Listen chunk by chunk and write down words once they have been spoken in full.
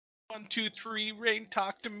1, 2, 3, Rain,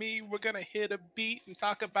 talk to me. We're gonna hit a beat and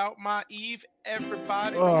talk about my Eve.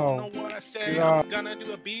 Everybody, you know what I say. I'm gonna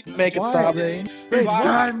do a beat. Make it stop. Rain? It's Why?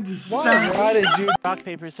 time to stop. Why did you? Rock,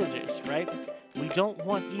 paper, scissors, right? We don't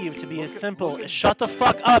want Eve to be as simple as shut the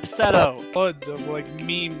fuck up, Seto! Floods of like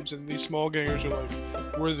memes, and these small gangers are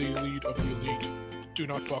like, we're the elite of the elite. Do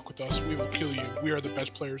not fuck with us. We will kill you. We are the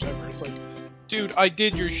best players ever. It's like, dude, I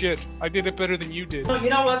did your shit. I did it better than you did. You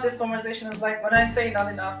know what this conversation is like? When I say not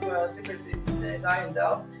enough supers die in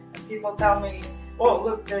Delve, and people tell me, oh,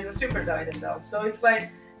 look, there's a super died in Delve. So it's like,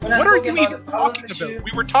 when What I'm are you talking even about the balance talking issue, about?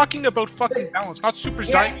 We were talking about fucking balance, not supers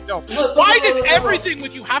Yeah. dying in Delph. Look, Why does look. everything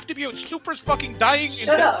with you have to be about supers fucking dying in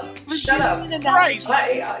Shut Delph? up! Shut up! Christ!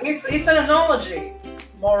 It's an analogy,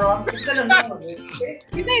 moron. It's an analogy. Okay?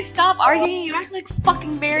 You guys stop arguing. You act like a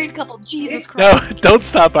fucking married couple. Jesus It's- Christ. No, don't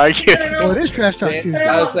stop arguing. It's an Well, it analogy. is trash talk I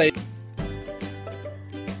Tuesday. was like,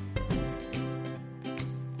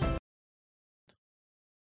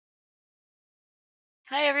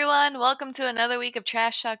 Hi everyone, welcome to another week of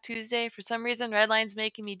Trash Talk Tuesday. For some reason, Redline's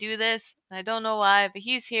making me do this. And I don't know why, but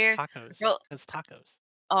he's here. Tacos. Well- It's tacos.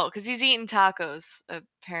 Oh, because he's eating tacos,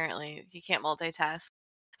 apparently. He can't multitask.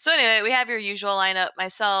 So anyway, we have your usual lineup.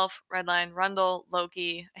 Myself, Redline, Rundle,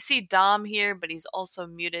 Loki. I see Dom here, but he's also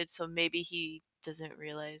muted, so maybe he doesn't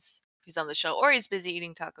realize he's on the show. Or he's busy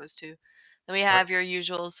eating tacos too. Then we have your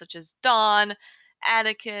usuals such as Dawn,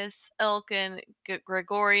 Atticus, Elkin,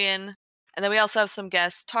 Gregorian. And then we also have some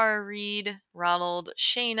guests, Tara Reed, Ronald,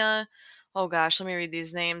 Shayna. Oh gosh, let me read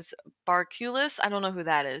these names. Barculus, I don't know who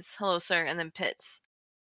that is. Hello, sir. And then Pitts.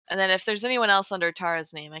 And then if there's anyone else under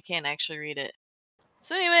Tara's name, I can't actually read it.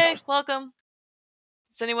 So anyway, welcome.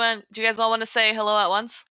 Do you guys all want to say hello at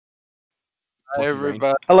once? hi,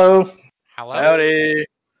 everybody. Hello. Hello? Howdy.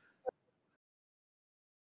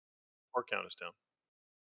 Or count us down.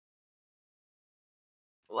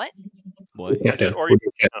 What? What? I said, or you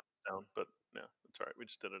can count us down, but yeah, that's all right. We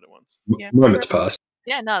just did it at once. Moments passed.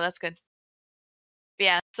 Yeah, no, that's good. But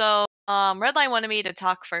yeah, so Redline wanted me to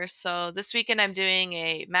talk first. So this weekend I'm doing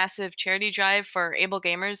a massive charity drive for able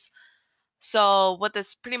gamers. So what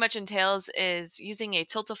this pretty much entails is using a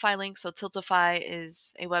Tiltify link. So Tiltify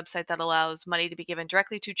is a website that allows money to be given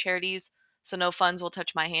directly to charities. So no funds will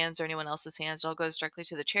touch my hands or anyone else's hands. It all goes directly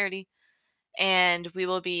to the charity. And we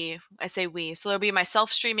will be, I say we, so there'll be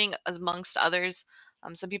myself streaming amongst others.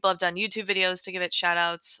 Some people have done YouTube videos to give it shout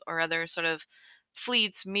outs or other sort of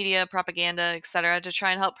fleets, media, propaganda, etc. to try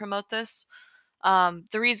and help promote this.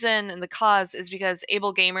 The reason and the cause is because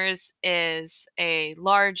Able Gamers is a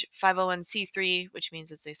large 501c3, which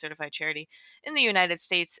means it's a certified charity in the United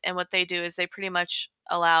States. And what they do is they pretty much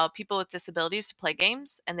allow people with disabilities to play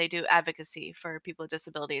games, and they do advocacy for people with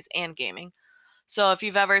disabilities and gaming. So if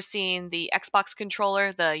you've ever seen the Xbox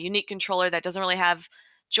controller, the unique controller that doesn't really have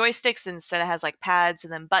joysticks, instead it has like pads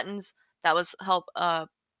and then buttons, that was help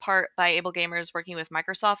part by Able Gamers working with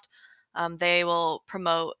Microsoft. They will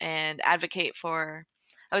promote and advocate for,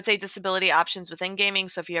 I would say, disability options within gaming.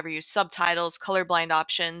 So if you ever use subtitles, colorblind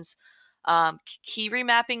options, key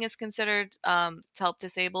remapping is considered to help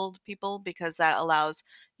disabled people because that allows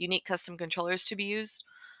unique custom controllers to be used.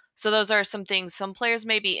 So those are some things some players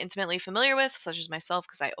may be intimately familiar with, such as myself,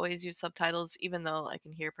 because I always use subtitles, even though I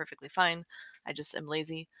can hear perfectly fine. I just am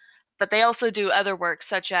lazy. But they also do other work,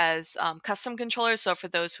 such as custom controllers. So for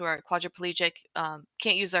those who are quadriplegic,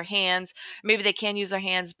 can't use their hands, maybe they can use their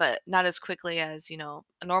hands, but not as quickly as,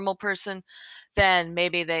 a normal person, then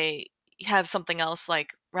maybe they have something else,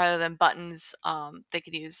 like rather than buttons, they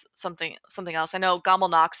could use something else. I know Gommel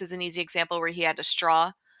Knox is an easy example where he had a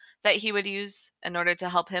straw that he would use in order to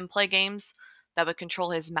help him play games that would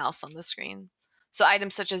control his mouse on the screen. So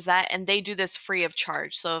items such as that, and they do this free of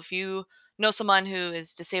charge. So if you know someone who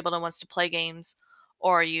is disabled and wants to play games,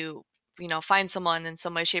 or you find someone in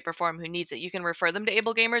some way, shape, or form who needs it, you can refer them to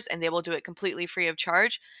Able Gamers, and they will do it completely free of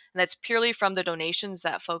charge. And that's purely from the donations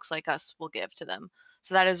that folks like us will give to them.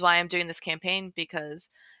 So that is why I'm doing this campaign,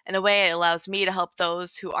 because in a way it allows me to help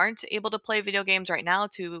those who aren't able to play video games right now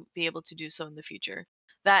to be able to do so in the future.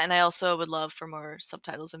 That, and I also would love for more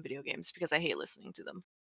subtitles in video games because I hate listening to them.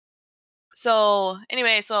 So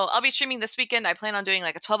anyway, so I'll be streaming this weekend. I plan on doing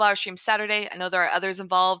like a 12-hour stream Saturday. I know there are others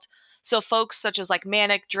involved. So folks such as like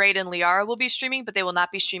Manic, Drade, and Liara will be streaming, but they will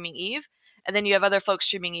not be streaming Eve. And then you have other folks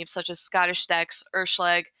streaming Eve, such as Scottish Dex,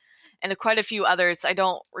 Urschlag, and quite a few others. I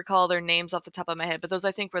don't recall their names off the top of my head, but those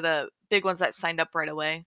I think were the big ones that signed up right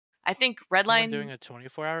away. I think Redline Doing a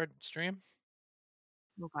 24-hour stream?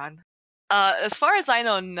 Oh god. As far as I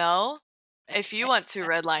know, no. If you want to,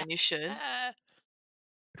 Redline, you should.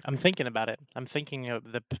 I'm thinking about it. I'm thinking of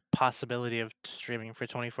the possibility of streaming for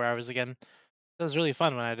 24 hours again. It was really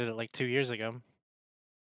fun when I did it like 2 years ago.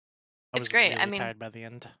 I It's was great. I really mean, tired by the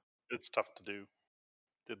end. It's tough to do.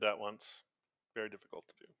 Did that once. Very difficult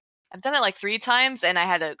to do. I've done it like 3 times, and I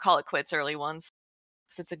had to call it quits early once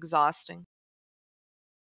because it's exhausting.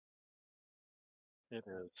 It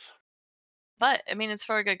is. But I mean, it's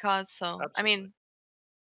for a good cause. So I Absolutely. mean,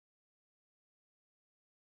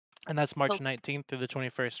 And that's March So- 19th through the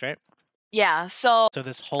 21st, right? yeah. So So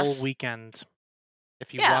this whole Us- weekend,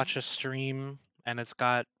 if you Yeah. watch a stream and it's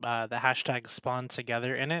got the hashtag Spawn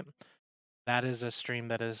Together in it, that is a stream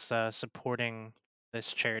that is supporting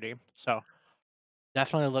this charity. So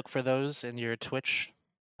definitely look for those in your Twitch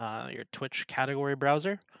category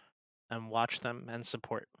browser, and watch them and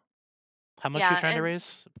support. How much are you Yeah, trying to and-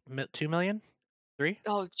 raise? 2 million? 3?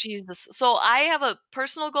 Oh Jesus! So I have a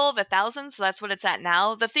personal goal of 1,000, so that's what it's at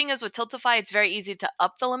now. The thing is with Tiltify, it's very easy to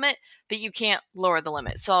up the limit, but you can't lower the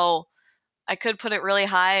limit. So I could put it really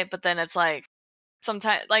high, but then it's like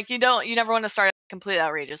sometimes like you never want to start completely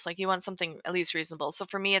outrageous. Like you want something at least reasonable. So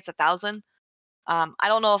for me, it's 1,000. I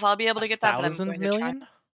don't know if I'll be able to get that, but I'm 1,000 going to try. million?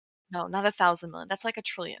 No, not 1,000 million. That's like $1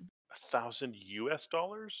 trillion. 1,000 US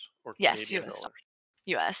dollars or Yes, Canadian US dollars?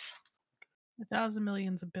 US. 1,000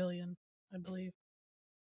 million's a billion, I believe.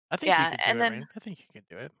 I think Yeah, you could do and it, then- Rain. I think you could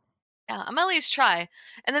do it. Yeah, I'm at least try.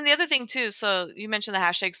 And then the other thing too, so you mentioned the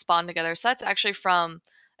hashtag Spawn Together. So that's actually from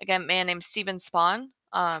again a man named Steven Spawn.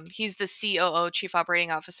 He's the COO, Chief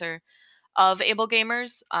Operating Officer of Able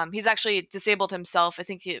Gamers. He's actually disabled himself. I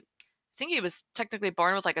think he was technically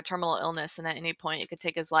born with like a terminal illness, and at any point it could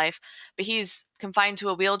take his life. But he's confined to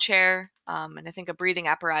a wheelchair, and I think a breathing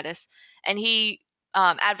apparatus. And he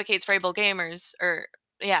advocates for able gamers,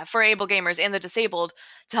 for able gamers and the disabled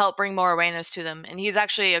to help bring more awareness to them. And he's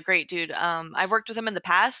actually a great dude. I've worked with him in the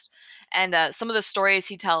past, and some of the stories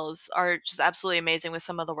he tells are just absolutely amazing with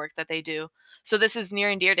some of the work that they do. So this is near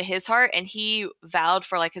and dear to his heart, and he vowed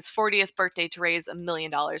for like his 40th birthday to raise $1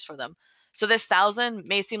 million for them. So this 1,000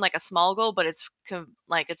 may seem like a small goal, but it's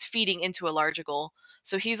it's feeding into a larger goal.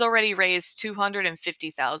 So he's already raised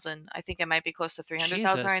 250,000. I think it might be close to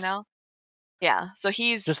 300,000 right Jesus. now. Yeah. So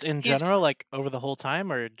he's Just in he's general, like over the whole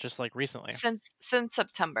time, or just like recently? since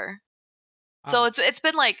September. Wow. So it's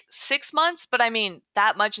been like 6 months, but I mean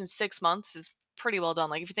that much in 6 months is pretty well done.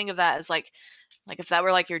 Like if you think of that as like if that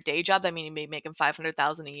were like your day job, I mean you'd be making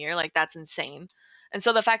 500,000 a year. Like that's insane. And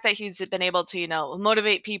so the fact that he's been able to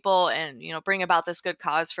motivate people and bring about this good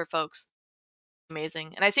cause for folks,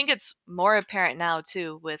 amazing. And I think it's more apparent now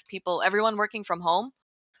too with everyone working from home.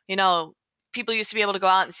 People used to be able to go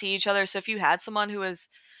out and see each other. So if you had someone who was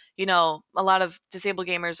a lot of disabled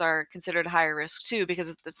gamers are considered higher risk too,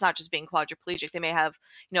 because it's not just being quadriplegic. They may have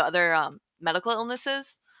other medical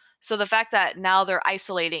illnesses. So the fact that now they're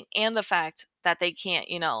isolating, and the fact that they can't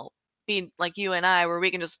be like you and I, where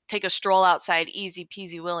we can just take a stroll outside easy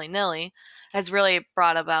peasy willy nilly, has really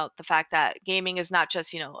brought about the fact that gaming is not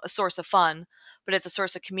just a source of fun, but it's a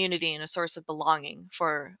source of community and a source of belonging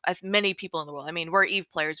for many people in the world. I mean, we're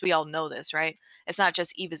EVE players, we all know this, right? It's not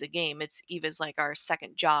just EVE as a game, it's EVE as like our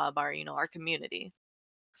second job, our community.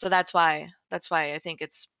 So that's why I think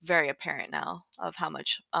it's very apparent now of how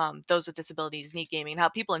much those with disabilities need gaming, and how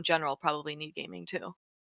people in general probably need gaming too.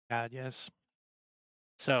 God, yes.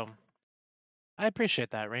 So, I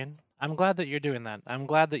appreciate that, Rain. I'm glad that you're doing that. I'm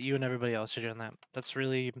glad that you and everybody else are doing that.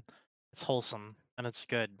 It's wholesome and it's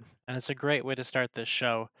good. And it's a great way to start this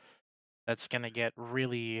show that's going to get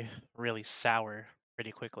really, really sour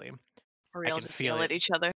pretty quickly. Or we all can just feel yell it. at each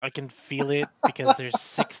other. I can feel it because there's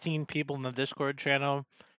 16 people in the Discord channel.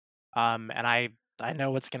 And I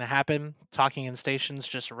know what's going to happen. Talking in Stations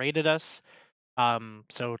just raided us.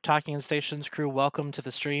 So Talking in Stations crew, welcome to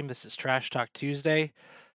the stream. This is Trash Talk Tuesday.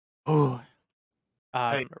 Ooh.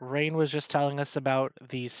 Hey. Rain was just telling us about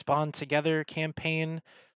the Spawn Together campaign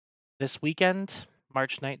this weekend,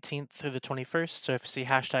 March 19th through the 21st. So if you see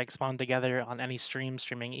hashtag Spawn Together on any stream,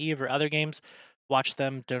 streaming EVE or other games, watch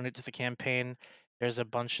them, donate to the campaign. There's a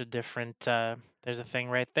bunch of different, there's a thing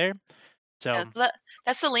right there. So, Yeah, so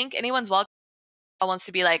that's the link. Anyone's welcome. Wants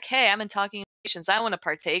to be like, hey, I'm in Talking Stations, I want to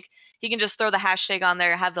partake. He can just throw the hashtag on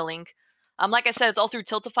there, have the link. Like I said, it's all through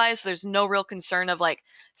Tiltify, so there's no real concern of like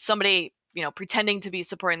somebody pretending to be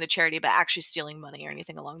supporting the charity but actually stealing money or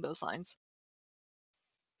anything along those lines.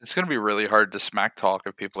 It's going to be really hard to smack talk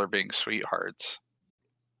if people are being sweethearts.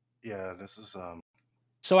 Yeah, this is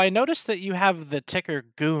So I noticed that you have the ticker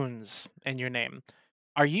Goons in your name.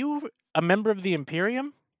 Are you a member of the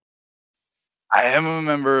Imperium? I am a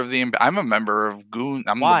member of I'm a member of Goon.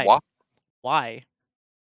 I'm Why? the what? Why?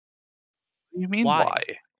 What do you mean Why? why?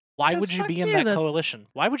 Why 'Cause would you fuck be in you, that that- coalition?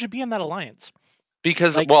 Why would you be in that alliance?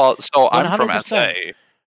 Because Like, well, so I'm from 100%.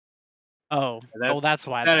 SA. Oh, That's- that's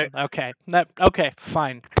why. that- Then. Okay. Okay.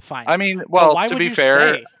 Fine. I mean, But well, why to would be you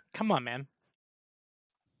fair, stay? Come on, man.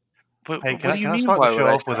 what, Hey, what can do you I mean? start Why the would show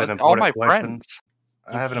I off with stay? an All important my question? friends.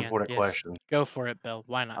 I have an can, important yes. question. Go for it, Bill.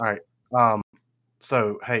 Why not? All right.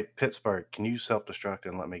 So, hey, Pittsburgh, can you self-destruct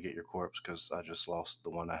and let me get your corpse? Because I just lost the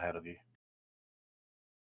one I had of you.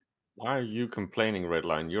 Why are you complaining,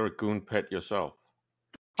 Redline? You're a goon pet yourself.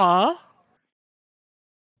 Huh?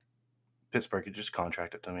 Pittsburgh, you just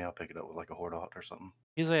contract it to me. I'll pick it up with like a Hordot or something.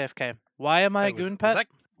 He's AFK. Why am I a Wait, goon pet?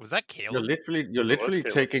 Was that You're Caleb?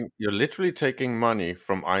 literally taking money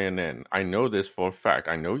from INN. I know this for a fact.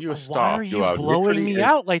 I know you're Why staff. are you blowing literally me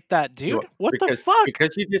out like that, dude? What the fuck?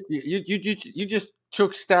 Because you just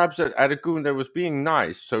took stabs at a goon that was being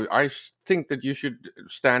nice. So I think that you should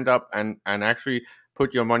stand up and actually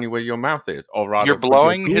put your money where your mouth is, or rather, You're put your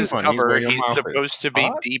blowing goon his money cover. where your He's mouth is. supposed to be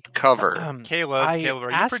What? deep cover. Caleb, I are you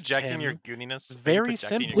asked projecting your him gooniness? Are you very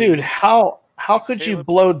projecting your simply. Dude, gooniness? how could you Caleb-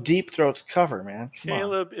 blow Deep Throat's cover, man? Come on.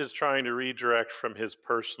 Caleb is trying to redirect from his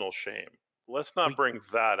personal shame. Let's not bring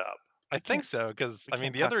that up. I think so, because we I mean,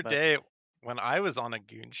 can't the talk other about it. day when I was on a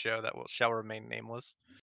goon show that shall remain nameless.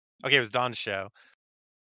 Okay, it was Don's show.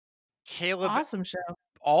 Caleb Awesome show.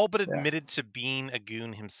 all but Yeah. admitted to being a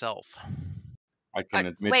goon himself. I can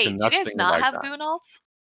admit to Wait, do you nothing guys not like have that. goon alts?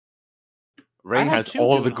 Rain have has 2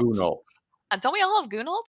 all the goon goon alts. alts. Don't we all have goon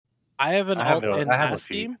alts? I have an I have alt in I have a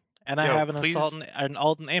Asti, few. and I Yo, have an please- assault an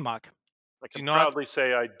alt in Amok. I Do can not- proudly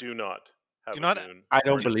say I do not have Do a not- goon. I or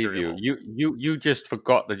don't an believe you. Imperial. You just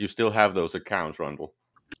forgot that you still have those accounts, Rundle.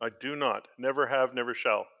 I do not. Never have, never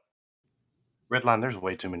shall. Redline, there's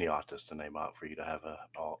way too many autists to name out for you to have a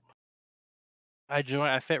alt. I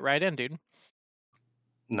fit right in, dude.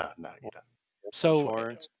 No, you don't. So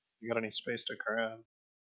Florence, you got any space to crab?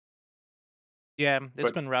 yeah, it's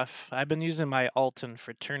But- been rough. I've been using my alt in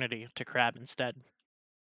Fraternity to crab instead.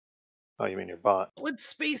 Oh, you mean your bot? What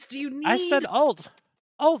space do you need? I said alt,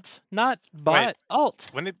 not bot, alt.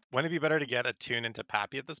 Wouldn't it be better to get a tune into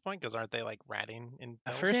Pappy at this point? Because aren't they like ratting in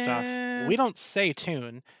builds? First off, we don't say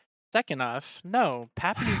tune. Second off, no,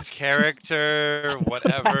 Pappy's character,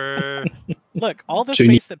 whatever. Look, all the Tune-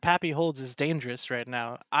 space that Pappy holds is dangerous right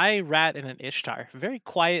now. I rat in an Ishtar, very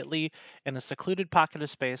quietly in a secluded pocket of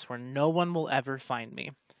space where no one will ever find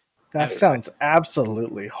me. That sounds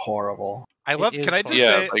absolutely horrible. I love. is Can I just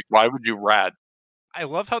Yeah, say? like why would you rat? I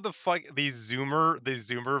love how the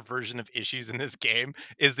zoomer version of issues in this game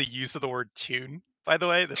is the use of the word tune. By the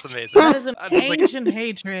way, that's amazing. That is an I'm just like- ancient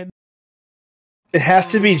hatred. It has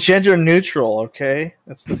to be gender neutral, okay?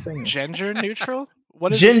 That's the thing. Gender neutral?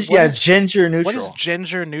 What is gender What neutral. is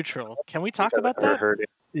gender neutral? Can we talk about Ever that? heard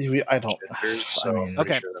it? I don't. Genders, so I I'm mean, pretty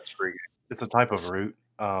Okay. sure that's free. It's a type of root.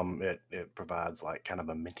 It provides like kind of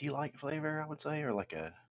a minty-like flavor, I would say, or like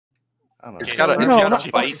a I don't know. It's got a- no, got a not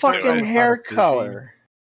the bite to it. fucking hair Fishy. color.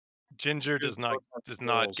 Ginger does not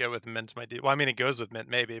go with mint, my dude. Well, I mean, it goes with mint,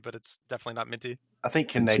 maybe, but it's definitely not minty. I think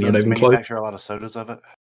It's not Canadians even close. manufacture a lot of sodas of it.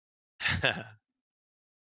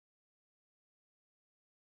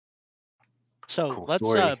 So Cool let's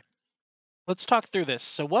story. let's talk through this.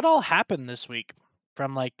 So what all happened this week?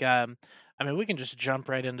 From like I mean we can just jump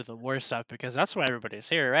right into the war stuff because that's why everybody's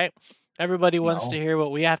here, right? Everybody wants No. to hear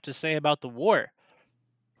what we have to say about the war.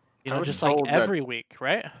 You I know, was just like told that- every week,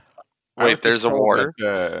 right? I Wait, was there's a told war?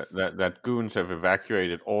 that goons have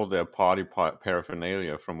evacuated all their party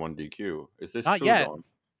paraphernalia from 1DQ. Is this Not true, yet. Don?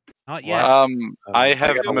 Not yet. I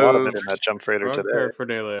have got a lot of it moved. in that jump freighter Drug today.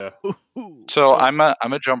 paraphernalia. So I'm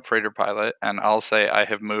a jump freighter pilot, and I'll say I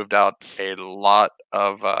have moved out a lot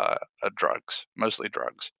of drugs, mostly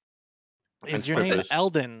drugs. Is your name strippers.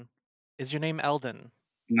 Eldon? Is your name Eldon?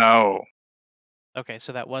 No, Okay,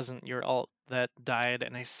 so that wasn't your alt that died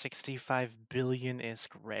in a 65 billion ISK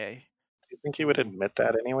ray. Do you think he would admit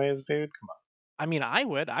that anyways, dude? Come on. I mean, I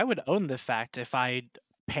would own the fact if I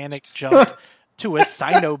panic jumped to a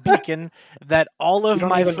Sino beacon that all of don't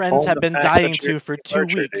my even friends own have the been fact that dying you're to for an 2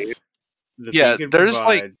 archer, weeks. dude. The Yeah, beacon there's,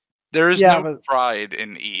 like, provides- there is Yeah, no but- pride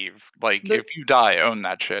in Eve. Like The- if you die, own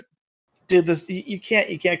that shit. Dude, this you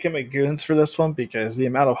can't commit goons for this one because the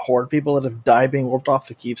amount of horde people that have died being warped off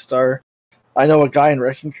the Keepstar. I know a guy in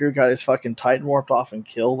Wrecking Crew got his fucking Titan warped off and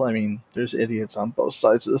killed. I mean, there's idiots on both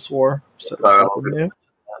sides of this war. So it's nothing new.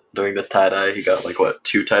 During the tie-dye, he got like what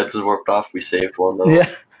 2 Titans warped off. We saved one though.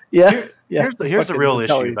 Yeah. Here's the Fucking real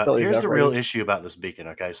tell issue you- about tell you here's that the real right. issue about this beacon.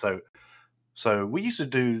 Okay, so we used to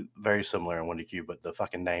do very similar in 1DQ, but the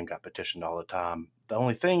fucking name got petitioned all the time. The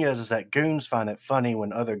only thing is that goons find it funny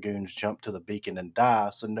when other goons jump to the beacon and die,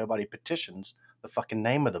 so nobody petitions the fucking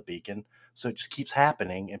name of the beacon. So it just keeps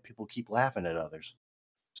happening, and people keep laughing at others.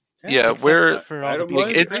 Yeah, Except we're for all the Item people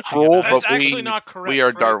was it's preaching cruel, about it. That's but actually we not correct. we are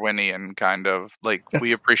right? Darwinian kind of like we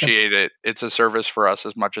That's appreciate it. It's a service for us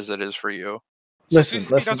as much as it is for you. So listen.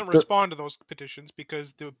 CCP doesn't respond to those petitions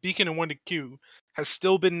because the Beacon and 1Q has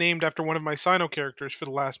still been named after one of my Sino characters for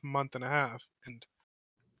the last month and a half, and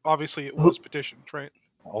obviously it was petitioned, right?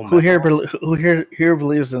 Who here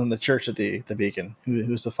believes in the Church of the Beacon?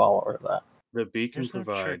 Who's a follower of that? The beacon There's no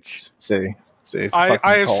provides. church. See, it's a I fucking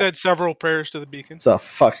have cult. said several prayers to the Beacon. It's a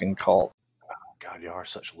fucking cult. God, you are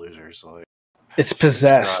such losers. Like, It's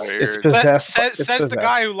possessed. It's possessed. Says It's the possessed.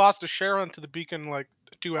 guy who lost a share onto the Beacon like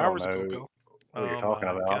 2 I don't hours ago, know Bill. what you're Oh talking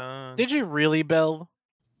my about. God. Did you really, Bill?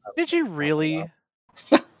 Did you really?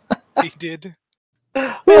 He did.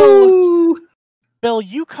 Woo! Bill,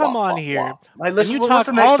 you come on here. Hey, listen, and you what's talk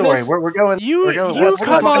the next all story? this. We're going. You we're going. you what are we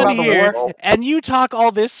come talking on about here the war? and you talk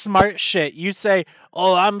all this smart shit. You say,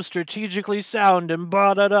 "Oh, I'm strategically sound," and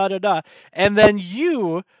blah da da da da, and then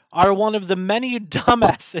you are one of the many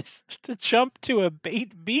dumbasses to jump to a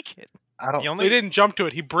bait beacon. I don't. He didn't jump to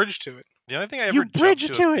it. He bridged to it. The only thing I You ever jumped bridged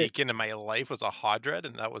to to a it. beacon in my life was a Hodred,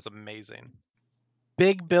 and that was amazing.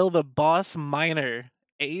 Big Bill, the boss miner,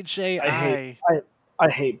 AJI. I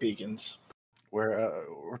hate beacons.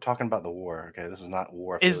 We're talking about the war. Okay, this is not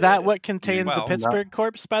war. Is that affiliated. what contains Well, the not- Pittsburgh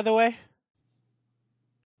corpse, by the way?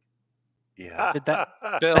 Yeah. Did that?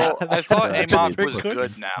 Bill, I thought That's Amok Pittsburgh was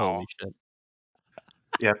corpse? good now. Holy shit.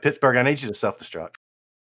 Yeah, Pittsburgh. I need you to self-destruct.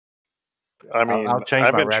 I mean, I'll change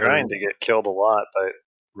I've my been rhetoric. trying to get killed a lot by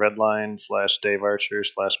Redline / Dave Archer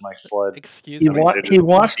 / Mike Flood. Excuse He, me. wa- they're he just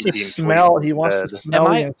wants to feeding smell. tweets He wants to instead. smell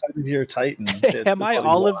Am the I- inside of your Titan. Am I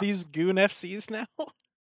all of these Goon FCs now?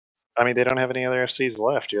 I mean, they don't have any other FCs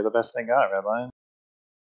left. You're the best they got, Redline.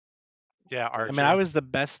 Yeah, I Archer. mean, I was the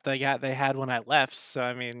best they had when I left. So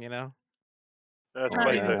I mean, you know. That's Right.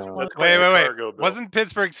 quite Yeah. the, that's quite Wait, the wait, wait. cargo, Bill. Wasn't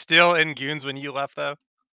Pittsburgh still in Goons when you left, though?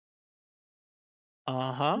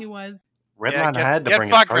 Uh-huh. He was. Redline had to get bring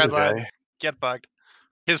his fucked, protege. Redline. Get fucked.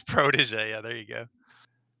 His protege. Yeah, there you go.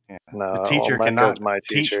 Yeah. No, The teacher Mike cannot was my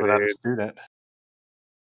teach teacher, without a dude. student.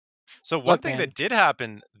 So one Look, thing man. that did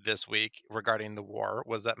happen this week regarding the war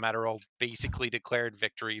was that Matterall basically declared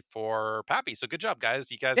victory for Pappy. So good job, guys.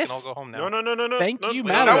 You guys Yes. can all go home now. No. Thank no, you, no,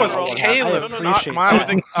 Matt. That was no, no, Caleb, no, no, not no. mine.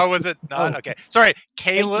 Was it not? Okay. Sorry,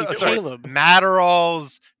 Caleb. you, Sorry, Caleb.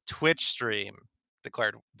 Matterall's Twitch stream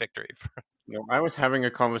declared victory. No, I was having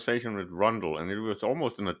a conversation with Rundle, and it was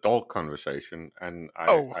almost an adult conversation, and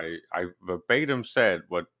Oh. I verbatim said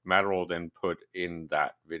what Matterall then put in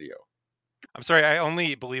that video. I'm sorry, I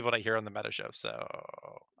only believe what I hear on the Meta Show. So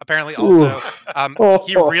apparently, also,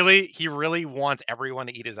 he really wants everyone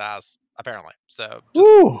to eat his ass. Apparently, so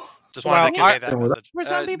just wanted to convey that message. For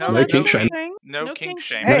some people, no that's kink a shaming. good thing. No kink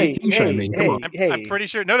shaming. Hey, King shaming, come on. I'm pretty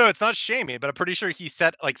sure. No, it's not shaming, but I'm pretty sure he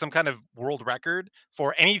set like some kind of world record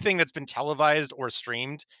for anything that's been televised or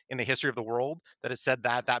streamed in the history of the world that has said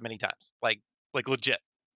that many times. Like legit.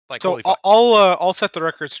 Like So holy fuck. I'll set the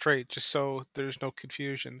record straight just so there's no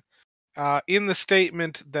confusion. In the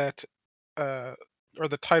statement that, or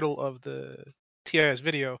the title of the TIS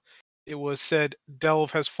video, it was said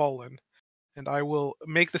Delve has fallen, and I will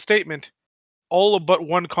make the statement: all but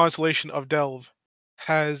one constellation of Delve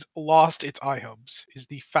has lost its iHubs. Is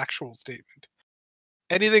the factual statement.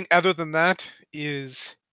 Anything other than that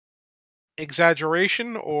is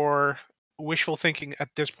exaggeration or wishful thinking at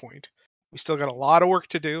this point. We still got a lot of work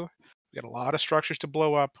to do. We got a lot of structures to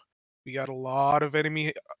blow up. We got a lot of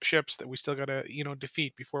enemy ships that we still gotta,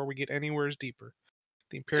 defeat before we get anywhere deeper.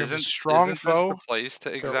 The Imperium is a strong isn't foe. This the place to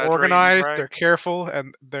They're exaggerate, organized, right? they're careful,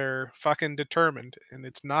 and they're fucking determined. And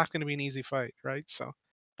it's not gonna be an easy fight, right? So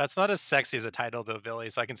That's not as sexy as a title though, Billy.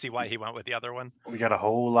 So I can see why he went with the other one. We got a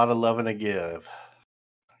whole lot of loving to give.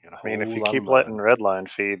 I mean, if you keep letting Redline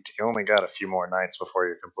feed, you only got a few more nights before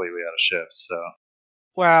you're completely out of ships. So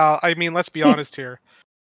well, I mean, let's be honest here.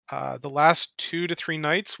 The last 2 to 3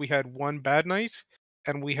 nights, we had one bad night,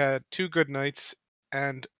 and we had 2 good nights,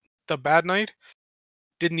 and the bad night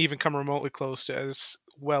didn't even come remotely close to as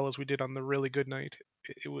well as we did on the really good night.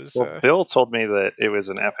 It was. well, Bill told me that it was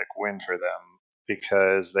an epic win for them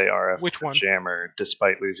because they RF'd Which for one? Jammer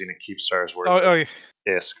despite losing a Keepstars worth Oh, of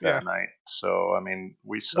ISK that yeah. night. So, I mean,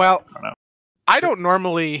 we suck. Well, I don't know. I don't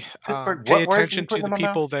normally Pittsburgh, pay what words attention you put to in the my mouth?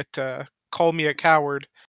 people that call me a coward,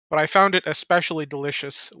 but I found it especially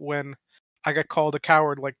delicious when I got called a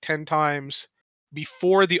coward like 10 times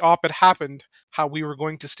before the op had happened, how we were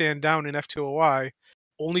going to stand down in F2OI,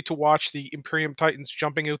 only to watch the Imperium Titans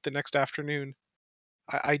jumping out the next afternoon.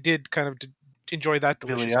 I did kind of enjoy that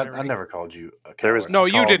delicious Billy, I irony. never called you a coward. There was No,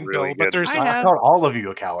 you called didn't, really Bill, but good- there's... I called all of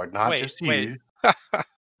you a coward, not Wait, just wait. you.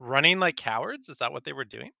 Running like cowards? Is that what they were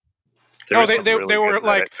doing? There No, was some they really were good Reddit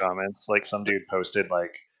like, comments. Like some dude posted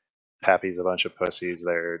like, "Happy's a bunch of pussies.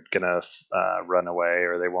 They're gonna run away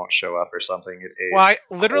or they won't show up or something." It aged well,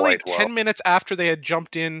 literally quite well. 10 minutes after they had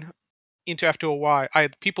jumped into F2OY, I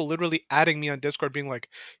had people literally adding me on Discord being like,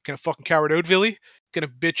 "Gonna fucking coward out, Villy? Gonna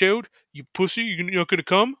bitch out? You pussy? You're not gonna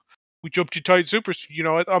come? We jumped you tight supers." You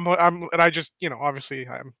know, and I just, you know, obviously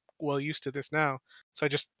I'm well used to this now, so I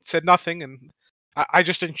just said nothing, and I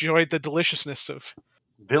just enjoyed the deliciousness of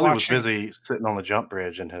Billy was watching. busy sitting on the jump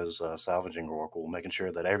bridge in his salvaging oracle, making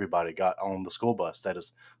sure that everybody got on the school bus that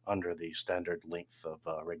is under the standard length of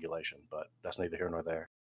regulation. But that's neither here nor there.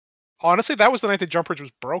 Honestly, that was the night the jump bridge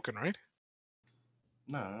was broken, right?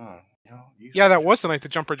 No. Yeah, that was the night the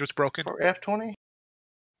jump bridge was broken. For F20?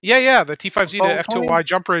 Yeah, the T5Z to F20? F2Y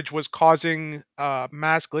jump bridge was causing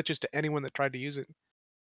mass glitches to anyone that tried to use it.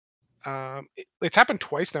 It's happened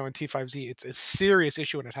twice now in T5Z. It's a serious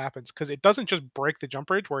issue when it happens because it doesn't just break the jump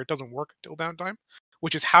bridge where it doesn't work until downtime,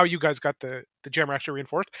 which is how you guys got the jammer actually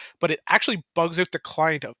reinforced, but it actually bugs out the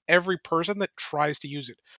client of every person that tries to use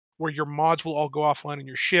it, where your mods will all go offline in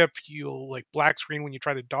your ship, you'll like black screen when you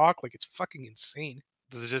try to dock, like it's fucking insane.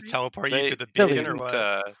 Does it just teleport They, you to the they beacon or didn't,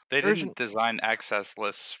 what? they didn't design access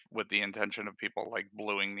lists with the intention of people like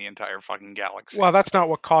bluing the entire fucking galaxy. Well, that's not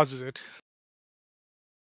what causes it.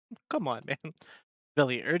 Come on, man.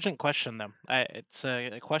 Billy, urgent question though. It's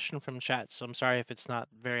a question from chat, so I'm sorry if it's not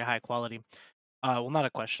very high quality. Well, not a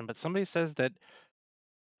question, but somebody says that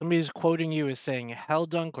somebody's quoting you as saying Hell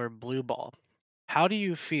Dunk or Blue Ball. How do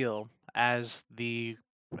you feel as the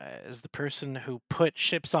person who put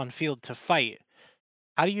ships on field to fight?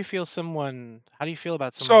 How do you feel about someone?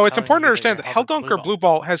 So it's important to telling you understand that that you're Hell Dunk or Blue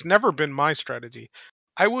Ball has never been my strategy.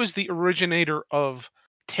 I was the originator of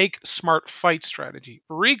take smart fight strategy.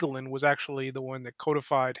 Regalin was actually the one that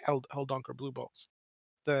codified Hell Dunk or Blue Balls.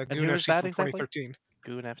 The And Goon who is FC that from exactly? 2013.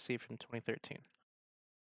 Goon FC from 2013.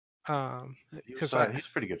 He's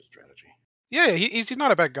pretty good at strategy. Yeah, he's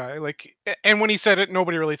not a bad guy. Like, and when he said it,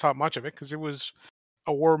 nobody really thought much of it because it was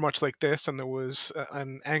a war much like this, and there was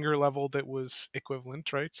an anger level that was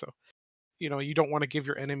equivalent, right? So, you know, you don't want to give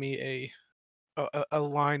your enemy a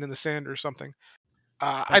line in the sand or something.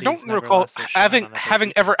 I don't never recall lost their shine on a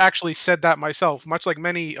having ever actually said that myself, much like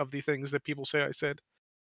many of the things that people say I said.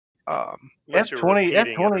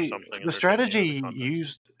 F20, the strategy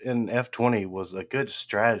used in F20 was a good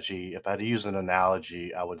strategy. If I had to use an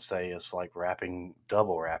analogy, I would say it's like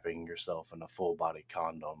double wrapping yourself in a full body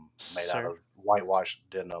condom made out of whitewashed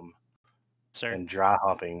denim and dry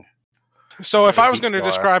humping. So if I was going to Keepstar.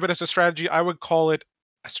 describe it as a strategy, I would call it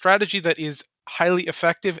a strategy that is highly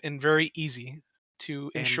effective and very easy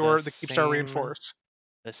to ensure the Keepstar reinforce.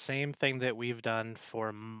 The same thing that we've done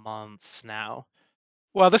for months now.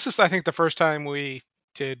 Well, this is, I think, the first time we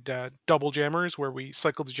did double jammers, where we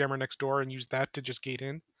cycled the jammer next door and used that to just gate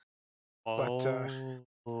in. But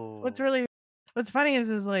What's funny is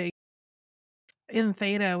like in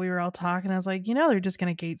Theta we were all talking. I was like, they're just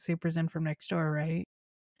gonna gate supers in from next door, right?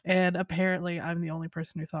 And apparently, I'm the only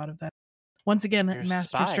person who thought of that. Once again, You're a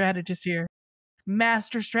master spy. strategist here.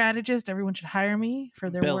 Master strategist. Everyone should hire me for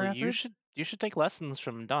their war Bill, efforts. you should take lessons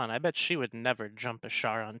from Dawn. I bet she would never jump a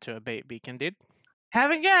Char onto a bait beacon, dude.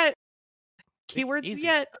 Haven't yet. Keywords Easy.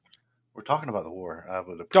 yet. We're talking about the war. I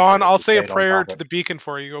would Dawn, I'll say a stayed on prayer to topic. the beacon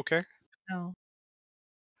for you, okay? No.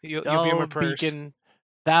 You'll be in my Oh, prayers. beacon,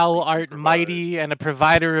 thou art mighty and a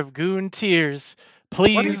provider of goon tears.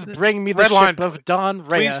 Please bring me the Redline, ship of Dawn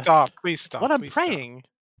Rhea. Please stop. Please stop. What I'm please stop. praying.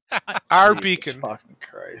 Our Jesus beacon, fucking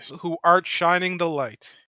Christ. who art shining the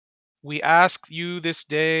light, we ask you this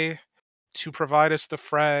day to provide us the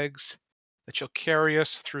frags that shall carry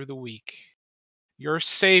us through the week. Your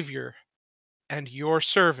Savior and your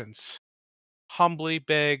servants humbly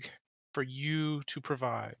beg for you to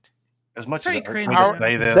provide. As much as it Pretty hurts me cringe. to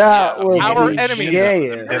say this, That was Our the enemy.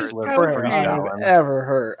 gayest Hitler prayer freestyling. I've ever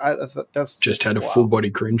heard. That's Just had a wow. full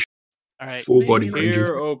body cringe. All right. Full body cringe.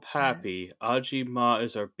 Hear, O Pappy, Aji Ma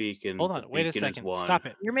is our beacon. Hold on, the wait a beacon is second. one. Stop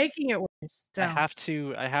it. You're making it worse. I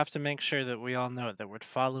Don't. have to make sure that we all know that we're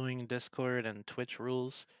following Discord and Twitch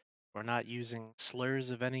rules. We're not using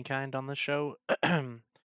slurs of any kind on the show.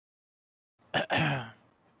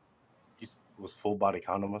 He was full body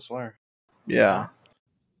condom a slur. Yeah.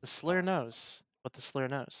 The slur knows what the slur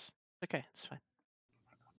knows. Okay, it's fine.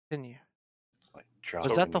 Continue.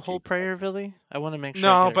 Was that the whole prayer, Billy? I want to make sure.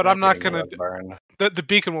 I No, get it but right I'm not this gonna. time. The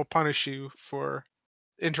beacon will punish you for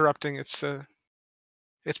interrupting its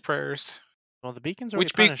prayers. Well, the beacon's already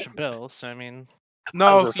Which beacon? punished Bill, so I mean.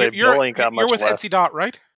 No, you're with NC Dot,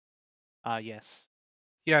 right? Yes.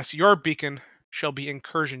 Yes, your beacon shall be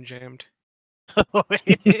incursion jammed.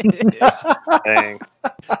 Thanks.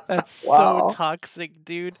 That's Wow. so toxic,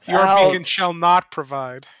 dude. Your Ouch. beacon shall not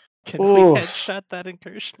provide. Can we Oof. headshot that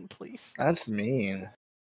incursion, please? That's mean.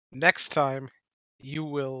 Next time, you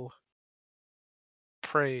will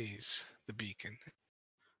praise the beacon.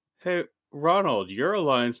 Hey, Ronald, your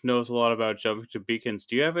alliance knows a lot about jumping to beacons.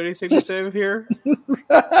 Do you have anything to say here?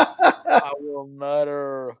 I will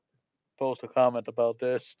never post a comment about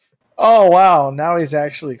this. Oh wow! Now he's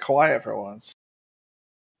actually quiet for once.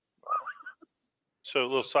 So a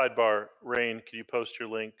little sidebar, Rain, can you post your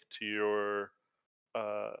link to your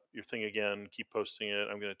thing again? Keep posting it.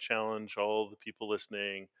 I'm going to challenge all the people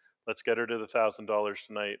listening. Let's get her to the $1,000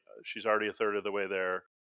 tonight. She's already a third of the way there.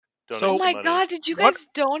 Donate Oh some my money. god, did you What- guys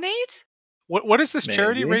donate? What is this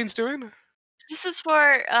charity Maybe. Rain's doing? This is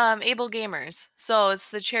for Able Gamers. So it's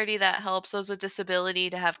the charity that helps those with disability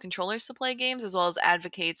to have controllers to play games, as well as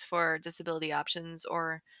advocates for disability options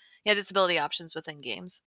disability options within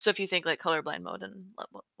games. So if you think like colorblind mode and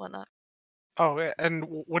whatnot. Oh, and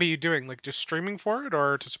what are you doing? Like just streaming for it,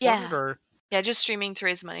 or to support it, Yeah. or? Yeah, just streaming to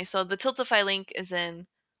raise money. So the Tiltify link is in,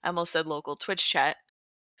 I almost said local, Twitch chat.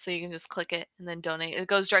 So you can just click it and then donate. It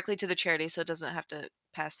goes directly to the charity, so it doesn't have to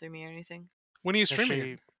pass through me or anything. When are you streaming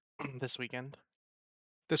it? This weekend.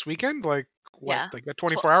 This weekend? Like what? Yeah. Like a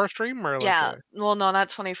 24-hour stream, or like? Yeah, well, no, not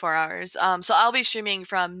 24 hours. So I'll be streaming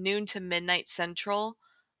from noon to midnight Central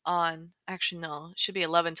on, actually, no, it should be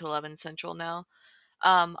 11 to 11 Central now.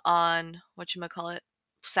 On whatchamacallit,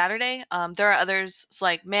 Saturday. There are others, so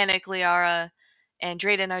like Manic, Liara, and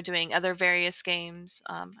Drayden are doing other various games.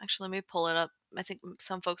 Actually, let me pull it up. I think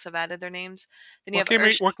some folks have added their names. Then you What have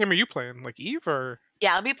game? What game are you playing? Like Eve, or?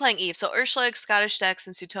 Yeah, I'll be playing Eve. So Urshleg, Scottish Dex,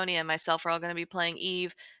 and Sutonia and myself are all going to be playing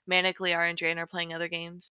Eve. Manic, Liara, and Drayden are playing other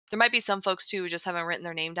games. There might be some folks too who just haven't written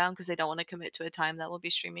their name down because they don't want to commit to a time that we'll be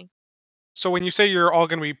streaming. So when you say you're all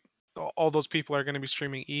going to be, all those people are going to be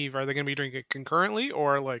streaming Eve, are they going to be doing it concurrently,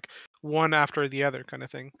 or like one after the other kind of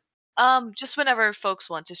thing? Just whenever folks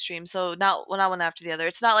want to stream. So not one after the other.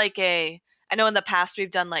 It's not like I know in the past we've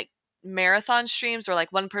done like marathon streams where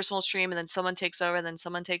like one person will stream and then someone takes over and then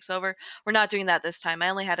someone takes over. We're not doing that this time. I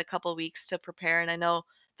only had a couple weeks to prepare, and I know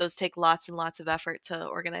those take lots and lots of effort to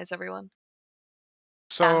organize everyone.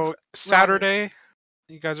 So Saturday,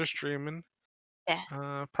 you guys are streaming.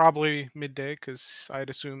 Yeah. Probably midday, because I'd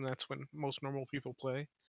assume that's when most normal people play.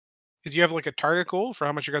 Is you have like a target goal for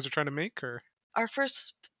how much you guys are trying to make, or? Our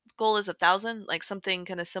first goal is 1,000, like something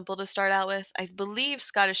kind of simple to start out with. I believe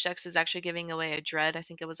Scottish Dex is actually giving away a Dread. I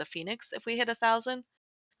think it was a Phoenix if we hit 1,000.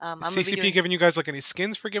 I'm Is gonna be CCP doing. giving you guys like any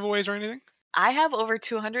skins for giveaways or anything? I have over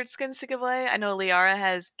 200 skins to give away. I know Liara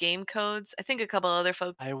has game codes. I think a couple other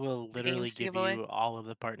folks. I will literally games to give give away. you all of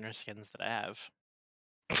the partner skins that I have.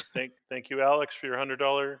 Thank you, Alex, for your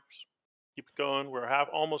 $100. Keep it going. We're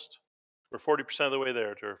 40% of the way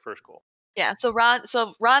there to our first goal. Yeah, so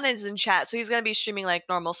Ron is in chat, so he's gonna be streaming like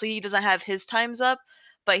normal. So he doesn't have his times up,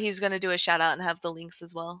 but he's gonna do a shout out and have the links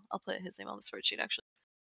as well. I'll put his name on the spreadsheet actually.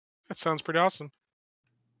 That sounds pretty awesome.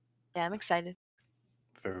 Yeah, I'm excited.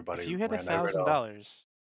 If everybody If you hit ran over it all. $1,000,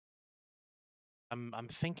 I'm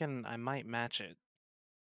thinking I might match it.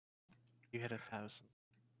 You hit 1,000.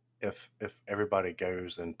 If everybody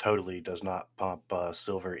goes and totally does not pump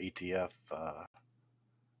silver ETF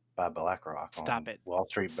by BlackRock Stop on it. Wall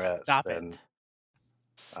Street Bets, Stop then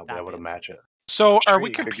I'll be Stop able to it. match it. So Sure, are we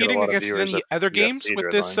you could get a competing lot of against viewers any if other you have games feed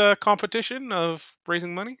with this Redline. competition of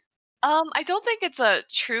raising money? I don't think it's a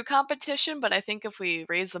true competition, but I think if we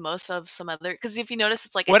raise the most of some other, because if you notice,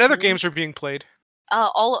 it's like a What other team. games are being played?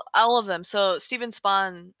 All of them. So Steven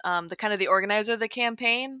Spawn, the organizer of the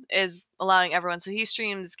campaign, is allowing everyone. So he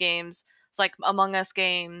streams games. It's like Among Us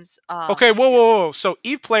games. Okay, whoa. So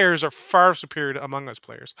Eve players are far superior to Among Us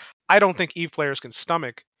players. I don't think Eve players can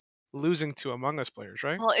stomach losing to Among Us players,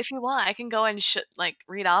 right? Well, if you want, I can go and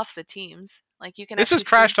read off the teams. Like you can. This is actually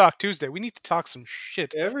Trash see- Talk Tuesday. We need to talk some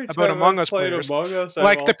shit Every about time Among I've Us played players. Among Us, I've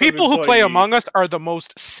Like the also been people who play playing Among Us are the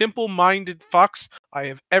most simple-minded fucks I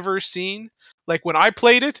have ever seen. Like when I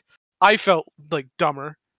played it, I felt like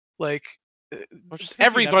dumber. Like Well, just 'cause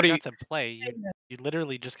everybody. you never got to play, you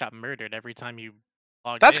literally just got murdered every time you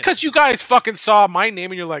logged That's in. because you guys fucking saw my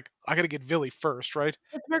name and you're like, I gotta get Villy first, right?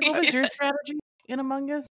 What was your strategy in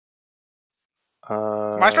Among Us?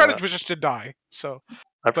 My strategy was just to die. So, I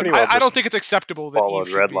but pretty well I don't just think it's acceptable that followed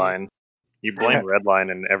Eve should be. Redline. You blame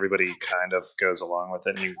Redline, and everybody kind of goes along with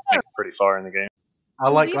it, and you make it pretty far in the game. I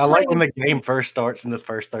like when the game first starts in the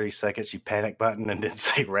first 30 seconds, you panic button and then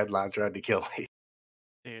say Redline tried to kill me.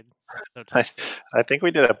 Dude, so I think we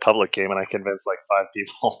did a public game, and I convinced like 5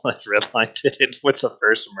 people that Redline did it with the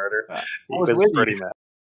first murder. He was was with pretty you. mad.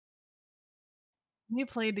 We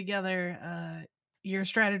played together. your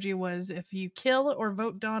strategy was if you kill or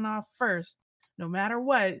vote Dawn off first, no matter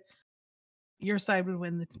what, your side would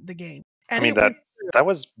win the game. I And mean, it went that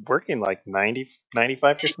was working like 95%,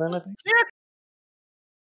 I think.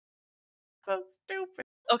 so stupid.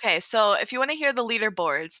 Okay, so if you want to hear the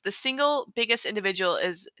leaderboards, the single biggest individual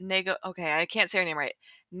is Okay, I can't say her name right.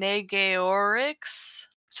 Negaorix.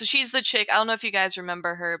 So she's the chick. I don't know if you guys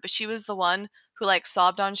remember her, but she was the one who like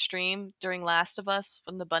sobbed on stream during Last of Us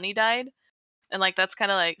when the bunny died. And like that's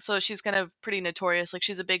kind of like, so she's kind of pretty notorious. Like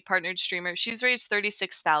she's a big partnered streamer. She's raised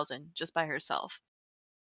 36,000 just by herself.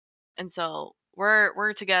 And so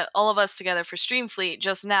we're to get all of us together for Streamfleet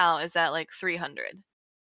just now is at like 300.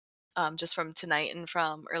 Just from tonight and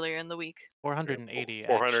from earlier in the week. 480.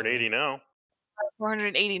 480 actually. now.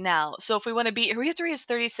 480 now. So if we want to beat her, we have to raise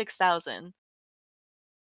 36,000. Is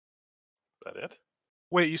that it?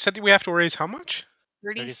 Wait, you said we have to raise how much?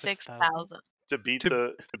 36,000. To beat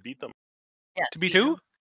them. Yeah. To beat who?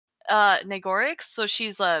 Negorix. So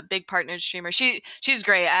she's a big partnered streamer. She's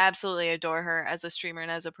great. I absolutely adore her as a streamer and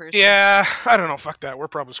as a person. Yeah, I don't know. Fuck that. We're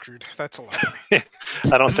probably screwed. That's a lot.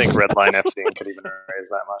 I don't think Redline FC could even raise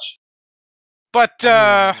that much.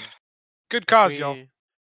 But good cause, y'all.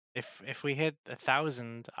 If we hit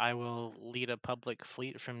 1,000, I will lead a public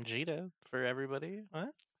fleet from Jita for everybody. What?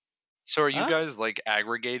 So are you Huh? guys like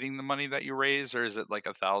aggregating the money that you raise, or is it like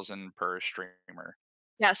 1,000 per streamer?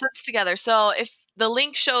 Yeah, so it's together. So if the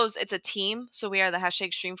link shows it's a team, so we are the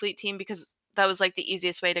hashtag Streamfleet team because that was like the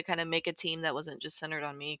easiest way to kind of make a team that wasn't just centered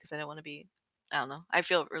on me because I don't want to be, I don't know. I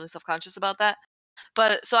feel really self-conscious about that.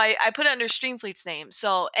 But so I put it under Streamfleet's name.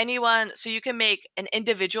 So so you can make an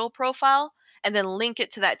individual profile and then link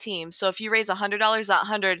it to that team. So if you raise $100, that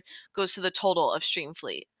 100 goes to the total of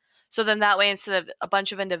Streamfleet. So then that way, instead of a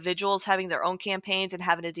bunch of individuals having their own campaigns and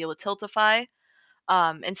having to deal with Tiltify,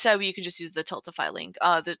 instead you can just use the Tiltify link,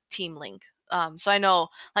 the team link. So I know,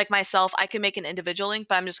 like myself, I can make an individual link,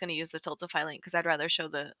 but I'm just going to use the Tiltify link because I'd rather show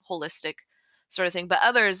the holistic sort of thing. But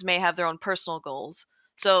others may have their own personal goals.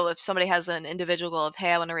 So if somebody has an individual goal of,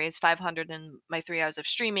 hey, I want to raise 500 in my 3 hours of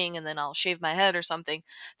streaming and then I'll shave my head or something,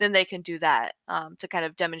 then they can do that to kind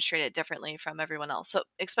of demonstrate it differently from everyone else. So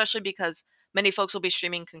especially because many folks will be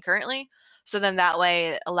streaming concurrently. So then that way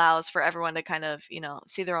it allows for everyone to kind of,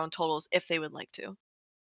 see their own totals if they would like to.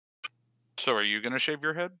 So are you going to shave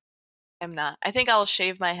your head? I'm not. I think I'll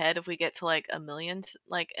shave my head if we get to like 1 million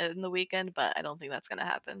like in the weekend, but I don't think that's going to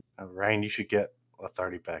happen. Rain, you should get a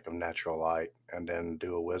 30-pack of natural light and then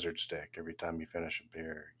do a wizard stick every time you finish a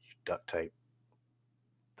beer. You duct tape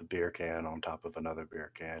the beer can on top of another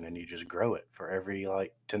beer can and you just grow it. For every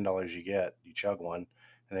like $10 you get, you chug one,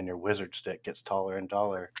 and then your wizard stick gets taller and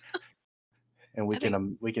taller. And we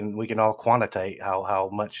can all quantitate how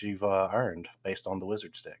much you've earned based on the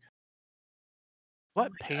wizard stick.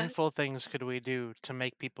 What painful things could we do to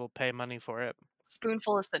make people pay money for it?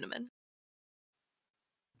 Spoonful of cinnamon.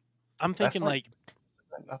 I'm thinking like-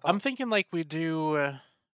 I'm thinking like we do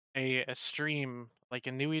a stream, like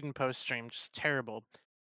a New Eden Post stream, just terrible,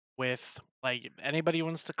 with like anybody who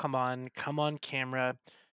wants to come on camera,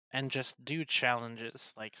 and just do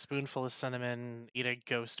challenges like spoonful of cinnamon, eat a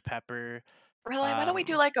ghost pepper. Really? Why don't we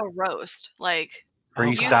do like a roast? Like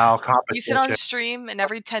Freestyle competition. you sit on stream and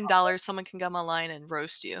every $10 someone can come online and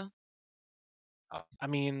roast you. I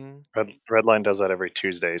mean, Redline does that every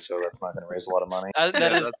Tuesday, so that's not going to raise a lot of money. Yeah,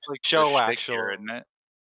 that's like show the shtick actual. here, isn't it?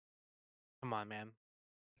 come on, man.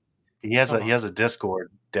 He has Come he has a Discord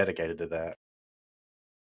dedicated to that.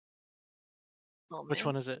 Oh, Which man.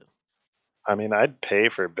 one is it? I mean, I'd pay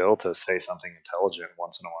for Bill to say something intelligent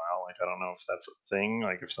once in a while. Like, I don't know if that's a thing.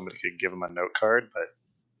 Like, if somebody could give him a note card, but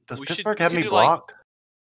Does We should Pittsburgh have me do, like- blocked?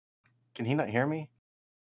 Can he not hear me?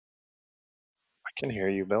 I can hear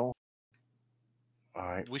you, Bill. All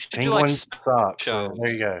right. We should do, Penguin like, sucks. So shows.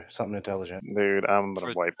 there you go. Something intelligent. Dude, I'm going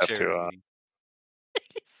for to wipe F2 charity.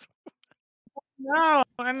 No,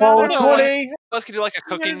 Oh, another 20. One of us could do like a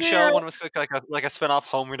cooking do show. it. One of us could like a spin-off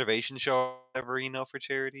home renovation show, or whatever, for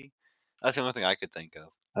charity. That's the only thing I could think of.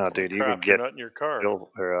 Oh, dude, you Crap, could you're get not in your car.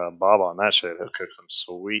 Bill or Bob on that shit. He'll cook some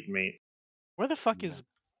sweet meat. Where the fuck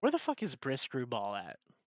is Brisk Screwball at?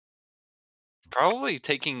 Probably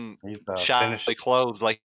taking He's shots finished. like clothes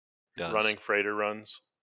like he does. Running freighter runs.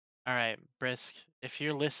 All right, Brisk, if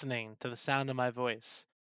you're listening to the sound of my voice,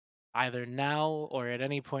 either now or at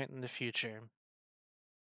any point in the future,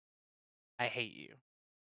 I hate you.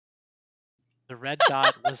 The red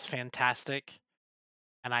dot was fantastic,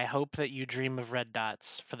 and I hope that you dream of red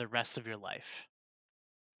dots for the rest of your life.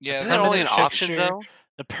 Yeah, Isn't that only an permanent option fixture- though?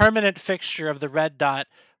 The permanent fixture of the red dot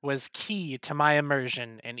was key to my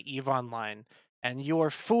immersion in EVE Online, and your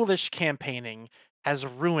foolish campaigning has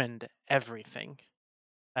ruined everything.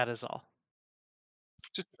 That is all.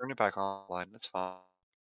 Just turn it back online. That's fine.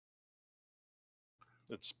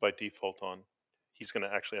 It's by default on. He's going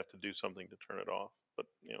to actually have to do something to turn it off. But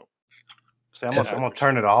See, I'm gonna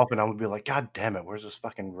turn it off, and I'm gonna be like, God damn it! Where's this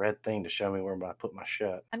fucking red thing to show me where I put my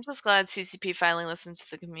shit? I'm just glad CCP finally listened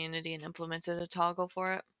to the community and implemented a toggle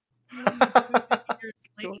for it. I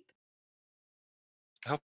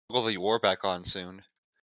hope we'll have the war back on soon.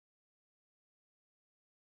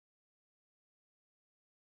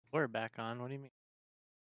 We're back on. What do you mean?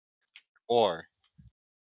 Or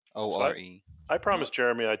So O-R-E. I promised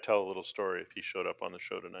Jeremy I'd tell a little story if he showed up on the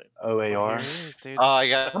show tonight. OAR. Oh, I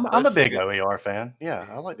got. I'm a big OAR fan. Yeah,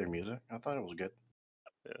 I like their music. I thought it was good.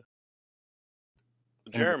 Yeah.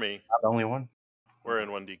 Jeremy, not the only one. We're in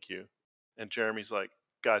 1DQ, and Jeremy's like,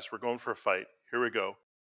 "Guys, we're going for a fight. Here we go.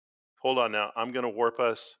 Hold on now. I'm gonna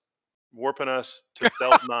warping us to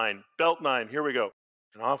belt 9. Belt 9. Here we go."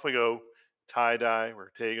 And off we go. Tie-dye.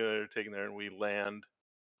 We're taking there, and we land.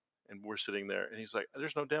 And we're sitting there, and he's like,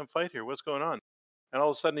 "There's no damn fight here. What's going on?" And all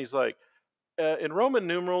of a sudden, he's like, "In Roman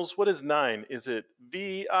numerals, what is 9? Is it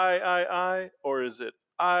VIII or is it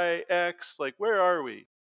IX? Like, where are we?"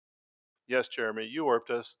 Yes, Jeremy, you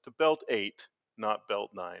warped us to belt 8, not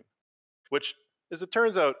belt 9, which, as it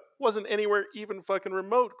turns out, wasn't anywhere even fucking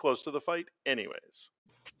remote close to the fight, anyways.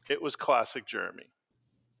 It was classic Jeremy.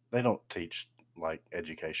 They don't teach like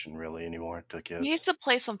education really anymore to kids. You need to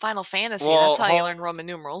play some Final Fantasy. Well, That's how you learn Roman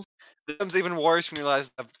numerals. It becomes even worse when you realize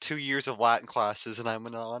I have 2 years of Latin classes and I'm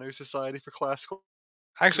in an honor society for classical.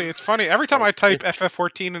 Actually, it's funny. Every time I type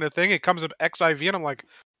FF14 in a thing, it comes up XIV, and I'm like,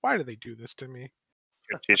 why do they do this to me?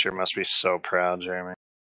 Your teacher must be so proud, Jeremy.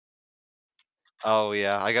 Oh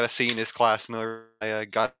yeah, I got a C in this class, and I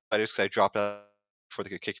got because I dropped out before they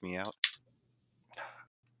could kick me out.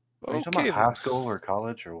 Are you talking about high school or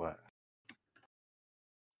college or what?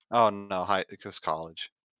 Oh no, it was college.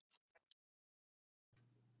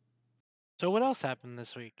 So what else happened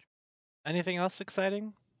this week? Anything else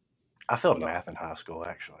exciting? I failed math in high school,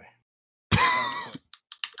 actually.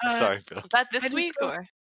 Sorry, Bill. Was that this week or?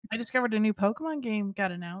 I discovered a new Pokemon game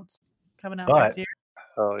got announced coming out But- this year.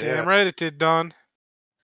 Oh Damn right it did, Don.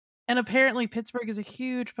 And apparently Pittsburgh is a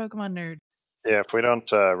huge Pokemon nerd. Yeah, if we don't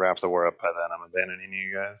wrap the war up by then, I'm abandoning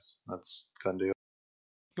you guys. That's done deal.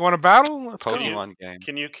 You want to battle? Let's Pokemon go. game.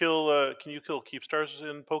 Can you kill Keepstars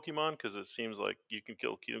in Pokemon? Because it seems like you can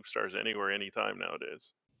kill Keepstars anywhere, anytime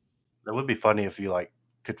nowadays. It would be funny if you like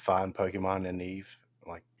could find Pokemon in Eve,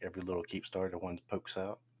 like every little Keepstar the one pokes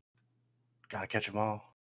out. Gotta catch them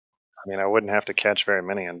all. I mean, I wouldn't have to catch very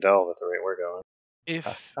many in Delve at the rate we're going.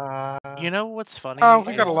 If you know what's funny? Oh,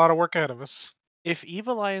 we got a is lot of work ahead of us. If Eve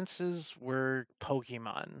Alliances were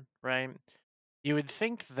Pokemon, right? You would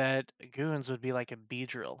think that Goons would be like a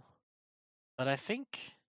Beedrill. But I think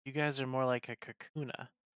you guys are more like a Kakuna.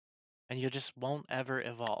 And you just won't ever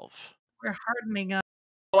evolve. We're hardening up.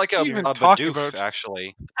 Like a even talking Bidoof, about-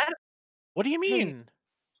 actually. What do you mean?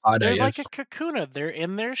 Are They're they? like a Kakuna. They're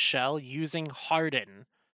in their shell using Harden.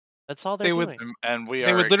 That's all they're They would- doing. And we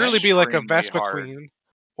They are would literally be like a extremely Vespa hard. Queen.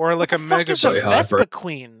 Or like a Mega so Bee. hard, bro. Vespa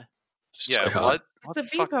Queen. Yeah, So what? It's a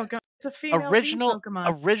V Pokemon. It's a female Original V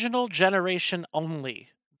Pokemon. original generation only.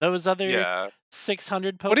 Those other Yeah.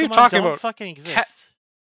 600 Pokemon What are you talking don't about? fucking exist.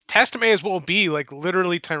 Test may as well be like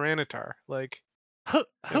literally Tyranitar. Like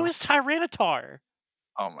Who is Tyranitar?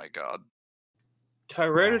 Oh my god.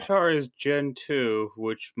 Tyranitar is Gen 2,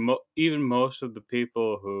 which even most of the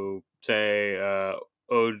people who say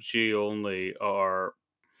OG only are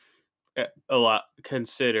a lot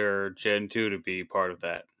consider Gen 2 to be part of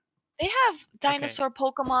that. They have dinosaur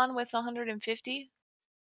Pokemon with 150.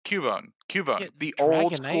 Cubone. Yeah, the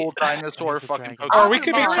old Dragonite. school dinosaur It is a fucking Dragonite. Pokemon. Or we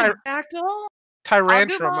could be Pterodactyl?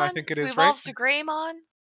 Tyrantrum, I Agumon, think it who is, right? evolves to Greymon.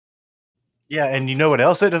 Yeah, and you know what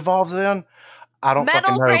else it evolves in? I don't Metal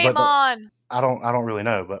fucking know, but Greymon. I don't really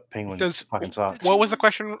know. But penguins Does- fucking suck. What was the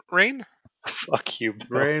question, Rain? Fuck you, Bill.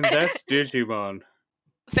 Brain, that's Digimon.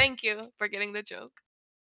 Thank you for getting the joke.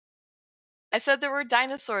 I said there were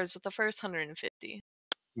dinosaurs with the first 150.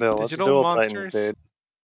 Bill, let's Digital dual monsters. Titans,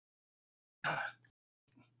 dude.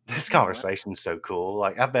 This conversation's so cool.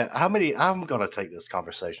 Like, I bet I'm gonna take this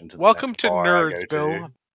conversation to the Welcome next to bar I Nerds, go Bill.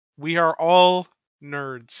 to. We are all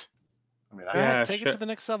nerds. I mean, Yeah, Yeah, take it to the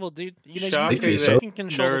next level, dude. You know, shocking you that can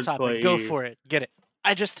control the nerds topic. play Go Eve. for it. Get it.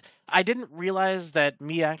 I didn't realize that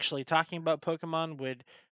me actually talking about Pokemon would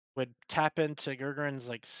tap into Gurgrin's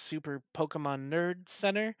like super Pokemon nerd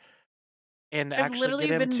center and I've actually literally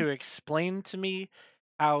get him been- to explain to me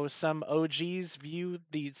how some OGs view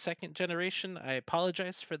the second generation. I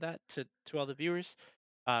apologize for that to all the viewers.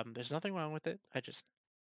 There's nothing wrong with it. I just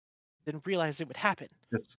didn't realize it would happen.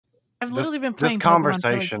 I've literally been This playing Pokemon for like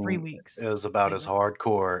conversation 3 weeks. is about as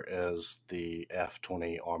hardcore as the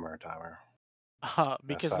F20 armor timer.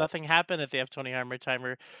 Because That's nothing happened at the F20 armor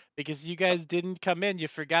timer because you guys didn't come in. You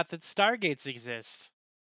forgot that Stargates exist.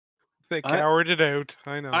 They cowered it out.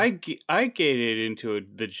 I know. I gated into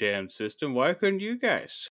the jam system. Why couldn't you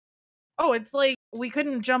guys? Oh, it's like we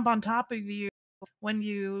couldn't jump on top of you when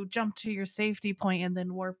you jumped to your safety point and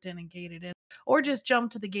then warped in and gated in, or just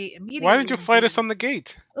jump to the gate immediately. Why didn't you fight us on the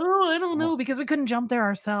gate? Oh, I don't know, because we couldn't jump there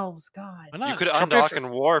ourselves. God. You could Jump undock in- and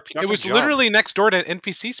warp. You don't It have was to jump. literally next door to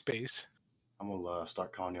NPC space. I'm gonna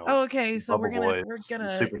start calling y'all. Oh, okay, so Bubble we're Boy, gonna the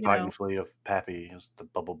Super you Titan know, fleet of Pappy is the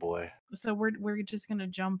Bubble Boy. so we're just gonna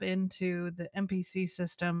jump into the NPC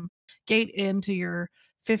system, gate into your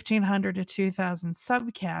 1,500 to 2,000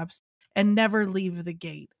 subcaps, and never leave the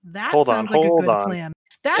gate. That Hold sounds on, like a hold good on. plan.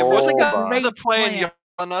 That It was was like like a great the plan plan. you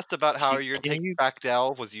on us about how you're Can taking you- back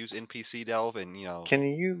Delve was use NPC Delve and Can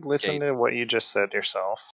you listen Gate. to what you just said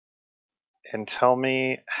yourself and tell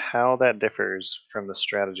me how that differs from the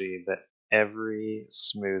strategy that every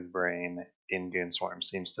smooth brain in Goonswarm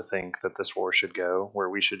seems to think that this war should go, where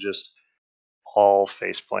we should just all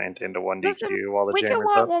faceplant into 1DQ Listen, while the we can jammer's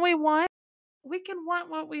want up? what we want. We can want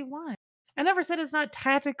what we want. I never said it's not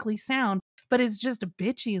tactically sound, but it's just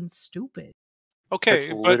bitchy and stupid. Okay, That's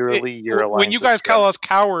but literally your when you alliance's guys call strategy. us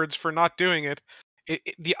cowards for not doing it,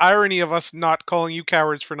 the irony of us not calling you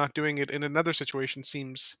cowards for not doing it in another situation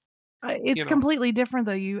seems. It's you know. completely different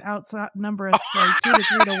though. You outnumber us like 2 to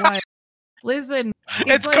 3 to 1. Listen,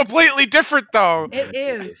 It's like, completely different though. It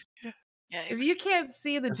is. If you can't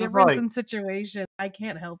see the This is difference like- in situation, I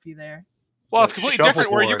can't help you there. Well, it's like completely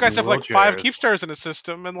different where you shuffleboard guys have and like 5 wheelchairs. keepstars in a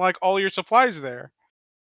system and like all your supplies there.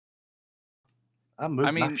 I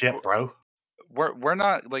moved my shit, bro. We're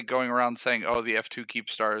not like going around saying, "Oh, the F2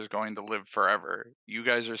 Keepstar is going to live forever." You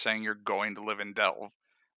guys are saying you're going to live in Delve,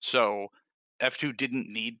 so F2 didn't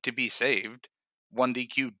need to be saved.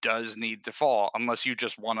 1DQ does need to fall, unless you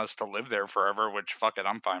just want us to live there forever. Which fuck it,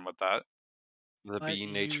 I'm fine with that. The But Bee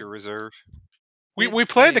Nature Reserve. We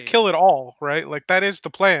plan to kill it all, right? Like that is the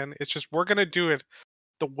plan. It's just we're gonna do it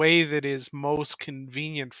the way that is most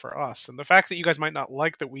convenient for us. And the fact that you guys might not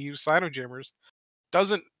like that we use Cynojammers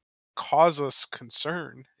doesn't cause us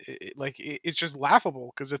concern. It's just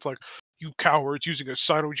laughable because it's like, you cowards using a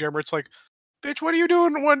Cyno-Jammer. It's like, bitch, what are you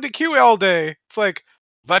doing 1DQ all day? It's like,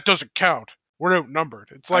 that doesn't count. We're outnumbered.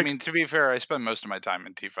 It's like, I mean, to be fair, I spend most of my time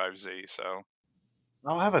in T5Z, so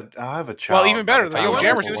I'll have a child. well, even by better. the The time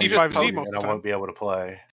Jammers I'm do going to T5Z play, most of and the I time. won't be able to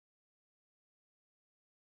play.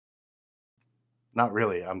 Not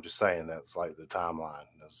really. I'm just saying that's like the timeline.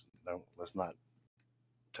 Let's not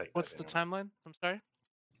take. What's the timeline? I'm sorry.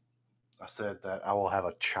 I said that I will have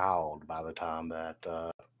a child by the time that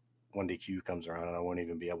 1DQ comes around, and I won't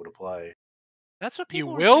even be able to play. That's what You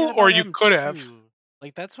people were will, saying or about you could have. M2.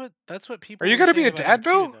 Like that's what people. Are you were gonna be saying a about dad, M2,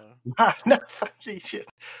 Bill? though. No, fucking shit.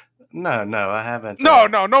 No, I haven't. No,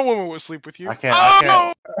 no woman will sleep with you. I can't.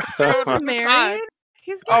 I can't. Bill's married.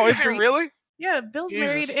 He's Oh, getting is he breed- really? Yeah, Bill's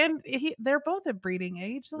married, Jesus. and they're both at breeding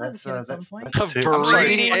age. They'll have a kid at some point. That's too.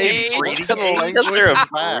 breeding age. Just because they're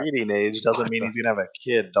a breeding age doesn't mean he's gonna have a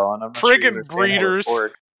kid, Don. I'm not sure you Friggin' understand how it breeders.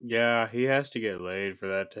 works. Yeah, he has to get laid for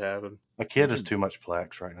that to happen. My kid is too much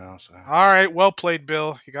Plex right now, so. All right, well played,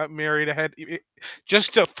 Bill. You got married ahead,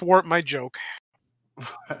 just to thwart my joke.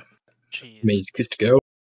 Means kiss to go.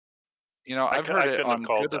 You know, I've I heard it couldn't have on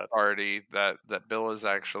called good that. authority that Bill is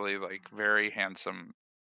actually like very handsome.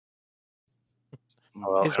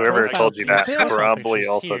 Well, His whoever profile told you that picture probably is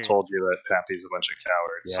also here. told you that Pappy's a bunch of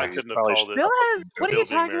cowards. Yeah. So I you couldn't have probably called should- it. Bill has. What are you Bill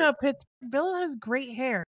being talking married. about? Bill has great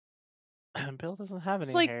hair. Bill doesn't have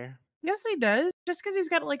any like- hair. Yes, he does. Just because he's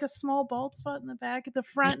got like a small bald spot in the back, the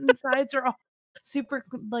front and sides are all super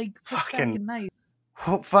like pushed back Fucking- and nice.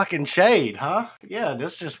 Fucking shade, huh? Yeah,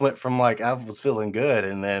 this just went from like I was feeling good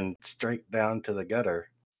and then straight down to the gutter.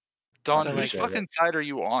 Don, So, whose like- fucking side are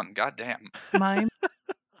you on? Goddamn. Mine.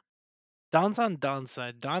 Don's on Don's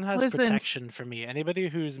side. Don has Listen. protection for me. Anybody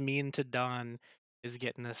who's mean to Don is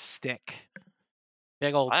getting a stick.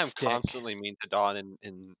 Big old I am stick. constantly mean to Dawn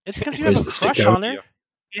in It's because you have Where's a the stick crush out? on her.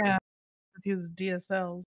 Yeah, with his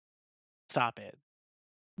DSLs. Stop it.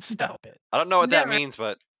 Stop it. I don't know what that Never. means,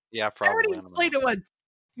 but yeah, I probably. already I don't know. explained it once.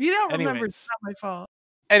 If you don't remember, it's Anyways. not my fault.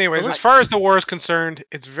 Anyways, Well, as far as the war is concerned,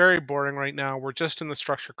 it's very boring right now. We're just in the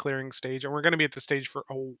structure clearing stage, and we're going to be at the stage for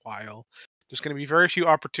a while. There's going to be very few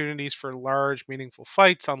opportunities for large, meaningful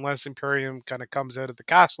fights unless Imperium kind of comes out of the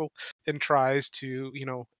castle and tries to,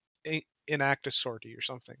 enact a sortie or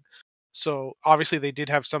something. So obviously they did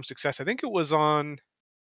have some success. I think it was on,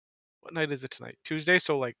 what night is it tonight? Tuesday,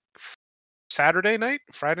 so like Saturday night,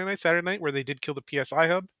 Friday night, Saturday night, where they did kill the PSI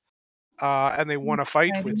hub. and they won a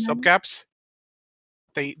fight with subcaps.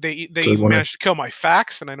 They So you wanna- managed to kill my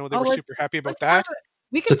fax, and I know they Oh, were let's- super happy about that.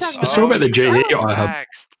 We can Let's, talk let's talk about the J8 I have.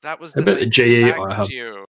 That was I the bet the night J8 stacked I have.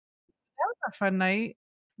 you. That was a fun night,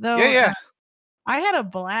 though. Yeah. I had a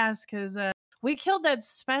blast because we killed that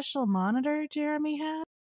special monitor Jeremy had.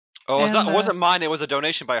 Oh, And, it wasn't mine. It was a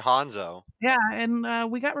donation by Hanzo. Yeah,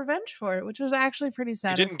 and we got revenge for it, which was actually pretty You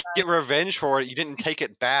satisfying. didn't get revenge for it. You didn't take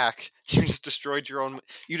it back. You just destroyed your own.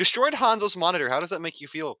 You destroyed Hanzo's monitor. How does that make you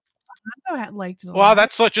feel? Hanzo had liked it a Well, lot.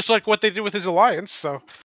 that's just like what they did with his alliance. So.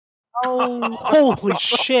 Oh, Holy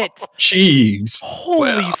shit! Jeez.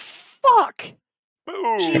 Holy fuck!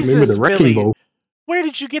 Boom! Came in with a Jesus, wrecking Billy. ball. Where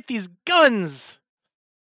did you get these guns?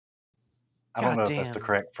 I don't know if God that's the damn.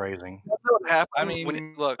 correct phrasing. That's what happened I mean,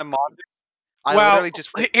 when look. the monitor. I Well, literally just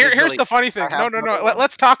here's Billy, the funny thing. I have No. another one.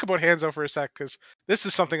 Let's talk about Hanzo for a sec, because this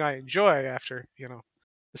is something I enjoy after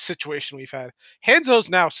the situation we've had. Hanzo's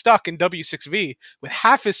now stuck in W6V with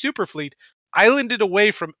half his super fleet islanded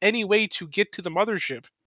away from any way to get to the mothership.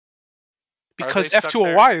 Are Because they stuck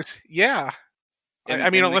F2OY is, yeah. In, I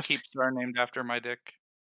mean, in unless the Keepstar named after my dick.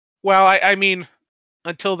 well, I mean,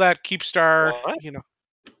 until that Keepstar, What?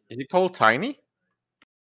 Is he called Tiny?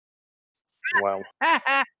 Wow.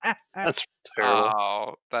 That's terrible.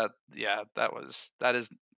 Oh, that is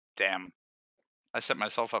damn. I set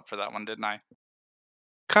myself up for that one, didn't I?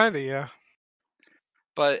 Kinda, yeah.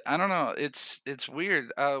 But I don't know. It's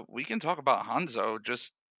weird. We can talk about Hanzo.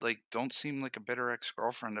 Just like don't seem like a bitter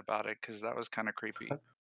ex-girlfriend about it, because that was kind of creepy.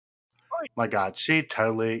 My God, she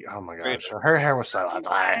totally. Oh my gosh, her hair was so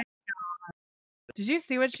ugly. Did you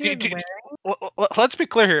see what she was Did- wearing? Let's be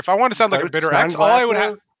clear here. If I want to sound like a Those bitter ex, all I would have.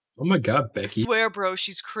 sunglasses Oh my god, Becky. Swear, bro,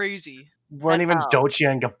 she's crazy. weren't That's even how. Dolce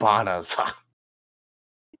and Gabbanas.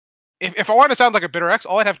 If I want to sound like a bitter ex,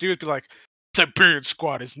 all I'd have to do is be like, Siberian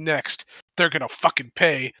Squad is next. They're gonna fucking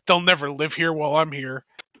pay. They'll never live here while I'm here.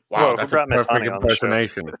 Wow, Whoa, that's who a brought perfect Mitani on the show?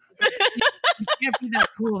 impersonation. You can't be that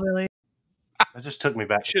cool, Billy. That just took me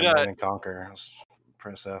back to Should, Command and Conquer. I was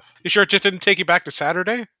press F. You sure it just didn't take you back to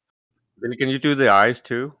Saturday? Billy, can you do the eyes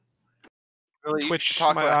too? Really, you Twitch, should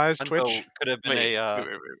talk my about eyes, Hanzo Twitch. Could have been Wait, a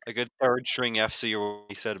wait. a good third string FC or what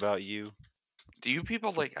he said about you. Do you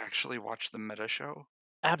people like actually watch the meta show?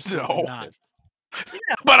 Absolutely No. not.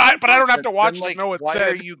 But I don't have to watch Then, to like, know what's why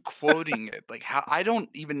said. are you quoting it? Like, how? I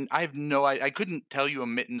have no. I couldn't tell you a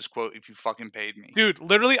Mittens quote if you fucking paid me. Dude,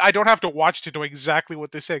 literally, I don't have to watch to know exactly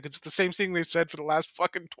what they say, 'cause it's the same thing they've said for the last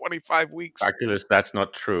fucking 25 weeks. Oculus, that's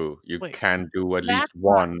not true. You Wait, can do at least that's not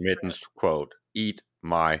one Mittens quote. Eat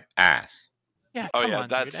my ass. Yeah, Oh, come yeah, on,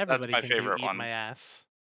 that's dude. Everybody my can favorite do eat one. my ass.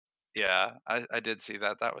 Yeah, I did see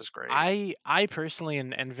that. That was great. I personally,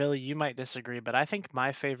 and Villy, you might disagree, but I think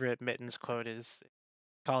my favorite Mittens quote is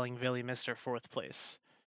calling Villy Mr. Fourth Place.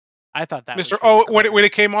 I thought that Mr. was Oh, really when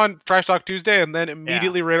it came on Trash Talk Tuesday, and then Yeah.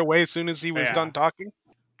 immediately right away as soon as he was Yeah. done talking.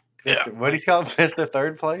 What do you call him? Mr.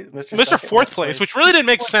 Third place? Mr. Second? Fourth Place, which really didn't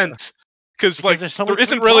make sense. Because like there's only there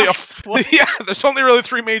isn't three really blocks. What? yeah, there's only really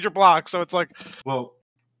 3 major blocks, so it's like Well,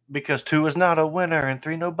 because 2 is not a winner and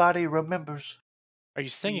 3 nobody remembers. Are you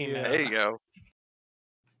singing Yeah. now? There you go.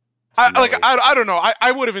 I don't know.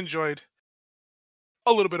 I would have enjoyed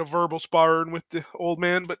a little bit of verbal sparring with the old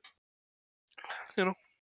man, but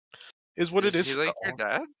is what it is. He like your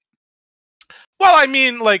dad? Well, I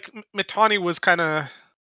mean, like Mitani was kind of.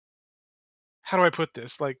 How do I put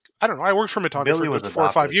this? Like, I don't know. I worked for Mitani Billy for was like 4 or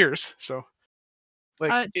 5 adopted. years, so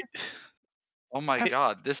like. Oh my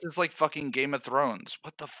god, this is like fucking Game of Thrones.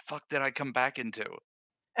 What the fuck did I come back into?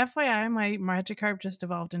 FYI, my Magikarp just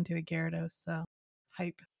evolved into a Gyarados, so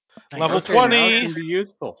hype. Level Okay, now it 20. can be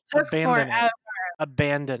useful. Took Abandon forever. it.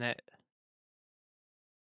 Abandon it.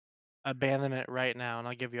 Abandon it right now, and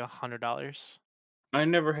I'll give you $100. I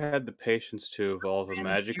never had the patience to evolve a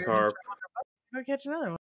Magikarp. Go catch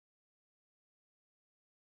another one.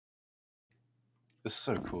 This is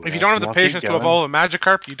so cool. If you guys. don't have the Come on, keep patience to going. evolve a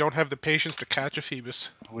Magikarp, you don't have the patience to catch a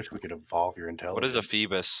Phoebus. I wish we could evolve your What intelligence. is a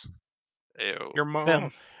Phoebus? Ew. Your mom. Phil,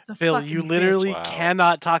 It's a Phil, fucking you bitch. literally Wow.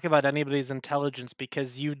 cannot talk about anybody's intelligence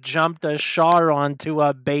because you jumped a Char onto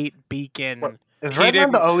a bait beacon. What? Is He Redline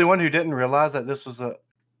didn't- the only one who didn't realize that this was a?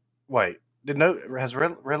 Wait,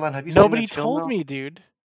 Redline? Have you Nobody seen that told now? me, dude.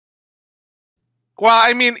 Well,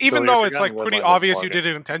 I mean, even Billy, though you're it's like forgetting pretty Redline doesn't obvious you log did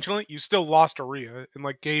it intentionally, you still lost Aria and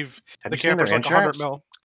like gave Have the you seen their campers like 100 insurance? mil.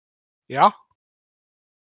 Yeah.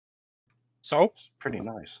 So It's pretty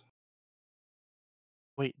nice.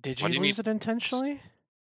 Wait, did What you do you lose it intentionally?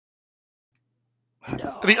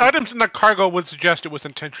 the items in the cargo would suggest it was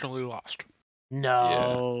intentionally lost.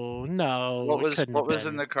 No, no. What it was couldn't what have was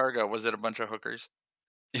in been. the cargo? Was it a bunch of hookers?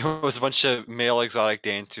 It was a bunch of male exotic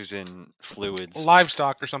dancers in fluids.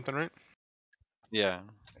 Livestock or something, right? Yeah.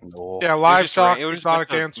 No. Yeah, It was just livestock, it was just a exotic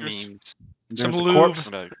bunch of dancers, memes. some There's a lube, corpse.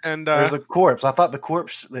 and There's a corpse. I thought the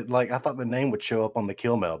corpse, I thought the name would show up on the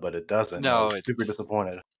kill mail, but it doesn't. I No, was it's super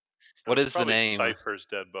disappointed. what is the Probably name? Cypher's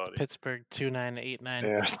dead body. Pittsburgh 2989.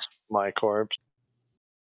 Yeah, it's my corpse.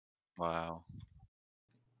 Wow.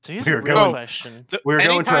 So here's We a were real going. question. We were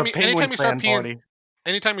going to a anytime penguin you start fan party.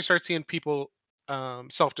 anytime you start seeing people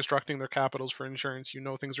self-destructing their capitals for insurance, you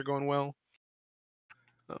know things are going well.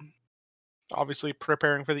 Obviously,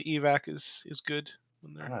 preparing for the evac is good.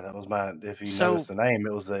 When I know that was if you So- notice the name,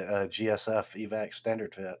 it was the GSF evac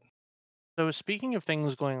standard fit. So speaking of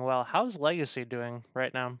things going well, how's Legacy doing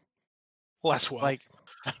right now? Less well. Like,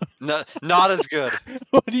 not as good.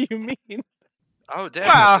 what do you mean? Oh, damn!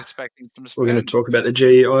 I was expecting some. We're going to spin. talk about the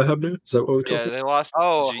GEI hub now. Is that what we're Yeah, talking? they lost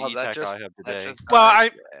Oh, GE well, that Tech just- iHub that today. just Well,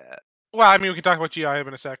 died. I mean, we can talk about GI Hub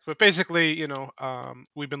in a sec, but basically,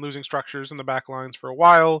 we've been losing structures in the back lines for a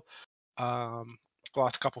while.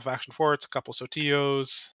 Lost a couple faction forts, a couple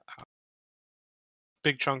Sotillos,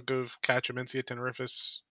 big chunk of Catch, Amencia,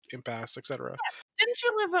 Tenerifis, Impasse, etc. Didn't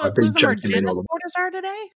you I've been lose them where jumping in all Jin of quarters are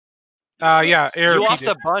today? Yeah, You ARP lost did.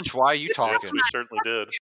 a bunch. Why are you Yes, talking? we certainly did.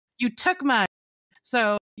 You took mine.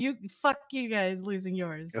 So fuck you guys losing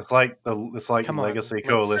yours. It's like Come on, Legacy let's-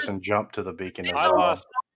 Coalition jumped to the beacon as I well. lost.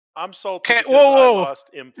 I'm salty Okay, because whoa. I lost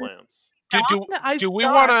implants. Do we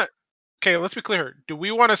want to? Okay, let's be clear. Do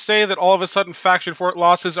we want to say that all of a sudden faction fort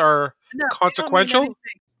losses are No, consequential?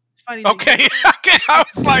 It's funny. that Okay, you- okay. I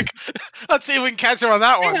was like, let's see if we can catch him on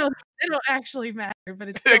that one. They don't actually matter, but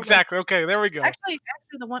it's still, like- Exactly. Okay, there we go. actually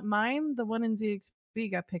the one in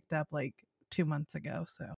ZXP got picked up like 2 months ago.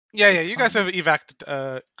 So Yeah, it's you guys fine. have evac'd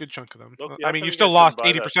a good chunk of them. Look, I how mean, come you you still guys lost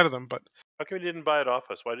didn't buy that? 80% of them, but How come you didn't buy it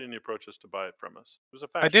off us? Why didn't you approach us to buy it from us? It was a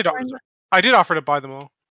I faction. did. cruiser. I did offer to buy them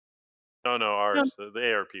all. No, ours,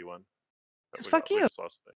 the ARP one. that 'Cause we fuck we you. just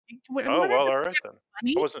lost today. What- Oh what well, happened all to right then.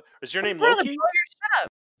 money? I wasn't. Is your name Brother, Loki? blow your shut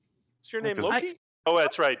up. Is your name Because- Loki? Oh,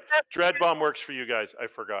 that's right. Dread Bomb works for you guys. I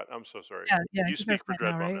forgot. I'm so sorry. Yeah, You you speak guys for might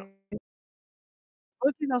Dread know, Bomb right? now.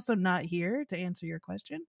 Loki's also not here to answer your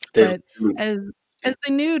question, David, but as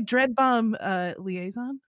the new Dread Bomb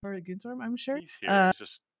liaison for Goonswarm, I'm sure. He's here. He's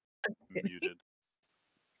just muted.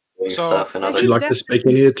 doing So- stuff and Would other. you like to speak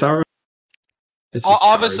in here, Tara? This is Tara's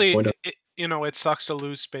Obviously, point of- it sucks to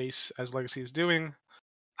lose space as Legacy is doing.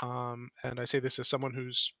 And I say this as someone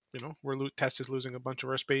who's, Test is losing a bunch of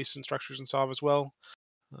our space and structures and Sov as well,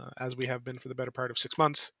 as we have been for the better part of 6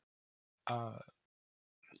 months.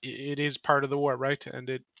 It is part of the war, right? And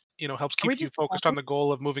it, helps Are we keep you just focused on the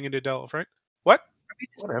goal of moving into Delve, right? What?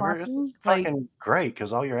 Whatever. It's talking, fucking great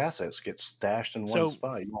because all your assets get stashed in So- one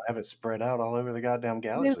spot. You don't have it spread out all over the goddamn It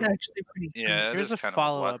galaxy. is actually pretty. Yeah, it Here's is a kind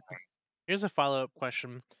follow-up. of a blessing. Here's a follow-up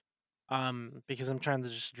question. Because I'm trying to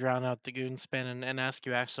just drown out the goon spin and ask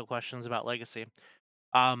you actual questions about Legacy.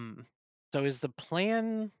 So is the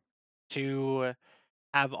plan to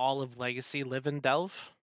have all of Legacy live in Delve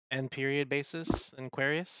and period basis in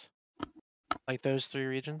Aquarius? Like those 3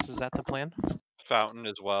 regions? Is that the plan? Fountain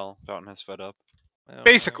as well. Fountain has fed up.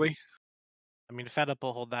 Basically. I mean, Fed Up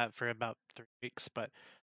will hold that for about 3 weeks, but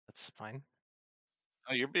that's fine.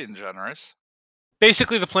 Oh, you're being generous.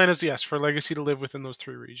 Basically, the plan is, yes, for Legacy to live within those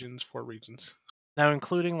 4 regions. Now,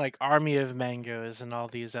 including like Army of Mangoes and all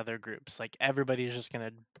these other groups, like everybody's just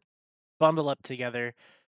gonna bundle up together,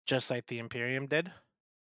 just like the Imperium did.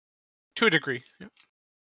 To a degree. Yeah.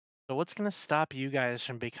 So, what's gonna stop you guys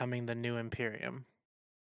from becoming the new Imperium?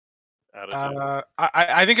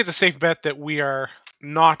 I think it's a safe bet that we are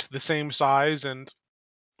not the same size, and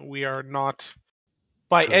we are not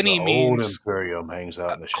by 'Cause any the means old Imperium hangs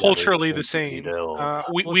out in the shadows culturally of the same. Delve.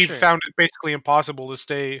 We've sure. found it basically impossible to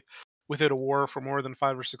stay without a war for more than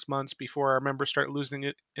 5 or 6 months before our members start losing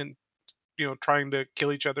it and trying to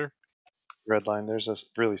kill each other. Redline, there's a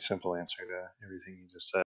really simple answer to everything you just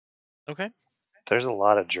said. Okay. There's a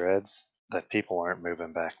lot of dreads that people aren't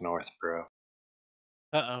moving back north, bro.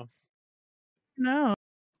 Uh-oh. No,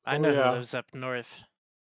 I Oh, know yeah. who lives up north.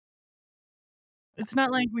 it's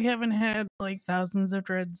not like we haven't had like thousands of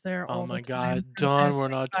dreads there. Oh all my the time god, for the Don, past, we're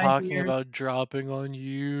like, not 5 talking years. about dropping on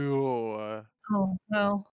you. Oh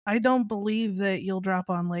well, I don't believe that you'll drop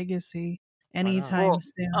on Legacy anytime Well,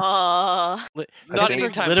 soon. Oh. Not think-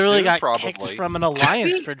 anytime Literally soon, got probably. kicked from an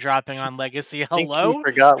alliance for dropping on Legacy. I think you Hello?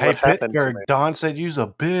 forgot Hey, what happened to Pittsburgh, me. Don said you's a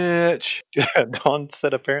bitch. Yeah, Don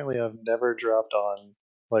said apparently I've never dropped on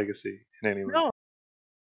Legacy in any way. No,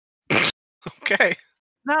 Okay.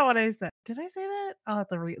 not what I said. Did I say that? I'll have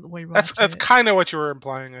to rewatch That's it. kind of what you were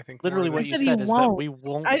implying, I think. Literally more what than- you said he said is that won't. we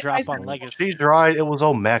won't I drop said- on Legacy. She's right. It was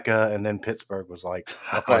old Mecca, and then Pittsburgh was like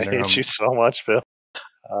up I on there. hate you so much, Phil.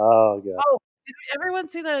 Oh god. Oh, did everyone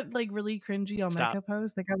see that like really cringy Omeka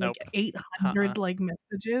post? They got like 800 like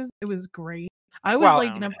messages. It was great. I was Well,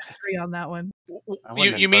 like number 3 on that one.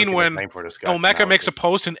 You mean when Omeka makes a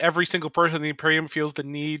post and every single person in the Imperium feels the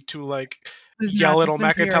need to like Who's yell not at just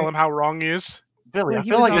Omeka and tell Imperium. him how wrong he is? Billy, Well, I he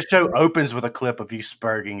feel was like the show also- opens with a clip of you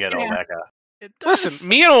spurging at Omeka. Listen,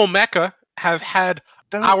 me and Omeka have had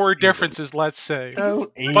our differences, let's say.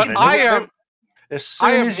 Don't But even. I am As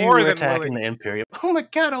I soon am as you more were than attacking willing. the Imperium, oh my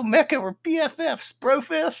god, Omeka, we're BFFs,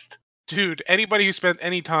 brofist. Dude, anybody who spent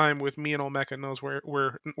any time with me and Omeka knows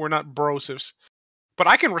we're not brosifs. But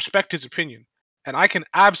I can respect his opinion. And I can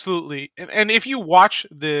absolutely and if you watch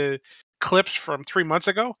the clips from 3 months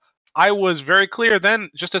ago, I was very clear then,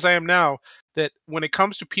 just as I am now, that when it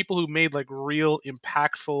comes to people who made like real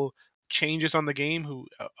impactful changes on the game, who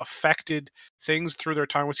affected things through their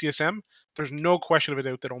time with CSM, there's no question of a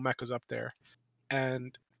doubt that Omeka's up there.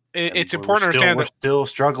 And it's important to understand we're that still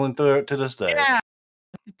struggling through it to this day. Yeah,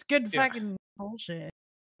 it's good fucking bullshit.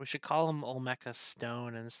 We should call him Olmeca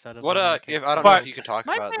Stone instead of What Olmeca. if I don't know if you can talk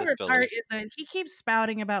My about this, favorite Billy. part is that he keeps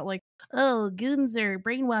spouting about like, oh, goons are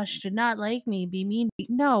brainwashed to not like me, be mean.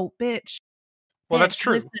 No, bitch. Well, that's Bitch,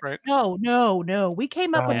 true, listen. right? No. We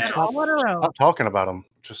came up with that all on our own. Stop talking about them.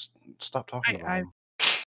 Just stop talking about them.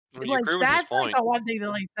 Like that's like the one thing that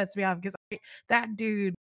like sets me off because that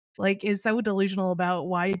dude like is so delusional about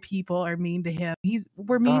why people are mean to him.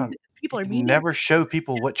 We're mean. Don, People are you mean. never show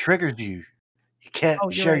people what triggers you. You can't Oh,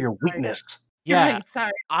 you're share right, your sorry. weakness. You're Yeah, right,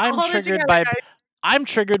 sorry. I'm Hold it triggered together, by guys. I'm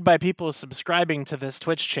triggered by people subscribing to this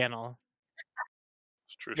Twitch channel.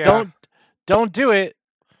 It's true. Yeah. Don't do it.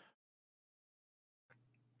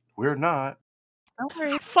 We're not. Don't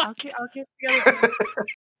worry. I'll keep together.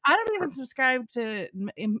 I don't even subscribe to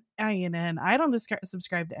INN. I don't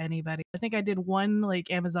subscribe to anybody. I think I did one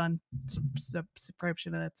like Amazon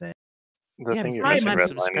subscription and that's it. The Yeah, thing it's you're not missing, even Redline,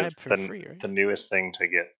 subscribe is for free, right? the newest thing to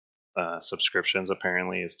get subscriptions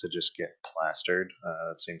apparently is to just get plastered.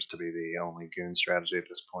 That seems to be the only goon strategy at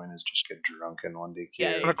this point, is just get drunk in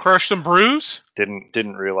 1DQ. Gonna crush some brews?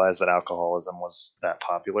 Didn't realize that alcoholism was that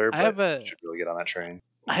popular, I have but a- should really get on that train.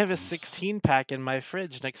 I have a 16-pack in my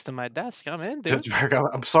fridge next to my desk. I'm in, dude. Pittsburgh,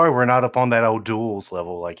 I'm sorry we're not up on that old duels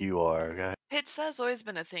level like you are. Okay? Pits, that's always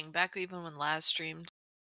been a thing, back even when last streamed.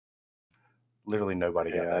 Literally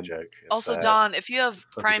nobody got that joke. It's Also, sad. Don, if you have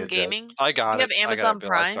Such a Prime good joke. Gaming, I got if you it. have I got Amazon it, Bill.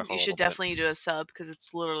 I Prime, chuckled you a should little bit. definitely do a sub because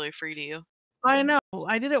it's literally free to you. I know.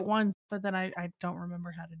 I did it once, but then I don't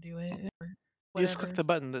remember how to do it. Or You just click whatever. the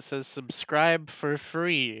button that says subscribe for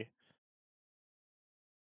free.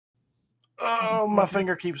 Oh, my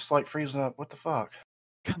finger keeps like freezing up. What the fuck?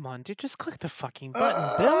 Come on, dude, just click the fucking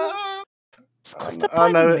button, Bill. Just click the I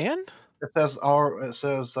button, know man. it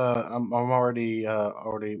says I'm already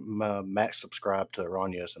max subscribed to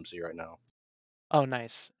Rania SMC right now. Oh,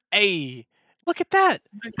 nice. Hey, look at that.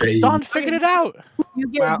 Hey. Don figured it out. You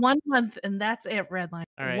get Wow. 1 month, and that's it. Redline.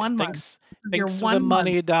 All right, 1 month. thanks. This is your Thanks for 1 the month.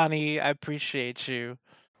 money, Donnie. I appreciate you.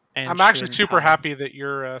 And I'm actually Shin super Pao. happy that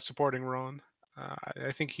you're supporting Ron.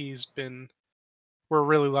 I think we're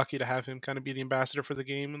really lucky to have him kind of be the ambassador for the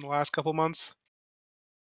game in the last couple months.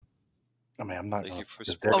 I mean, I'm not Thank going you for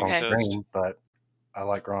to dip supporting on Okay. Toast. screen, but I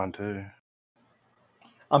like Ron too.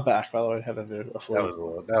 I'm back, by the way. Had to do a That flu.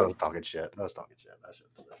 was talking shit. That was talking shit. I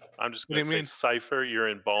shouldn't have said that. I'm just What going do to you say, mean? Cypher, you're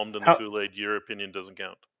embalmed in the How- Kool-Aid. Your opinion doesn't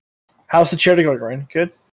count. How's the charity going, Ryan?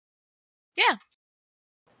 Good? Yeah.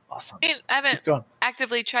 Awesome. I mean, I haven't Keep going.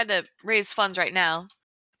 actively tried to raise funds right now,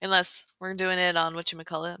 unless we're doing it on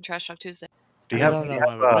whatchamacallit on Trash Talk Tuesday. Do you I have, don't do know you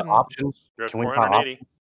why have we wouldn't. options? You're at Can we buy 480. options?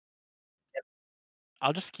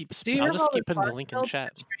 I'll just keep. Do you I'll have just all keep the putting the funds link in built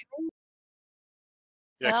chat. for streaming?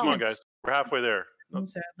 Yeah, come on, Well, guys. We're halfway there.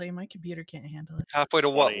 Sadly, my computer can't handle it. Halfway to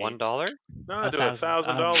what? 20. $1? No, do $1,000. $1,000.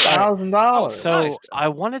 Alright. $1,000. So nice. I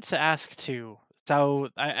wanted to ask too. So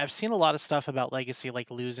I've seen a lot of stuff about Legacy, like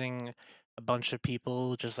losing a bunch of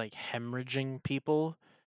people, just like hemorrhaging people.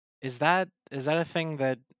 Is that a thing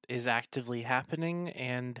that is actively happening?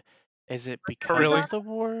 And is it because really. of the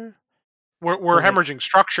war? We're Or, like- hemorrhaging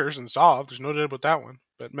structures and Zov. There's no doubt about that one.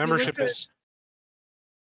 But membership at- is.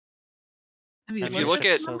 Have you If you looked look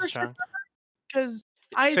at at- the so membership strong. Because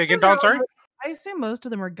I Say again, assume Don, they're sorry? all- I assume most of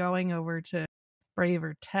them are going over to Brave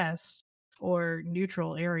or Test or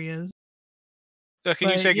neutral areas. Can you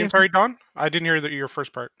But say again, if- sorry, Don? I didn't hear your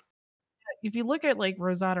first part. If you look at like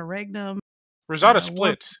Rosada Regnum, Rosada War-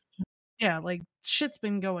 split. yeah, like shit's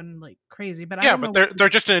been going like crazy. But I Yeah, don't but know. they're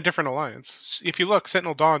just in a different alliance. If you look,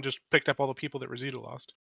 Sentinel Dawn just picked up all the people that Rosita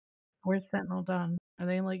lost. Where's Sentinel done? Are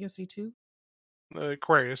they in Legacy too?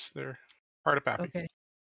 Aquarius, they're part of Pappy. Okay.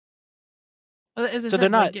 Well, as I So said, they're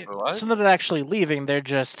not. like, So they're not actually leaving. They're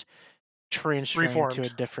just transferring to a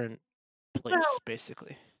Reformed. different place,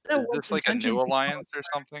 basically. Is this like a new alliance or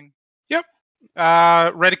something? Yep.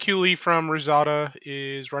 Reticuli from Rosada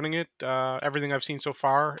is running it. Everything I've seen so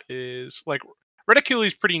far is like Reticuli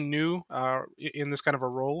is pretty new in this kind of a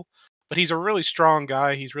role, but he's a really strong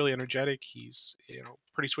guy. He's really energetic. He's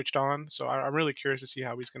pretty switched on. So I'm really curious to see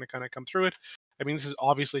how he's going to kind of come through it. I mean, this is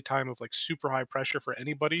obviously a time of like super high pressure for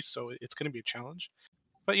anybody, so it's going to be a challenge.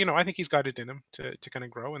 But I think he's got it in him to kind of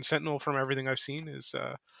grow. And Sentinel, from everything I've seen, is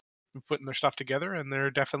putting their stuff together, and they're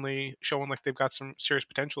definitely showing like they've got some serious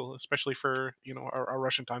potential, especially for our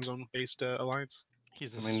Russian time zone based alliance.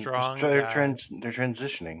 He's I mean, they're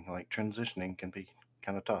transitioning. Like transitioning can be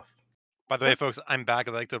kind of tough. By the way, folks, I'm back.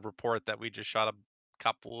 I'd like to report that we just shot a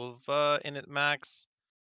couple of Init Max.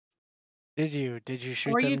 Did you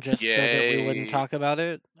shoot them just so that we wouldn't talk about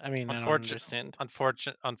it? I mean, I don't understand.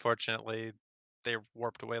 Unfortunately, they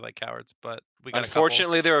warped away like cowards. But we got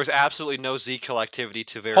Unfortunately, there was absolutely no Z kill activity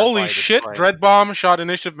to verify. Holy this shit! claim. Dreadbomb shot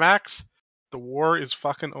Initiative Max. The war is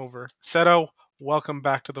fucking over. Seto, welcome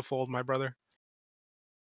back to the fold, my brother.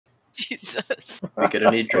 Jesus. We're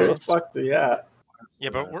gonna need dreads. Yeah,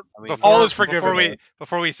 but all is forgiven.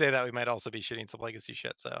 Before we say that, we might also be shooting some legacy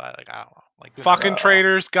shit. So I don't know. Like fucking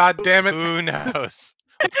traitors, god damn it. Who knows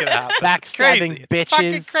what's gonna happen? Backstabbing bitches. It's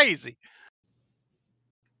fucking crazy.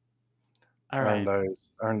 All right.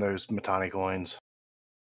 Earn those Matani coins.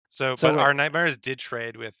 But our Nightmares did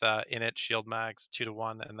trade with Init Shield Max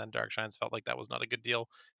 2-1, and then Dark Shines felt like that was not a good deal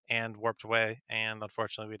and warped away. And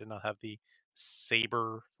unfortunately, we did not have the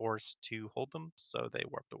Saber force to hold them, so they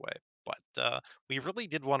warped away. But we really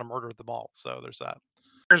did want to murder them all, so there's that.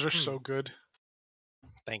 Theirs are so good.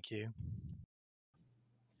 Thank you.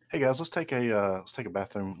 Hey guys, let's take a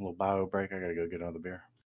bathroom little bio break. I gotta go get another beer.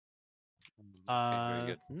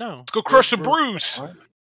 No. Let's go crush some brews.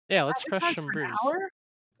 Yeah, let's crush some brews.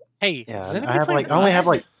 Hey, Yeah, does I anybody have play like I only have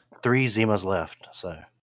Rust? like 3 Zimas left, so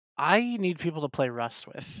I need people to play Rust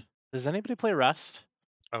with. Does anybody play Rust?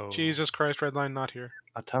 Oh, Jesus Christ, Redline not here.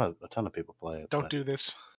 a ton of people play it. Don't but do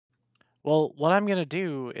this. Well, what I'm gonna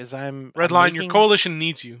do is I'm Redline, your making- coalition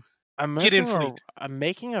needs you. I'm Get in making a- fleet. I'm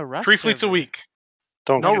making a Rust 3 fleets a server. week.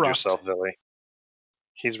 Don't No kid Rust. yourself, Billy.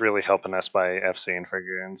 He's really helping us by FCing for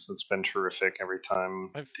goons. It's been terrific every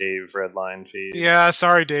time Dave Redline feeds. Yeah,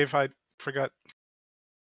 sorry, Dave. I forgot.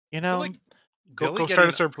 You know, Go start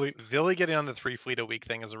a server fleet. Billy getting on the 3 fleet a week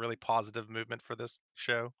thing is a really positive movement for this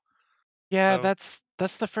show. yeah, So-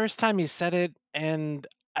 that's the first time he said it, and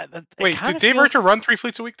it Wait, kinda did Dave Archer feels- run 3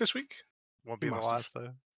 fleets a week this week? Won't be the Must have. last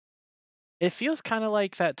though. It feels kind of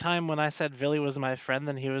like that time when I said Billy was my friend,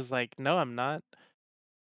 and he was like, "No, I'm not."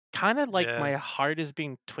 Kind of like my Yes. heart is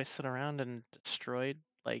being twisted around and destroyed.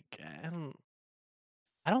 Like I don't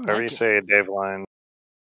Whatever like you it. say, Dave Line.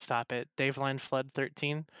 Stop it, Dave Line Flood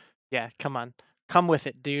 13. Yeah, come on, come with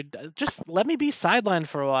it, dude. Just let me be sidelined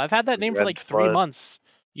for a while. I've had that name for Red like 3 Flood. months.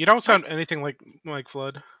 You don't sound anything like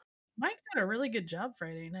Flood. Mike did a really good job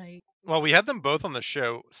Friday night. Well, we had them both on the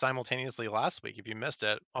show simultaneously last week. If you missed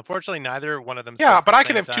it, unfortunately, neither one of them. Yeah, spoke but at the I could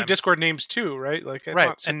same have 2 time. Discord names too, right? Like it's Right,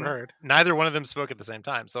 not super and hard. neither one of them spoke at the same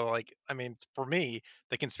time. So, like, I mean, for me,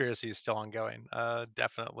 the conspiracy is still ongoing.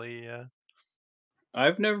 Definitely.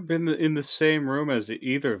 I've never been in the same room as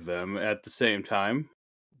either of them at the same time.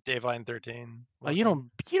 Dave Line 13. Oh, you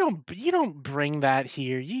don't bring that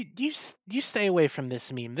here. You stay away from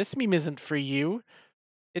this meme. This meme isn't for you.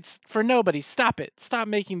 It's for nobody. Stop it. Stop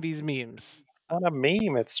making these memes. Not a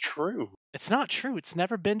meme, it's true. It's not true. It's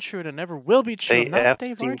never been true, and it never will be true. They I'm not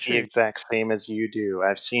Dave FC Archer. the exact same as you do.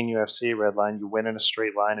 I've seen UFC Redline. You went in a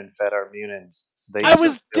straight line and fed our Munins. They I stood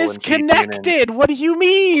was still and feed Munins. disconnected. What do you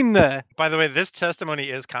mean? By the way, this testimony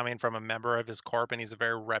is coming from a member of his corp, and he's a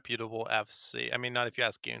very reputable FC. I mean, not if you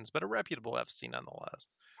ask Goons, but a reputable FC nonetheless.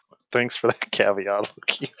 Thanks for that caveat,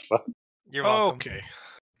 Loki. You're welcome. Okay.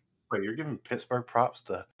 Wait, you're giving Pittsburgh props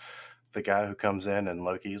to the guy who comes in and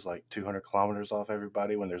Loki's like 200 kilometers off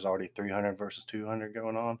everybody when there's already 300 versus 200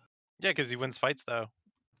 going on? Yeah, because he wins fights though.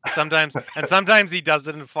 Sometimes he does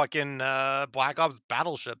it in fucking Black Ops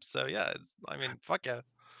battleships. So yeah, I mean, fuck yeah.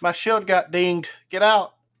 My shield got dinged. Get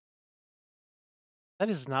out. That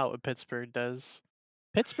is not what Pittsburgh does.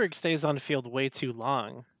 Pittsburgh stays on field way too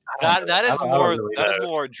long. That is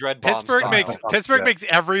more dread bomb style. Pittsburgh makes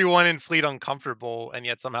everyone in fleet uncomfortable, and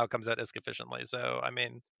yet somehow comes out ISK efficiently. So I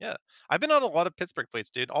mean, yeah, I've been on a lot of Pittsburgh fleets,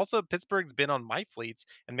 dude. Also, Pittsburgh's been on my fleets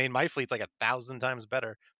and made my fleets like 1,000 times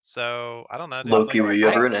better. So I don't know, dude. Loki, Like, were you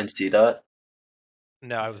ever in NC dot?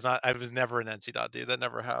 No, I was not. I was never an NC.D. That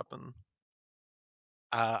never happened.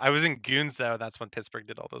 I was in Goons though. That's when Pittsburgh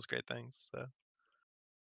did all those great things. So.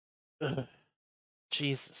 Ugh,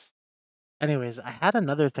 Jesus. Anyways, I had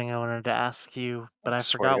another thing I wanted to ask you, but I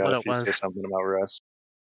Swear to forgot God, what if it you say was. something about Rust.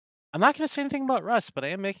 I'm not going to say anything about Rust, but I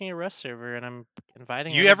am making a Rust server, and I'm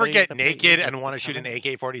inviting. Do you ever everybody get to play naked Eve and to want to come shoot an in.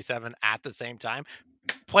 AK-47 at the same time?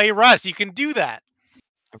 Play Rust. You can do that.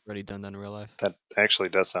 I've already done that in real life. That actually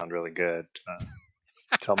does sound really good.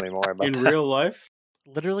 Tell me more about In that. real life?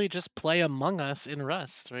 Literally just play Among Us in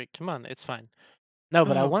Rust, right? Come on, it's fine. No,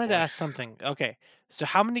 but I Oh, wanted to boy. ask something. Okay, so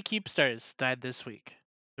how many Keep Stars died this week?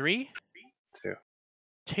 3? 2.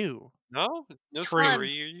 2. No, no One.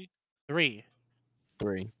 3. 3.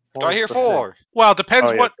 3. Do I hear What's the thing? 4? Well,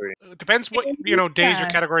 depends Oh, yeah, what 3. depends what days you're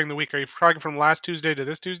Yeah. categorizing the week. Are you talking from last Tuesday to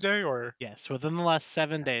this Tuesday, or Yes, within the last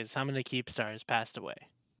 7 days, how many Keep Stars passed away?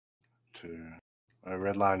 2.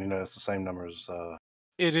 Redline, it's the same number as.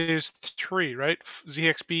 it is 3, right?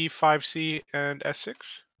 ZXB, 5C, and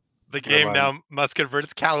S6. The game Redline. now must convert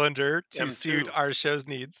its calendar to M2. suit our show's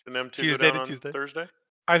needs. Did M2 Tuesday go to down on Tuesday. Thursday?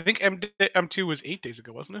 I think M2 was 8 days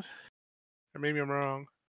ago, wasn't it? Or maybe I'm wrong.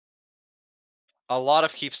 A lot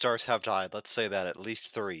of Keep Stars have died. Let's say that at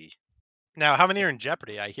least 3. Now, how many are in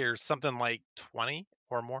jeopardy? I hear something like 20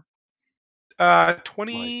 or more.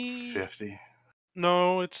 20. Like 50.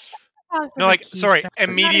 No, it's No, like Keep sorry, Stars.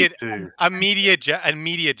 immediate, 2.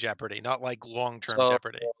 immediate jeopardy, not like long-term So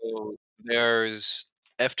jeopardy. there's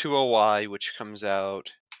F2OY, which comes out.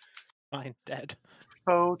 Mine dead.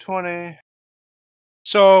 Oh, 20.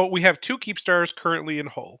 so we have 2 Keep Stars currently in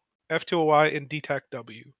Hull: F2OY and DTAC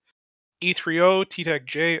W. E3O, TTAC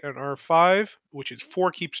J, and R5, which is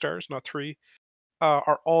 4 Keep Stars, not 3,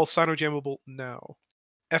 are all Sino-jammable now.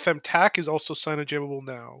 FM-TAC is also Sino-jammable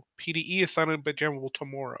now. PDE is Sino-jammable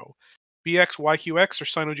tomorrow. BX, YQX are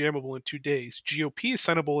Sino-jammable in 2 days. GOP is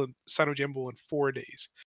Sino-jammable in 4 days.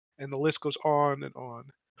 And the list goes on and on.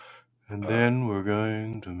 And then we're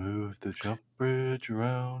going to move the jump bridge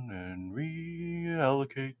around and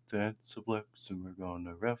reallocate the Ansiblex, and we're going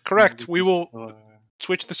to ref. Correct. We will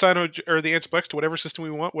switch the Sino or the Ansiblex to whatever system we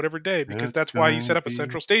want, whatever day, because It's that's why you going set to up a be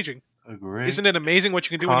central staging. a great Isn't it amazing what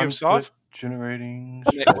you can do when you have SOF? conflict generating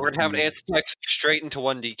We're gonna have an strategy. Antiplex straight into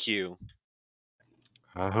 1DQ.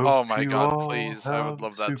 I hope Oh my you god, all please. I would have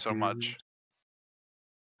love that so super much.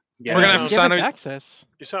 Yeah, We're gonna have to give us Sino. access.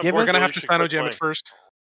 You sound Give We're us- gonna really have to should quit Sino jam it playing. first.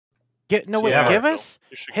 No, wait, Yeah. give Bill, us.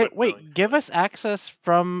 you should Hey, quit wait, playing. give us access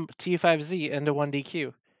from T5Z into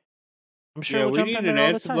 1DQ. I'm sure yeah, we'll we jump need in an there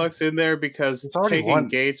all the time. Ansiblex in there because It's already taking one.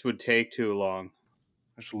 gates would take too long.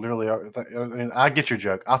 It's literally. I mean, I get your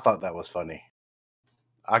joke. I thought that was funny.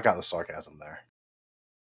 I got the sarcasm there.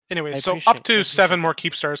 Anyway, I so appreciate- up to I appreciate 7 that. more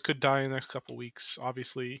Keep Stars could die in the next couple weeks,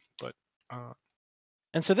 obviously, but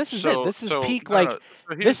And so this is So- it. This is so- peak. no, Like no, so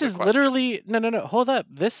here's this the is question. literally no. Hold up.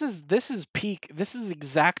 This is peak. This is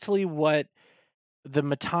exactly what the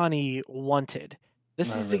Matani wanted.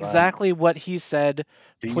 This No, is Redline. exactly what he said.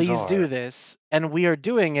 These Please do are this, and we are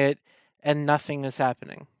doing it, and nothing is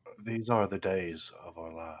happening. these are the days of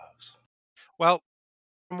our lives. Well,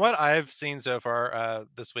 from what I've seen so far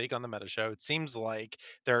this week on the Meta Show, it seems like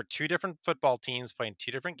there are 2 different football teams playing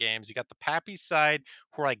 2 different games. You got the Pappy side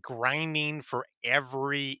who are like grinding for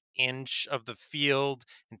every inch of the field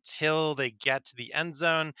until they get to the end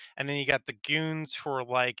zone, and then you got the Goons who are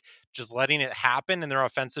like just letting it happen, and their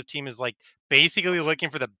offensive team is like basically looking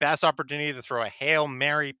for the best opportunity to throw a Hail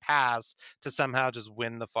Mary pass to somehow just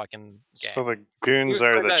win the fucking game. So the goons You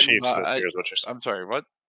are heard the that, Chiefs no, this I- year, is what you're saying. I'm sorry, what?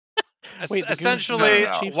 Wait, the Goons Essentially,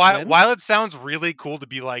 let the Chiefs while win? while it sounds really cool to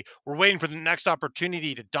be like, we're waiting for the next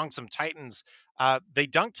opportunity to dunk some Titans, they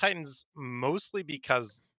dunked Titans mostly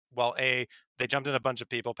because, well, A, they jumped in a bunch of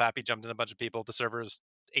people, Pappy jumped in a bunch of people, the servers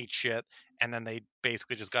ate shit, and then they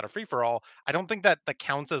basically just got a free-for-all. I don't think that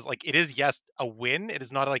counts as, like, it is, yes, a win. It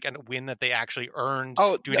is not like a win that they actually earned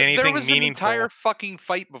doing there anything was meaningful. an entire fucking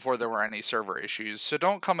fight before there were any server issues. So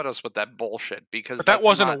don't come at us with that bullshit because But that that's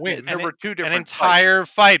wasn't a not- win. There were 2 An different entire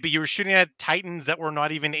fight, but you were shooting at Titans that were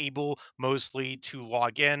not even able mostly to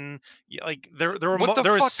log in. Like there were What the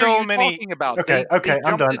there fuck were are so you many. talking about? Okay, They okay,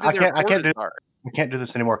 I'm jumped done. into I their can't do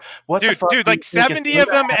this anymore. What the Dude, fuck? do you like think is 70 gonna of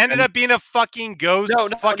them happen? ended up being a fucking ghost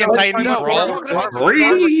fucking no, Titan No, we're brawl. talking about the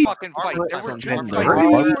first fucking fight. There were 2 Something fights. like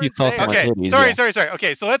We barbecue weren't sauce on my there. Okay, titties, sorry.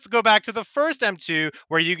 Okay, so let's go back to the first M2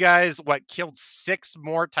 where you guys killed 6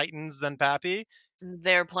 more Titans than Pappy,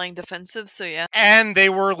 They're playing defensive, so yeah. and they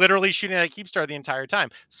were literally shooting at Keepstar the entire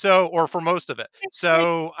time. So, or for most of it.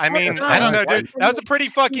 So, I mean, That's I don't know, fine. dude. That was a pretty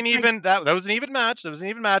fucking even. That was an even match. That was an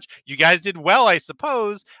even match. You guys did well, I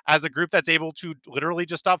suppose, as a group that's able to literally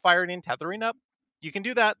just stop firing and tethering up. You can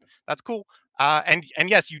do that. That's cool. And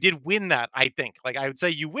yes, you did win that. I think. Like I would say,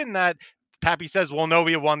 you win that. Pappy says, "Well, no,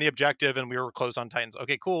 we won the objective, and we were close on Titans."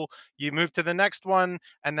 Okay, cool. You move to the next one,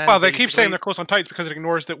 and then well, they keep saying they're close on Titans because it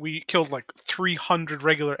ignores that we killed like 300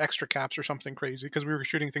 regular extra caps or something crazy because we were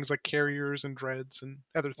shooting things like carriers and dreads and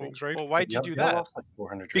other things, right? Well, why'd you do that? Lost like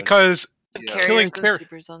 400 dreads. Because killing Carriers and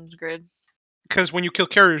supers on the grid. Because when you kill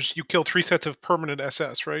carriers, you kill 3 sets of permanent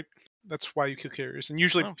SS, right? That's why you kill carriers, and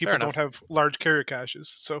usually Oh, people fair don't have large carrier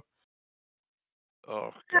caches. So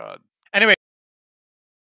Oh god. Anyway,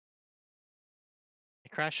 I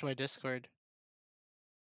crashed my Discord.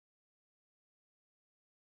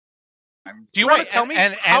 do you want to tell me?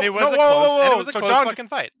 And how, it was no, a whoa, close, whoa, and whoa. it was a So close Don, fucking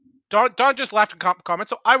fight. Don just laughed in comment.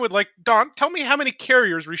 So I would like Don. Tell me how many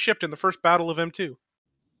carriers reshipped in the first battle of M2.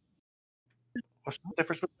 What's the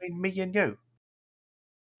difference between me and you?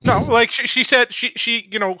 No, like she said, she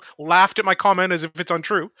laughed at my comment as if it's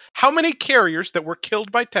untrue. How many carriers that were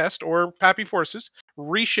killed by Test or Pappy forces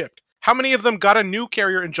reshipped? How many of them got a new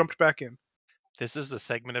carrier and jumped back in? This is the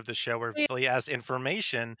segment of the show where Billy has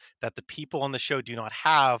information that the people on the show do not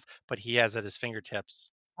have, but he has at his fingertips.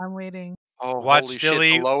 I'm waiting. Oh, Watch holy Billy.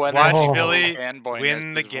 shit! The low Watch energy Billy fanboyness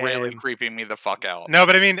win the is really game. creeping me the fuck out. No,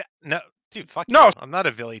 but I mean, no, dude, fuck No. you. I'm not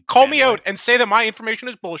a Billy. Call me fanboy. out and say that my information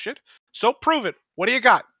is bullshit. So prove it. What do you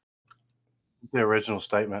got? The original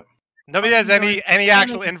statement. Nobody has any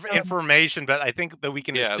actual Billy, information, but I think that we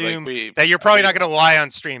can Yeah, like assume we- that you're probably not going to lie on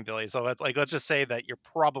stream, Billy. So let's just say that you're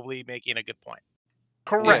probably making a good point.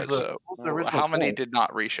 Correct. Yeah, so how many did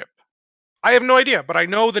not reship? I have no idea, but I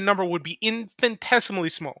know the number would be infinitesimally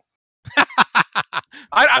small.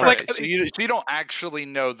 I Right, like. so you don't actually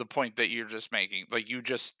know the point that you're just making. Like you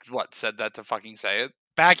just said that to fucking say it.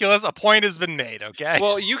 Baculus, a point has been made. Okay.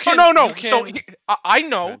 Well, you Oh, can. no. You So can- I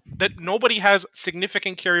know that nobody has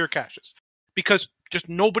significant carrier caches because just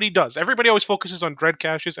nobody does. Everybody always focuses on dread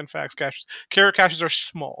caches and fax caches. Carrier caches are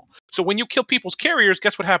small. So when you kill people's carriers,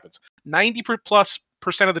 guess what happens?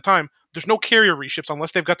 90+% of the time, there's no carrier reships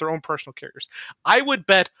unless they've got their own personal carriers. I would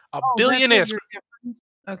bet a billion that's is. what your difference-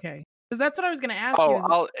 Okay, because that's what I was going to ask you.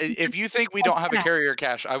 Oh, is- if you think we don't have a Yeah. carrier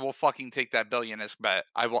cache, I will fucking take that billionist bet.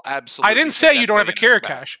 I will absolutely. I didn't take say that you don't have a billionist carrier bet.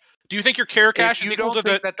 cache. Do you think your carrier cache If is you equal don't to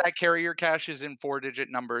think the? that carrier cache is in 4-digit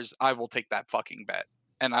numbers, I will take that fucking bet.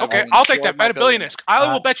 And I Okay, will I'll take enjoy that my bet a billionist. I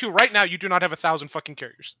will Uh, bet you right now you do not have 1,000 fucking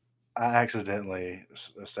carriers. I accidentally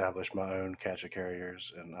established my own catch of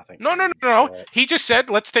carriers, and I think. No. He just said,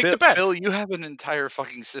 let's take Bill, the bet. Bill, you have an entire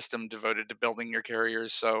fucking system devoted to building your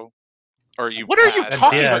carriers, so. Or you What are you had,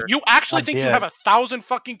 talking rather. about? You actually think you have 1,000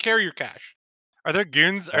 fucking carrier cache? Are there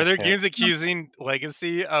goons? Are there Okay. goons accusing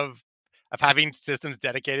Legacy of having systems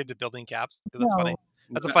dedicated to building caps? 'Cause that's funny.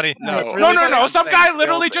 That's a funny. No, that's no, really No. funny. Some guy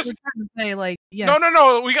literally just. We're trying to say, like, yes.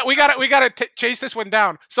 No. We got to chase this one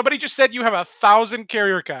down. Somebody just said you have 1,000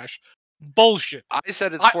 carrier cache. Bullshit. I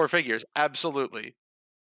said it's 4 figures. Absolutely.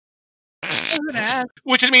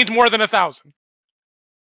 Which means more than 1,000.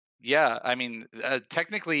 Yeah, I mean,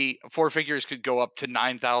 technically, 4 figures could go up to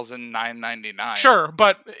 9,999. Sure,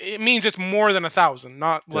 but it means it's more than 1,000,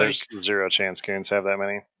 not like. There's zero chance goons have that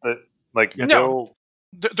many. But like, No.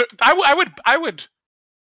 I would.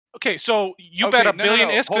 Okay, so you bet a billion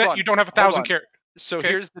isk hold that on, you don't have hold 1,000 on. carrier. So Okay.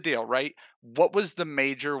 here's the deal, right? What was the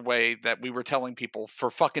major way that we were telling people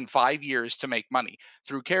for fucking 5 years to make money?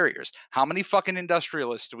 Through carriers. How many fucking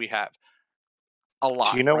industrialists do we have? A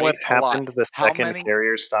lot. Do you know right? what A lot. happened the How second many?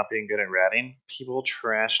 carriers stopped being good at ratting? People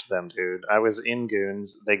trashed them, dude. I was in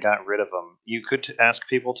goons. They got rid of them. You could ask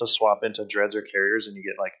people to swap into dreads or carriers, and you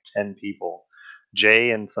get like 10 people.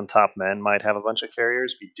 Jay and some top men might have a bunch of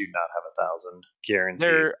carriers, but you do not have 1,000 guaranteed.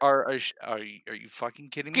 There are. Are you fucking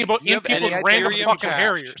kidding me? Talking about Do you in have any people's idea random what fucking cache?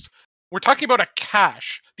 carriers. We're talking about a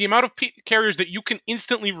cache. The amount of carriers that you can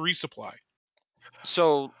instantly resupply.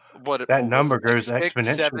 So what? That what was number it, like grows 6,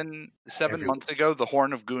 exponentially 7 every months ago, the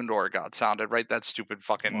Horn of Gundor got sounded, right? That stupid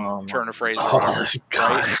fucking Oh turn of phrase. Oh, or whatever,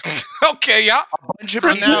 God. right? Okay, yeah. A bunch of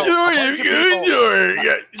people.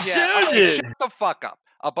 Shut the fuck up.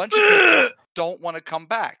 A bunch of people don't want to come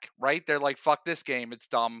back, right? They're like, fuck this game, it's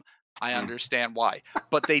dumb. I understand why.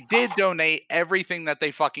 But they did donate everything that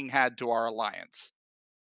they fucking had to our alliance.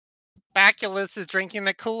 Baculus is drinking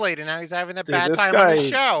the Kool-Aid and now he's having a Dude, bad this time guy, on the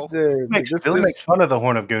show. Dude, Billy makes fun of the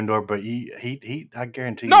Horn of Gundor, but he I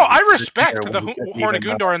guarantee. No, you, I he's respect there the when he Horn of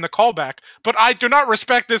even, Gundor and the callback, but I do not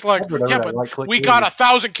respect this. Like, Whatever yeah, that but right-click we is. got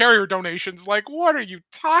 1,000 carrier donations. Like, what are you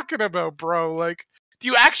talking about, bro? Like, do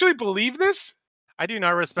you actually believe this? I do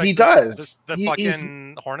not respect. He does. The He's-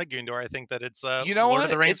 fucking Horn of Gundor. I think that it's You know Lord what? of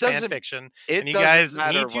the Rings It fan doesn't- fiction, it and you doesn't guys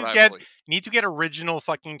matter need to what I get believe. original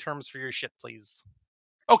fucking terms for your shit, please.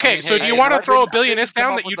 Okay, I mean, so hey, do you hey, want to I throw a didn't billion come isk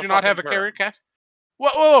down up that with you the do not have a fucking carrier term. cache?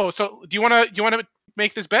 Whoa! So do you wanna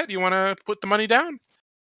make this bet? Do you wanna put the money down?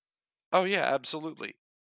 Oh yeah, absolutely.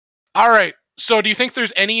 All right. So do you think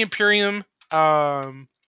there's any Imperium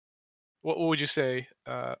what would you say?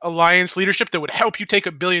 Alliance leadership that would help you take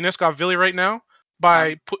a billion ISK off Vili right now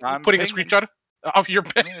by I'm putting a pinging. screenshot of your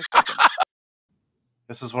bet?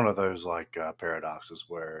 This is one of those like paradoxes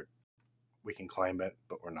where we can claim it,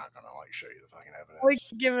 but we're not gonna like show you the fucking evidence.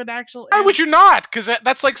 Like, give an actual. Why would you not? Because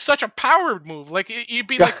that's like such a power move. Like you'd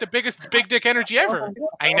be like the biggest big dick energy ever.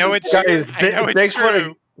 I know it's Guys, true. I know it's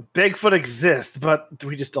true. Bigfoot exists, but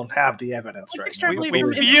we just don't have the evidence right now. We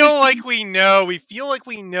feel like we know. We feel like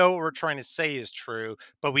we know what we're trying to say is true,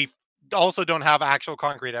 but we also don't have actual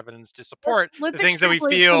concrete evidence to support Let's the things that we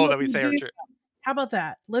extrapolate feel from that what we say are do true. know. How about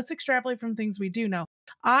that? Let's extrapolate from things we do know.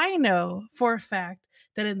 I know for a fact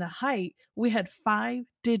that in the height we had 5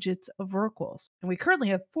 digits of Rorquals, and we currently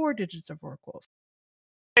have 4 digits of Rorquals.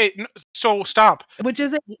 Hey, so stop. Which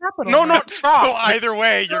is a capital. No, number. stop. So either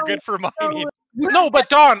way, you're good for mining. No, but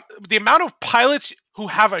Don, the amount of pilots who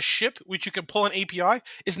have a ship which you can pull an API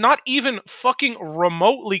is not even fucking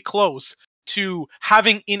remotely close to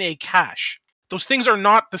having in a cache. Those things are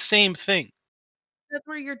not the same thing. That's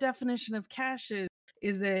where your definition of cache is.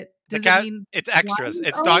 Is it? The Does it mean it's extras. one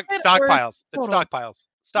It's element or stockpiles. It's totals? stockpiles.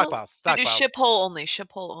 Well, Stockpiles. it is ship hole only. Ship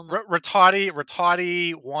hole only.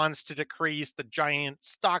 Rattati wants to decrease the giant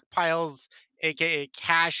stockpiles, aka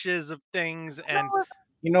caches of things, and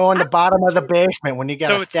You know, in the bottom of the basement when you got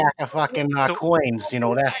So a it's- stack of fucking coins, you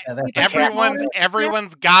know that's the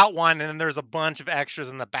everyone's got one, and then there's a bunch of extras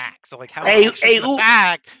in the back. So like, how Hey, many extras hey, in the who-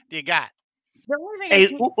 back do you got?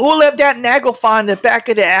 Hey, who left that Nagelfar in the back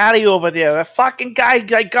of the alley over there? That fucking guy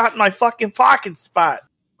got my fucking parking spot.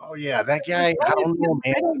 Oh yeah, that guy. I don't know,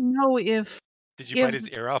 man. I don't know if Did you bite his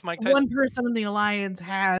ear off, Mike Tyson? one person in the alliance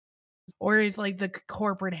has, or if like the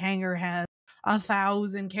corporate hangar has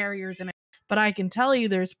 1,000 carriers in it. But I can tell you,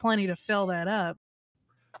 there's plenty to fill that up.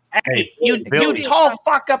 Hey, you tall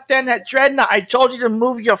fuck up there in that dreadnought. I told you to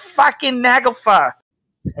move your fucking Nagelfar.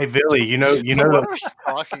 Hey, Billy, you know what what are you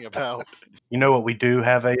talking about? you know what we do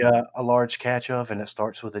have a large catch of, and it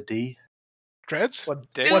starts with a D. Dreads?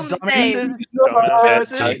 What Doomsday. dumbasses?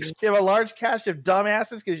 Dumbasses. You have a large cache of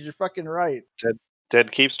dumbasses because you're fucking right.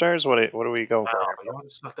 Dead Keepstars? What are we going for? Wow, you want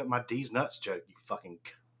to suck up my D's nuts joke, you fucking.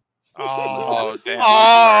 Oh, damn.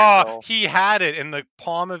 Oh, he had it in the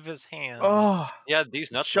palm of his hand. Oh, Yeah,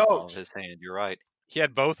 these nuts are Choked. on his hand. You're right. He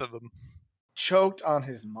had both of them. choked on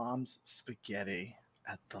his mom's spaghetti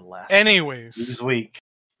at the last. Anyways, This week.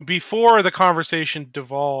 before the conversation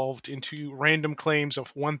devolved into random claims of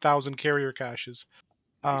 1,000 carrier caches,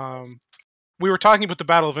 we were talking about the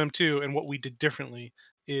Battle of M2 and what we did differently.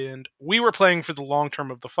 And we were playing for the long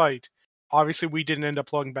term of the fight. Obviously, we didn't end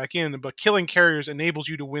up logging back in, but killing carriers enables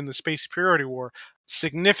you to win the space superiority war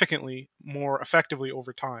significantly more effectively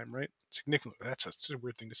over time, right? Significantly. That's a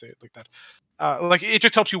weird thing to say it like that. Like, it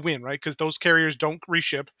just helps you win, right? Because those carriers don't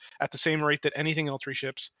reship at the same rate that anything else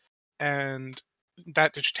reships. And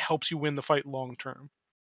that just helps you win the fight long term.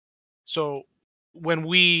 So when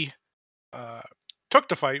we took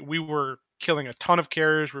the fight, we were killing a ton of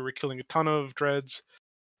carriers, we were killing a ton of dreads,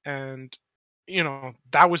 and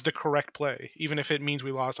that was the correct play, even if it means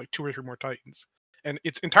we lost like 2 or 3 more Titans. And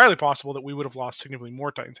it's entirely possible that we would have lost significantly more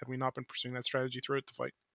Titans had we not been pursuing that strategy throughout the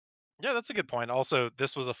fight. Yeah, that's a good point. Also,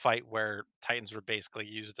 this was a fight where Titans were basically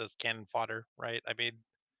used as cannon fodder, right? I mean,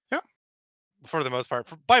 yeah, for the most part,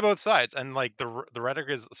 by both sides. And like the rhetoric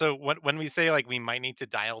is so when we say like we might need to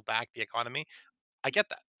dial back the economy, I get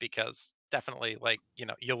that, because definitely like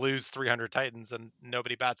you lose 300 Titans and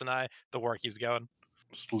nobody bats an eye. The war keeps going.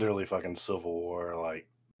 It's literally fucking Civil War. Like,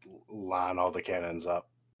 line all the cannons up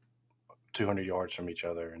 200 yards from each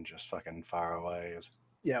other and just fucking fire away.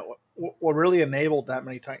 Yeah, what really enabled that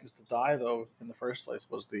many Titans to die, though, in the first place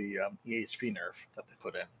was the EHP nerf that they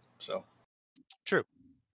put in. So true.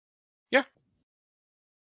 Yeah.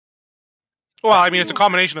 Well, I mean, it's a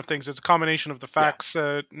combination of things. It's a combination of the fax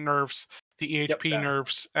nerfs, the EHP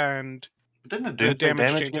nerfs, and Didn't the the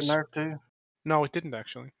damage changes. get nerfed too? No, it didn't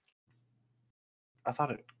actually. I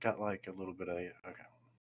thought it got like a little bit of okay.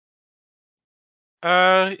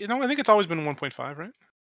 I think it's always been 1.5, right?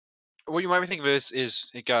 What you might be thinking of is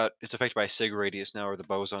it's affected by sig radius now, or the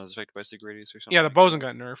boson is affected by sig radius or something. Yeah, the boson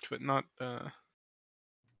got nerfed, but not. I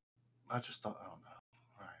just thought, I don't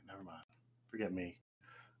know. All right, never mind. Forget me.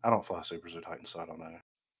 I don't fly Super Zoo Titan, so I don't know.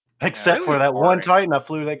 Except for that one Titan I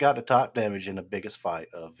flew that got the top damage in the biggest fight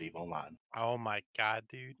of EVE Online. Oh my god,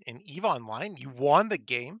 dude! In EVE Online, you won the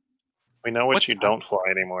game. We know what you don't fly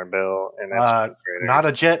anymore, Bill, and that's not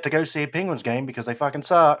a jet to go see a Penguins game because they fucking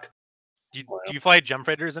suck. Do you fly jump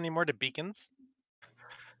raiders anymore to beacons?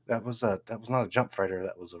 That was not a jump freighter.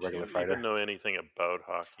 That was a You regular don't freighter. even know anything about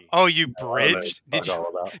hockey. Oh, you No, I don't know bridged? fuck all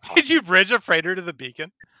about Did you bridge a freighter to the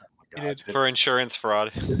beacon? You did. For insurance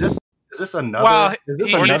fraud. Is this another? Well, is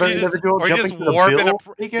this Or did another you just, individual or you jumping just to the warp in a, Bill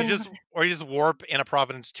beacon? or you just warp in a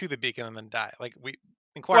Providence to the beacon and then die? Like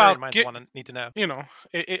inquiring minds need to know. You know,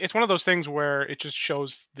 it's one of those things where it just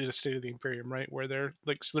shows the state of the Imperium, right? Where they're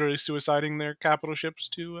like literally suiciding their capital ships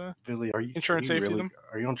to Billy, insurance safety really, them.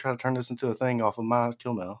 Are you gonna try to turn this into a thing off of my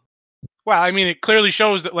kill mail? Well, I mean, it clearly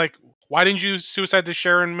shows that like, why didn't you suicide this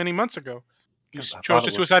Sharon many months ago? You chose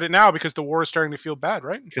to suicide it now because the war is starting to feel bad,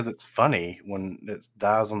 right? Because it's funny when it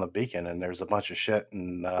dies on the beacon and there's a bunch of shit.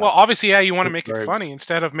 And Well, obviously, yeah, you want to make it Pittsburgh's- funny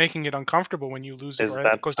instead of making it uncomfortable when you lose it. Is Or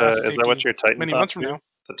that it goes down to is that safety what your Titan many thought months from too? now?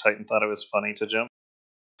 The Titan thought it was funny to jump.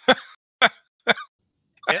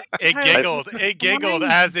 It giggled. It giggled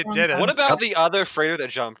as it did it. What about the other freighter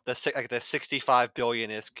that jumped? The 65 billion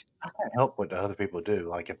ISK. I can't help what the other people do.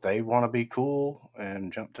 Like if they want to be cool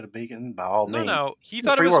and jump to the beacon, by all means. No, he It's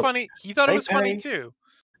thought it free was work. funny. He thought it They was funny pay- too.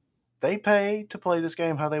 They pay to play this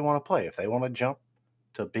game how they want to play. If they want to jump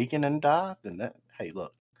to beacon and die, then that. Hey,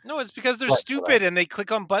 look. No, it's because they're Right, stupid and they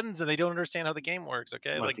click on buttons and they don't understand how the game works.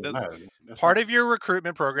 Okay, Like like you this. know, that's Part not- of your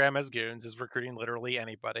recruitment program as goons is recruiting literally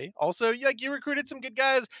anybody. Also, like you recruited some good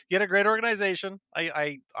guys. You had a great organization.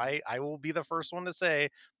 I will be the first one to say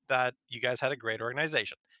that you guys had a great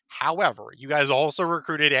organization. However, you guys also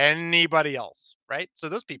recruited anybody else, right? So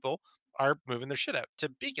those people are moving their shit out to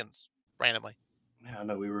beacons randomly. Yeah, I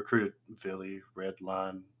know we recruited Philly,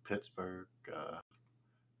 Redline, Pittsburgh.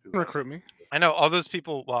 Recruit me. I know all those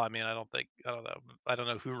people. Well, I mean, I don't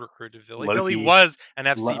know who recruited Philly. Loki- Philly was an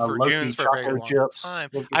FC for Loki goons for a very Choco long Chips time.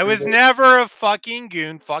 was I was recruited. never a fucking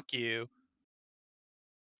goon. Fuck you.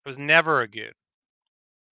 I was never a goon.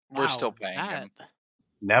 We're still paying him.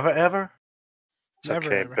 Never ever. It's Never,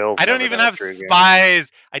 okay. ever. Bill's I don't never even been a have true gamer. spies.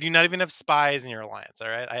 I do not even have spies in your alliance. All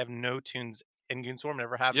right. I have no tunes in Goonswarm.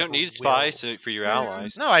 Never have. You don't never need spies will. for your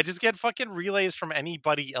allies. No, I just get fucking relays from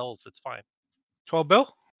anybody else. It's fine. 12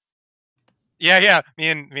 bill. Yeah. Me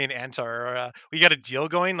and Antar, we got a deal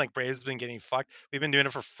going. Like Brave's been getting fucked. We've been doing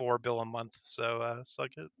it for $4 bill a month. So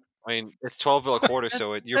suck it. I mean, it's 12 bill a quarter,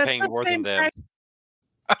 so you're That's paying the more than same them.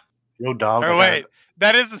 Yo, dog. Or wait,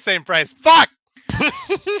 that is the same price. Fuck.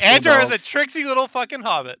 Antar is a tricksy little fucking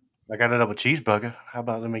hobbit. I got a double cheeseburger. How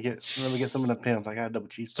about let me get some of the pimps? I got a double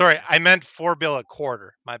cheeseburger. Sorry, I meant $4 bill a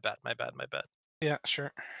quarter. My bad. Yeah,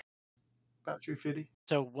 sure. About you, Fitty.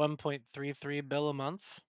 So 1.33 bill a month.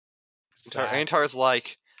 Antar's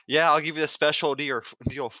like, yeah, I'll give you the special deal,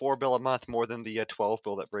 $4 bill a month more than the 12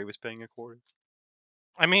 bill that Brave was paying a quarter.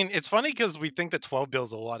 I mean, it's funny because we think that 12 bill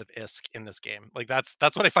is a lot of ISK in this game. Like that's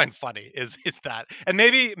what I find funny is that, and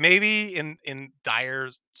maybe in dire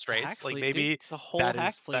straits, hack like fleet, maybe dude. It's a whole that hack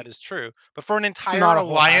is fleet. true. But for an entire not a whole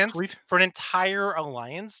hack alliance, fleet.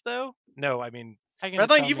 though, no. I mean, How can you Redline,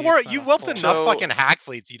 tell you've me it's not you've a whelped whole- enough So- fucking hack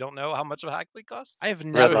fleets. You don't know how much a hack fleet costs. I have So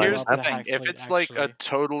never. here's whelped the a thing: hack if fleet, it's like a actually.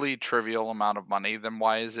 totally trivial amount of money, then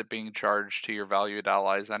why is it being charged to your valued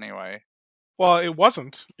allies anyway? Well, it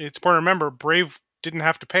wasn't. It's important to remember, Brave didn't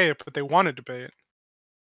have to pay it, but they wanted to pay it.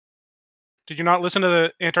 Did you not listen to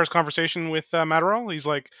the Antar's conversation with Matterall? He's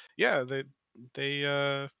like, yeah, they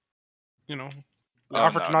Oh,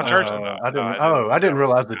 offered to not charge them. I didn't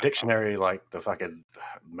realize the dictionary, like the fucking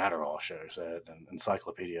Matterall show said, and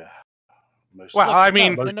encyclopedia. Most, Well, I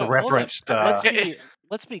mean, most hold on. referenced.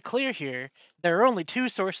 Let's be clear here. There are only two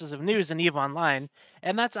sources of news in EVE Online,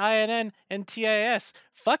 and that's INN and TIS.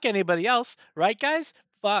 Fuck anybody else, right, guys?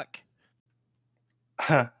 Fuck.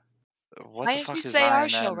 What Why the didn't fuck you is say our INN?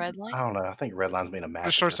 show, I Redline? don't know. I think Redline's being a The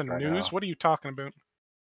master. source of news? What are you talking about?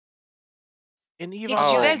 In EVE Did you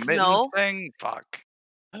Online, guys know? Thing? Fuck.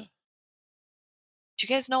 Did you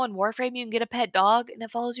guys know in Warframe you can get a pet dog and it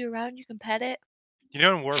follows you around? You can pet it. You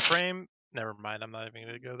know, in Warframe, never mind. I'm not even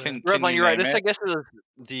gonna go there. Can Redline, you you're right. name This, I it? guess, is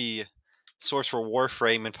the source for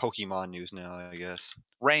Warframe and Pokemon news now, I guess.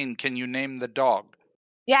 Rain, can you name the dog?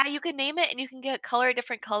 Yeah, you can name it and you can get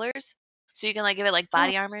different colors. So you can like give it like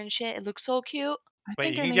body armor and shit. It looks so cute.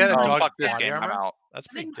 Wait, think you I can get a named dog fuck this body game, I'm armor? out. That's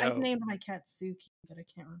I pretty think I've dope. named my cat Suki, but I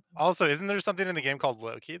can't remember. Also, isn't there something in the game called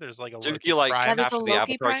Loki? There's like a So Loki you like Prime. Yeah, there's after a the Loki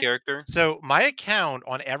Avatar Prime. character? So my account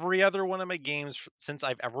on every other one of my games since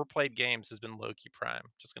I've ever played games has been Loki Prime.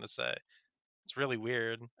 Just gonna say. It's really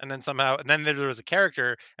weird. And then there was a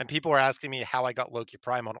character, and people were asking me how I got Loki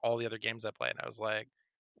Prime on all the other games I played. And I was like,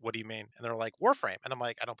 what do you mean? And they're like, Warframe. And I'm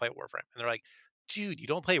like, I don't play Warframe. And they're like, dude, you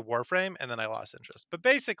don't play Warframe? And then I lost interest. But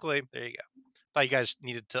basically, there you go. Thought you guys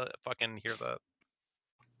needed to fucking hear that.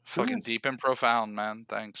 Fucking deep and profound, man.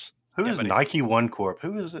 Thanks. Who Yeah, is buddy. Nike One Corp?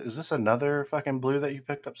 Who is this another fucking blue that you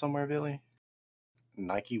picked up somewhere, Billy?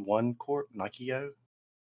 Nike One Corp, Nike-O.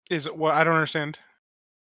 Is it what? I don't understand.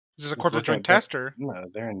 Is this a corporate joint test or? No,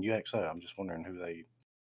 they're in UXO. I'm just wondering who they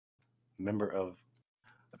member of.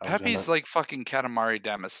 Pepe's like fucking Katamari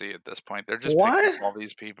Damacy at this point. They're just What? picking up all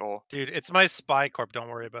these people. Dude, it's my spy corp. Don't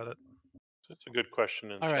worry about it. That's a good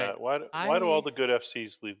question in All chat. right, Why do all the good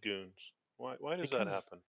FCs leave Goons? Why does that Because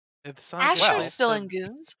happen? It's Asher's still in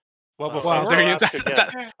Goons. Well, Well, before there you I'll ask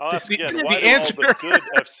again. I'll ask again. Why do all the good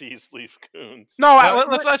FCs leave Goons? No,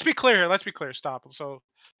 let's be clear. Let's be clear. Stop. So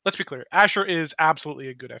let's be clear. Asher is absolutely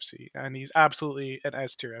a good FC, and he's absolutely an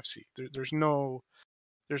S tier FC. There's no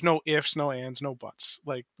ifs, no ands, no buts.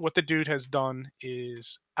 Like what the dude has done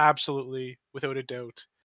is absolutely, without a doubt,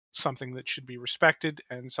 something that should be respected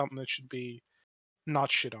and something that should be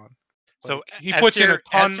not shit on. So Like, he puts in a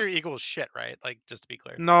ton. S-tier equals shit, right? Like just to be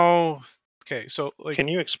clear. No. Okay, so like Can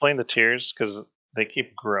you explain the tiers? Because they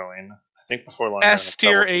keep growing. I think before long. S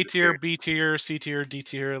tier, A tier, B tier, C tier, D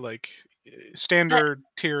tier, like standard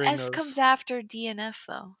tiering. S of... comes after D and F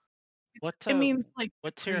though. What? It means like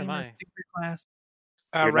what tier am green or I? super class.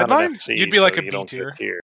 You're not an Redline? FC, You'd be like so a you B don't get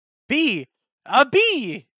tier. B. A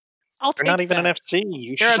B. I'll You're take not even that. an FC.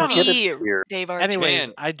 You You're should a get B, a tier. Dave Archer. Anyways,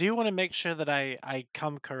 Man. I do want to make sure that I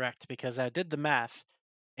come correct because I did the math,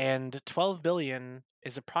 and 12 billion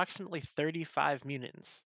is approximately 35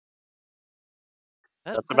 munions.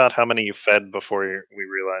 That's about how many you fed before we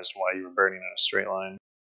realized why you were burning in a straight line.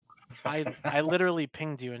 I literally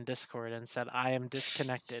pinged you in Discord and said I am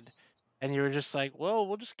disconnected, and you were just like, "Well,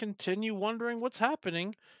 we'll just continue wondering what's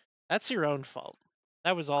happening." That's your own fault.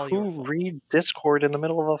 That was all your Who fault. reads Discord in the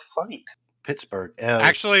middle of a fight? Pittsburgh.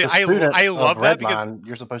 Actually, I love that because Redline,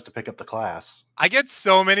 you're supposed to pick up the class. I get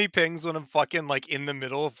so many pings when I'm fucking like in the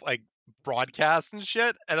middle of like broadcasts and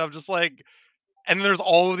shit, and I'm just like, and there's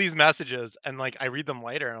all of these messages, and like I read them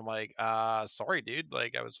later, and I'm like, sorry, dude,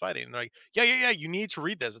 like I was fighting. And they're like, yeah, you need to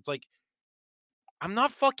read this. It's like, I'm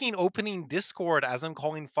not fucking opening Discord as I'm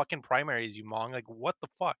calling fucking primaries, you mong. Like, what the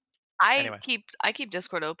fuck? I keep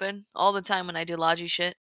Discord open all the time when I do Logi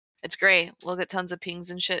shit. It's great. We'll get tons of pings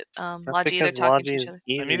and shit. That's Logi, they're because talking to Logi each is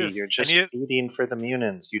other. easy. You're just feeding for the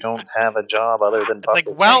Munions. You don't have a job other than like,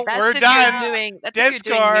 buffets. well, That's we're if done. You're doing, that's if you're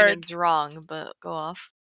doing Discord. minions wrong, but go off.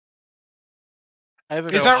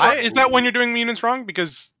 Is that when you're doing Munions wrong?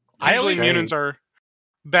 Because usually Munions are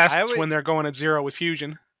best when they're going at 0 with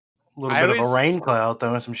fusion. A little bit of a rain cloud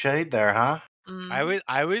throwing some shade there, huh? Mm-hmm.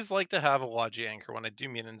 I always like to have a Logi anchor when I do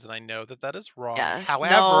Munions, and I know that is wrong. Yes.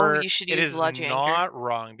 However, No, you should it use is Logi anchor. not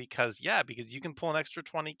wrong because you can pull an extra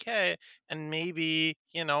 20k, and maybe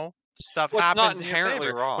stuff Well, it's not happens in your inherently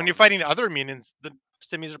favor. wrong. When you're fighting other Munions, the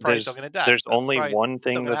Simmies are probably still going to die. There's That's only probably one still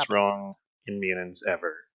thing gonna that's happen. wrong in Munions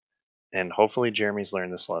ever, and hopefully Jeremy's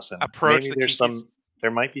learned this lesson. Approach Maybe the there's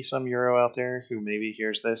there might be some Euro out there who maybe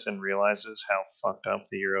hears this and realizes how fucked up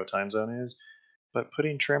the Euro time zone is, but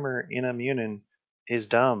putting Tremor in a Munion is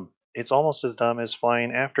dumb. It's almost as dumb as flying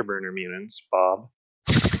Afterburner Munions, Bob.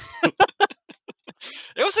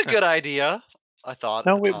 It was a good idea, I thought.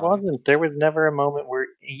 No, it wasn't. There was never a moment where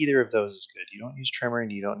either of those is good. You don't use Tremor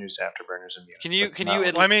and you don't use Afterburners and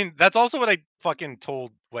Munions. Well, I mean, that's also what I fucking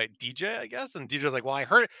told DJ, I guess. And DJ's like, well,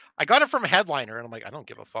 I got it from Headliner, and I'm like, I don't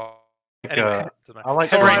give a fuck. Anyway, I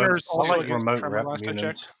like Headliners. remote rep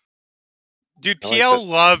Munions. Dude, I like PL the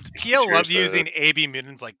loved features using AB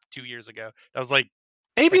Munions like 2 years ago. That was like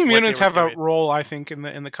AB like what they Munions were have a doing. role, I think, in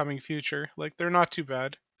the coming future. Like they're not too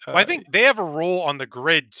bad. Well, I think they have a role on the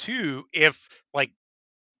grid too. If like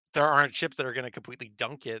there aren't ships that are going to completely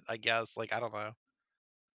dunk it, I guess. Like I don't know,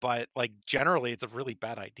 but like generally, it's a really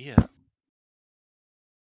bad idea.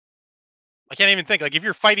 I can't even think. Like if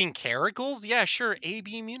you're fighting Caracals, yeah, sure,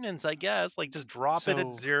 AB Munions, I guess. Like just drop it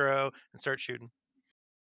at So- 0 and start shooting.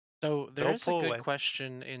 So They'll there's a pull good away.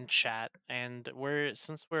 question in chat, and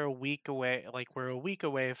since we're a week away, we're a week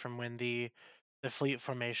away from when the fleet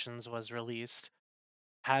formations was released.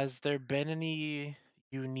 Has there been any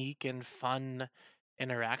unique and fun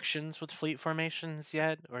interactions with fleet formations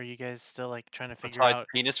yet, or are you guys still like trying to figure Besides out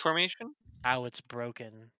penis formation? how it's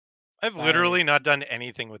broken? I've literally not done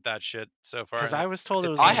anything with that shit so far. 'Cause I was told it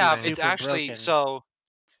was I gonna be have. It's super actually broken. so.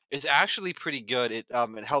 It's actually pretty good. It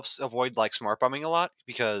helps avoid like smart bombing a lot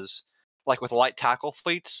because like with light tackle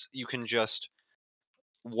fleets, you can just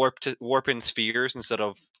warp in spheres instead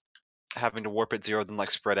of having to warp at 0 then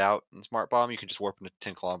like spread out and smart bomb. You can just warp in a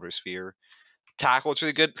 10-kilometer sphere. Tackle it's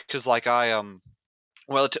really good because like I don't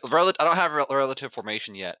have relative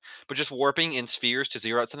formation yet, but just warping in spheres to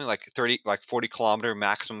 0 out something like 40-kilometer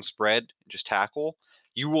maximum spread, just tackle,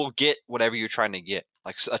 you will get whatever you're trying to get.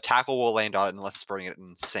 Like a tackle will land on it unless it's burning at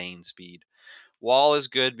an insane speed. Wall is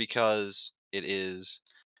good because it is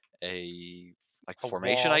a like A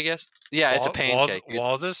formation, wall. I guess. Yeah, it's a pancake.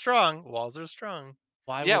 Walls are strong. Walls are strong.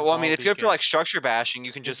 Why Yeah, would well, I mean, wall if be you go for good? like structure bashing,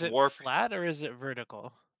 you can Is just it warp. flat or is it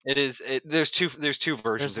vertical? It is. There's two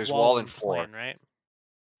versions. There's wall wall and and floor. plane, right?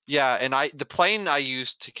 Yeah, and the plane I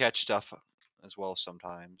use to catch stuff as well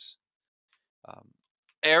sometimes.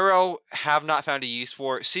 Arrow have not found a use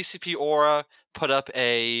for. CCP Aura put up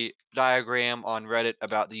a diagram on Reddit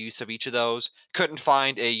about the use of each of those. Couldn't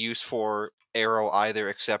find a use for Arrow either,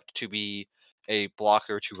 except to be a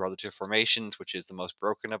blocker to relative formations, which is the most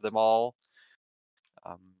broken of them all.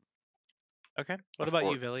 Okay. What Of about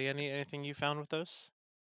course. you, Billy? Anything you found with those?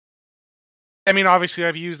 I mean, obviously,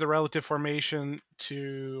 I've used the relative formation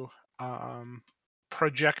to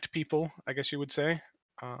project people, I guess you would say.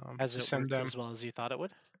 Has To it send worked them as well as you thought it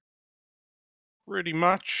would? pretty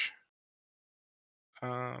much.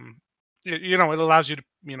 It allows you to,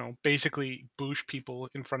 basically boosh people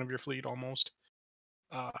in front of your fleet almost.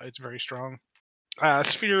 It's very strong.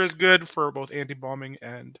 Sphere is good for both anti-bombing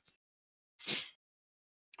and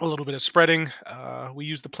a little bit of spreading. We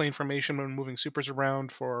use the plane formation when moving supers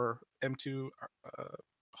around for M2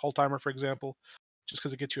 hull timer, for example, just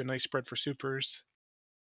because it gets you a nice spread for supers.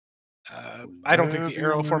 I don't think the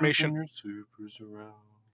arrow formation. Your supers around.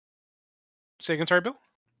 Say again, sorry, Bill?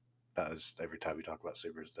 Every time we talk about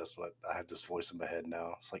supers, that's what I have this voice in my head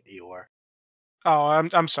now. It's like Eeyore. Oh,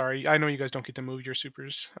 I'm sorry. I know you guys don't get to move your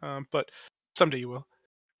supers, but someday you will.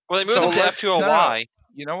 Well, they moved them to F2OY.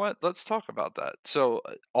 You know what? Let's talk about that. So,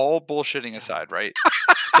 all bullshitting aside, right?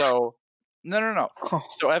 So, no.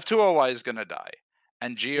 So F2OY is gonna die,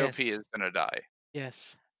 and GOP Yes. is gonna die.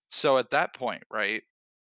 Yes. So at that point, right?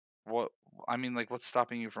 What's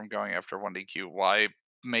stopping you from going after 1DQ? Why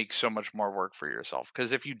make so much more work for yourself?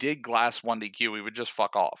 Because if you did glass 1DQ, we would just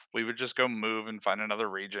fuck off. We would just go move and find another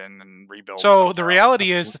region and rebuild. So the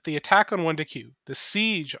reality is that the attack on 1DQ, the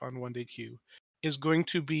siege on 1DQ, is going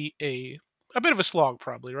to be a bit of a slog,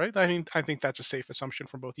 probably, right? I mean, I think that's a safe assumption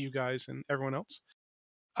from both you guys and everyone else.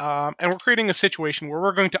 And we're creating a situation where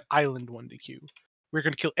we're going to island 1DQ. We're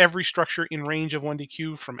going to kill every structure in range of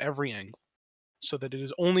 1DQ from every angle, so that it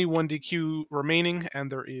is only 1DQ remaining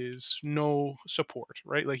and there is no support,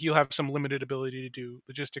 right? Like you'll have some limited ability to do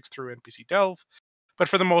logistics through NPC Delve, but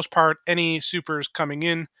for the most part, any supers coming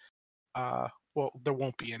in, there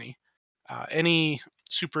won't be any. Any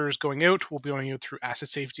supers going out will be going out through asset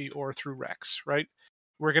safety or through Rex, right?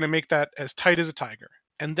 We're going to make that as tight as a tiger.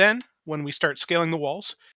 And then when we start scaling the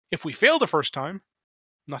walls, if we fail the first time,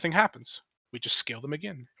 nothing happens. We just scale them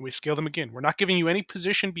again, and we scale them again. We're not giving you any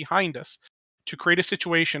position behind us to create a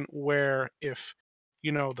situation where if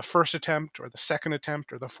the first attempt or the second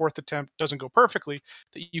attempt or the fourth attempt doesn't go perfectly,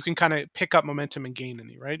 that you can kind of pick up momentum and gain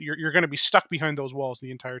any, right? You're going to be stuck behind those walls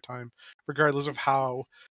the entire time, regardless of how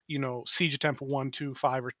siege attempt 1, 2,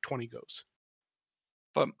 5, or 20 goes.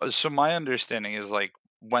 But so my understanding is like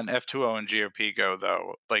when F2O and GOP go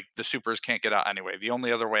though, like the supers can't get out anyway. The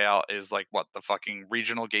only other way out is like the fucking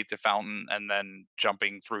regional gate to Fountain and then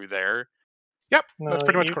jumping through there. Yep, No, that's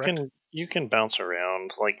pretty much correct. You can bounce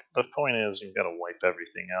around. Like the point is, you've got to wipe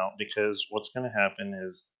everything out because what's going to happen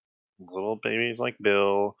is little babies like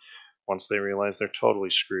Bill, once they realize they're totally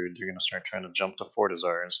screwed, they're going to start trying to jump to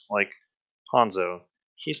Fortizars. Like Hanzo,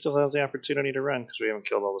 he still has the opportunity to run because we haven't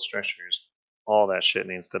killed all the structures. All that shit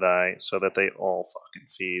needs to die so that they all fucking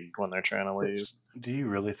feed when they're trying to leave. Do you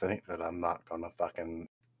really think that I'm not gonna fucking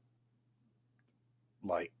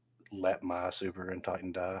let my super and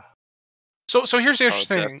Titan die? So here's the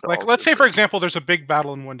interesting thing. Like, let's say, for example, there's a big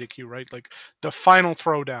battle in 1DQ, right? Like, the final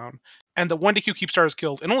throwdown, and the 1DQ Keepstar is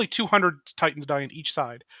killed, and only 200 Titans die on each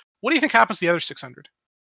side. What do you think happens to the other 600?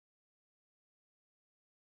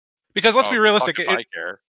 Because let's be realistic. I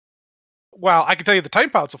care. Well, I can tell you the Titan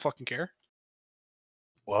pilots will fucking care.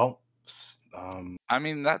 Well, I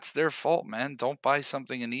mean, that's their fault, man. Don't buy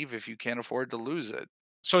something in EVE if you can't afford to lose it.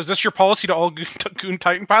 So is this your policy to all Goon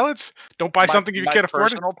Titan pilots? Don't buy something if you can't afford it?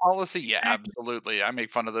 Personal policy? Yeah, absolutely. I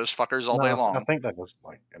make fun of those fuckers all day long. I think that was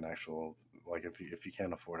like an actual, like if you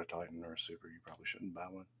can't afford a Titan or a super, you probably shouldn't buy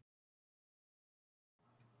one.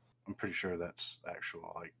 I'm pretty sure that's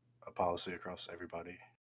actual like a policy across everybody.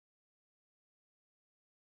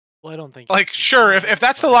 Well, I don't think. Like, sure, if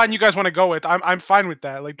that's the line you guys want to go with, I'm fine with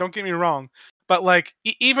that. Like, don't get me wrong, but like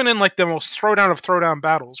even in like the most throwdown of throwdown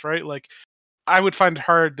battles, right? Like, I would find it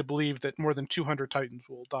hard to believe that more than 200 Titans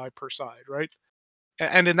will die per side, right?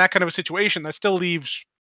 And in that kind of a situation, that still leaves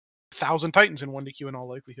 1,000 Titans in 1DQ in all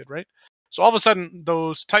likelihood, right? So all of a sudden,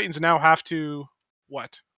 those Titans now have to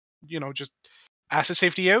just asset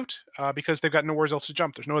safety out because they've got nowhere else to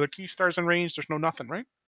jump. There's no other key stars in range. There's no nothing, right?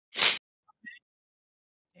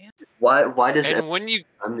 Why does And when you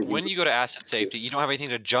go to asset safety, you don't have anything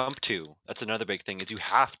to jump to. That's another big thing. Is you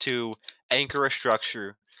have to anchor a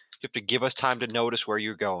structure. You have to give us time to notice where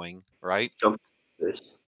you're going, right?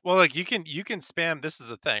 Well, like you can spam. This is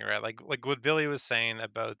the thing, right? Like what Billy was saying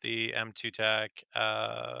about the M2 Tech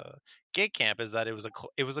gate camp is that it was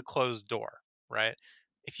a closed door, right?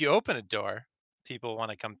 If you open a door, people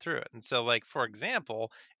want to come through it. And so, like for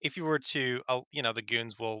example, if you were to, the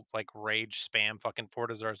goons will like rage spam fucking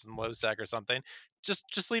Fortizars and Losec or something.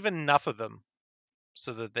 Just leave enough of them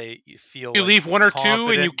so that they feel. You like, leave one or two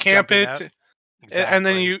and you confident camp jumping it. out. And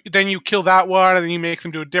then you kill that one, and then you make them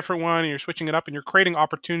do a different one, and you're switching it up, and you're creating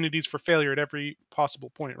opportunities for failure at every possible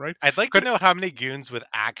point, right? I'd like to know how many goons with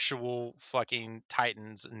actual fucking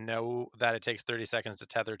Titans know that it takes 30 seconds to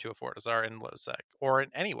tether to a Fortizar in Losec, or in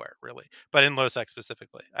anywhere really, but in Losec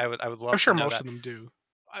specifically. I would love. I'm sure to know most that. of them do.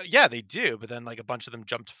 Yeah, they do, but then like a bunch of them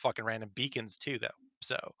jump to fucking random beacons too, though.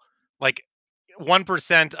 So, like,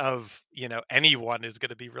 1% of anyone is going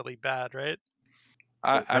to be really bad, right?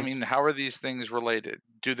 I mean, how are these things related?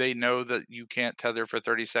 Do they know that you can't tether for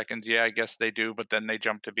 30 seconds? Yeah, I guess they do, but then they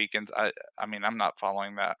jump to beacons. I mean, I'm not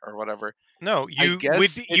following that or whatever. No, you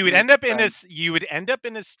would end up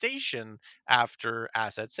in a station after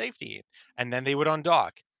asset safety, and then they would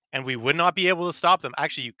undock, and we would not be able to stop them.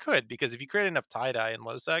 Actually, you could, because if you create enough tie-dye in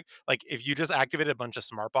Losec, like if you just activated a bunch of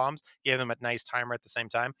smart bombs, gave them a nice timer at the same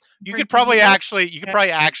time, you could probably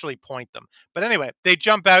actually point them. But anyway, they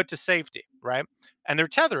jump out to safety, right? And they're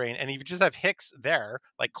tethering, and if you just have Hicks there,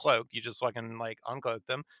 like cloaked, you just fucking like uncloak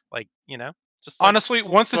them, like just like, honestly,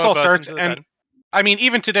 once this throw all both starts, into the and bed. I mean,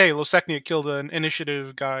 even today, Losecnia killed an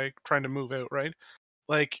initiative guy trying to move out, right?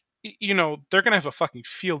 Like, they're gonna have a fucking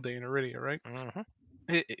field day in Iridia, right? Mm-hmm.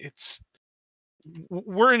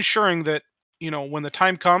 We're ensuring that when the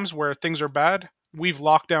time comes where things are bad, we've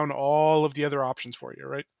locked down all of the other options for you,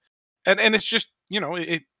 right? And it's just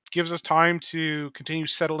it gives us time to continue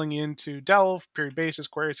settling into Delve, period basis,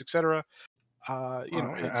 queries, etc. I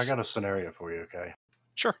got a scenario for you, okay?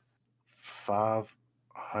 Sure.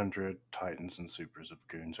 500 Titans and Supers of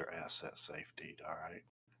goons are asset safety, all right?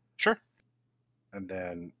 Sure. And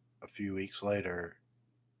then a few weeks later,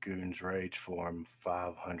 goons rage form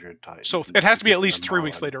 500 Titans. So it has to be at least 3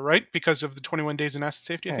 weeks later, right? Because of the 21 days in asset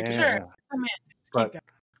safety, I think. Yeah. But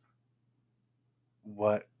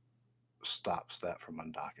what stops that from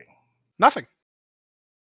undocking? Nothing.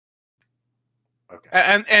 Okay.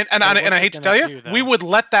 And I hate to tell you, we would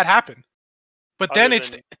let that happen. But then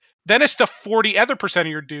it's the 40 other percent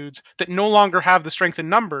of your dudes that no longer have the strength in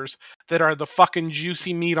numbers that are the fucking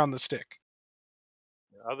juicy meat on the stick.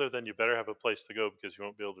 Other than you better have a place to go because you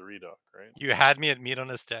won't be able to redock, right? You had me at meat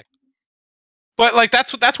on a stick. But like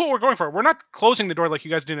that's what we're going for. We're not closing the door like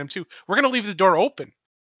you guys did in M2. We're gonna leave the door open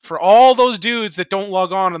for all those dudes that don't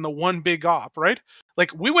log on the one big op, right?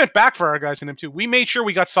 Like we went back for our guys in M2. We made sure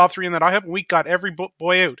we got SOP 3 in that IHUB, and we got every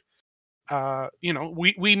boy out.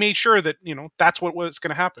 We made sure that that's what was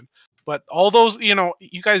gonna happen. But all those, you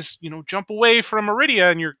guys, jump away from Iridia,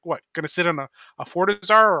 and you're gonna sit on a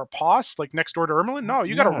Fortizar or a POS like next door to Ermelin? No,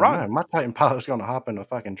 you gotta run. No, my Titan pilot's gonna hop in a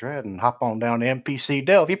fucking dread and hop on down to NPC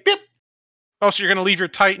Delve. Pip. Oh, so you're gonna leave your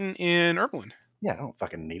Titan in Ermelin? Yeah, I don't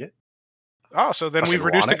fucking need it. Oh, so then we've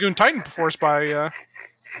reduced the Goon Titan force by,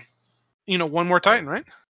 one more Titan, right?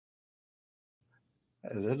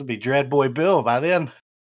 It'll be Dread Boy Bill by then.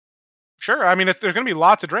 Sure. I mean, there's going to be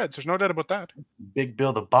lots of dreads. There's no doubt about that. Big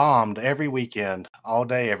Bill the bombed every weekend, all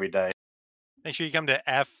day, every day. Make sure you come to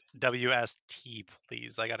FWST,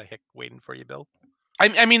 please. I got a hick waiting for you, Bill.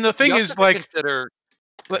 I mean, the thing is, like, the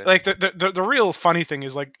real funny thing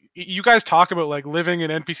is, like, you guys talk about, like, living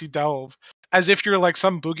in NPC Delve as if you're, like,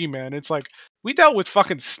 some boogeyman. It's like, we dealt with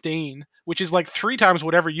fucking Stain, which is, like, 3 times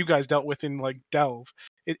whatever you guys dealt with in, like, Delve.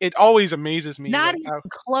 It always amazes me. Not like, even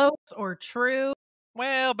close or true.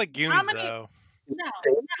 Well, but goons, though. No.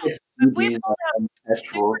 If we pulled up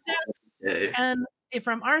Super Delve and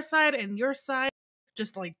from our side and your side,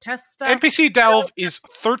 just like test stuff. NPC Delve is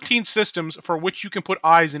 13 systems for which you can put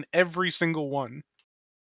eyes in every single one.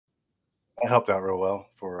 That helped out real well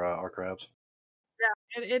for our crabs.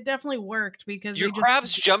 Yeah, it definitely worked because your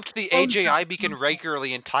crabs jumped to the AJI beacon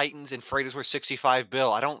regularly in Titans and freighters were 65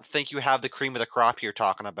 bill. I don't think you have the cream of the crop you're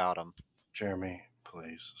talking about them. Jeremy,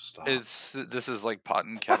 please stop. This is like pot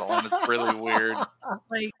and kettle, and it's really weird.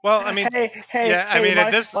 Well, I mean,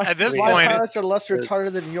 at this point, pilots are less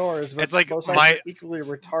retarded than yours. But it's like equally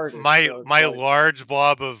retarded. My large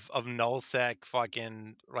blob of nullsec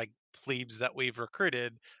fucking like plebes that we've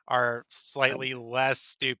recruited are slightly less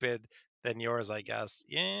stupid than yours, I guess.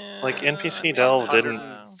 Yeah. Like I NPC mean, Delve I don't didn't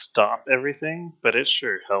know. stop everything, but it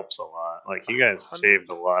sure helps a lot. Like you guys saved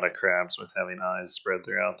a lot of crabs with having eyes spread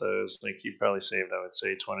throughout those. Like you probably saved, I would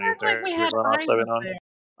say, 20 or Like we 30 had runoffs eyes I've up been on. there.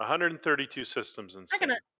 132 systems in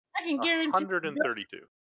Stain. I can guarantee. 132.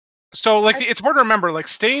 So like it's important to remember, like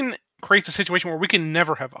Stain creates a situation where we can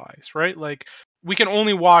never have eyes, right? Like we can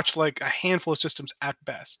only watch like a handful of systems at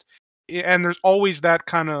best, and there's always that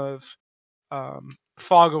kind of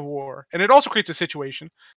fog of war. And it also creates a situation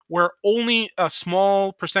where only a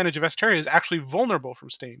small percentage of Esteria is actually vulnerable from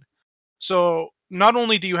Stain. So not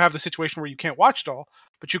only do you have the situation where you can't watch it all,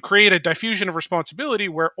 but you create a diffusion of responsibility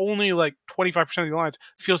where only like 25% of the alliance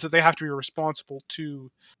feels that they have to be responsible to,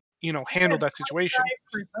 handle that situation.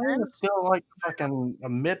 It's still like fucking a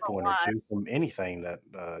midpoint or two from anything that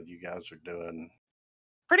you guys are doing.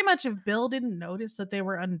 Pretty much, if Bill didn't notice that they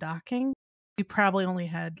were undocking, we probably only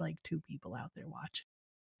had like 2 people out there watching.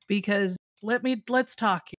 Because let's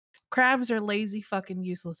talk here. Crabs are lazy, fucking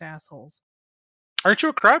useless assholes. Aren't you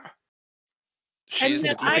a crab? She's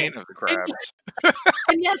the queen of the crabs.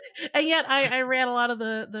 And yet I ran a lot of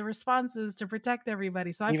the responses to protect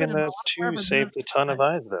everybody. So I Even put in a those lot of 2 saved a ton of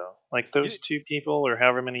eyes, though. Like those 2 people, or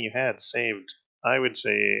however many you had, saved, I would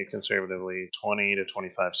say, conservatively, 20 to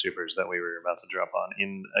 25 supers that we were about to drop on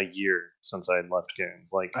in a year since I had left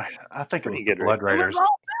Goons. Like, I think it was pretty the good Blood rate. Raiders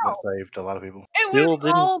that saved a lot of people. Bill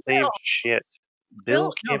didn't all save Bill. shit.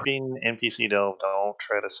 Bill camping NPC Delve, don't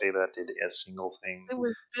try to say that did a single thing. It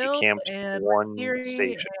was He Bill camped and one Kiri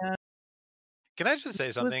station. and Can I just say who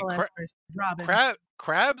was something? the last person? Robin.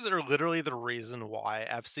 Crabs are literally the reason why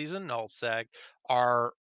FCs and Nullsec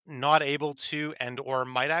are not able to or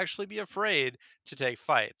might actually be afraid to take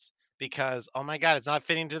fights. Because, oh my god, it's not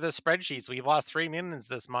fitting to the spreadsheets. We've lost 3 minions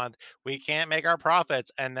this month. We can't make our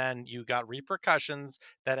profits. And then you got repercussions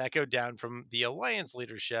that echo down from the Alliance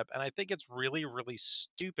leadership. And I think it's really, really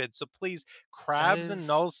stupid. So please, Crabs and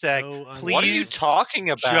Nullsec, please. What are you talking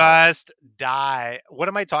about? Just die. What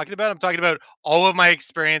am I talking about? I'm talking about all of my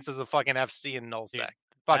experience as a fucking FC and Nullsec.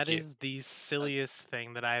 Fuck That you. is the silliest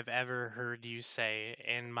thing that I've ever heard you say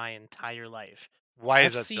in my entire life. Why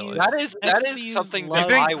is that silly? That is something I that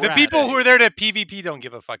think I the would people say. who are there to PvP don't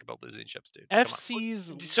give a fuck about losing ships, dude. Come on.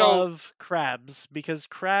 FCs So- love crabs because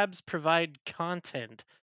crabs provide content.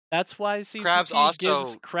 That's why CCP Crabs also-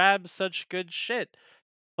 gives crabs such good shit.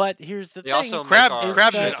 But here's the They thing: also make Crabs our and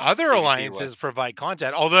shit other PvP alliances provide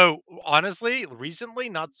content. Although, honestly, recently,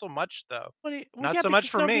 not so much though. Not so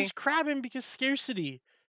much for me. Nobody's crabbing because scarcity.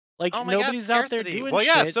 Like Oh my God, nobody's out there scarcity. doing Well,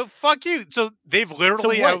 yeah, shit. so fuck you. So they've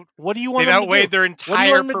literally So what do you want they've them to outweighed do? their What do you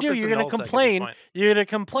entire want them to do? purpose You're in gonna nullsec at this complain. point. You're gonna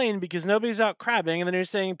complain because nobody's out crabbing, and then you're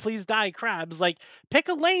saying, "Please die, crabs." Like, pick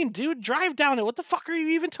a lane, dude. Drive down it. What the fuck are you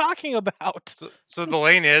even talking about? So the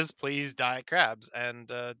lane is please die crabs and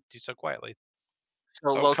do so quietly.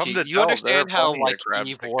 So Oh, come Loki, to you Delve, there are understand how plenty of like crabs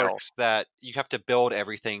Eve to kill. works, that you have to build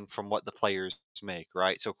everything from what the players make,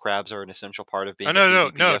 right? So crabs are an essential part of being Oh a no,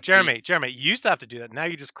 PvP no, FC. Jeremy, you used to have to do that. Now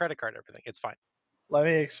you just credit card everything. It's fine. Let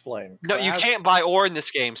me explain. No, you Crab- can't buy ore in this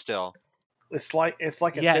game still. It's like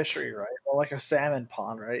a Yet. fishery, right? Or like a salmon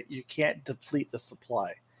pond, right? You can't deplete the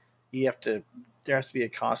supply. You have to. There has to be a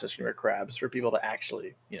constant stream of crabs for people to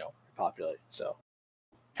actually, populate. So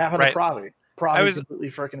happened Right. to Pravi. I Pravi was- completely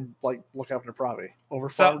freaking look up to Pravi.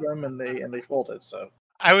 Overfarmed them and they folded. So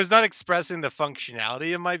I was not expressing the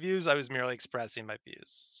functionality of my views. I was merely expressing my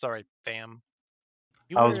views. Sorry, fam.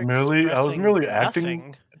 You I was were merely expressing acting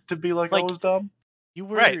nothing. to be like I Like, was dumb. You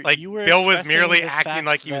were Right, like you were Bill was expressing merely the acting fact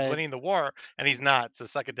like he was that- winning the war, and he's not. So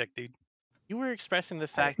suck a dick, dude. You were expressing the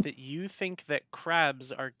fact that you think that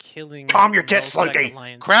crabs are killing. Calm your the tits, nullsec Loki.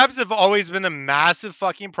 alliance. Crabs have always been a massive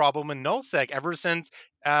fucking problem in nullsec ever since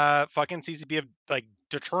fucking CCP have like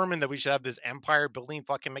determined that we should have this empire building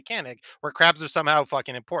fucking mechanic where crabs are somehow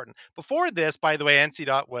fucking important. Before this, by the way, NC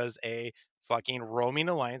Dot was a fucking roaming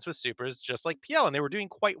alliance with supers just like PL, and they were doing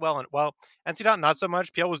quite well. And well, NC Dot not so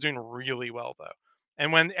much. PL was doing really well though.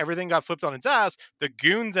 And when everything got flipped on its ass, the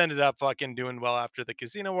goons ended up fucking doing well after the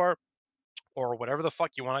casino war, or whatever the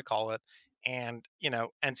fuck you want to call it. And,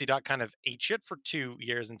 NC Dot kind of ate shit for 2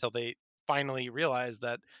 years until they finally realized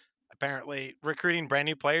that apparently recruiting brand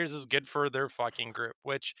new players is good for their fucking group,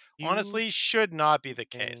 which honestly should not be the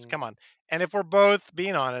case. Come on. And if we're both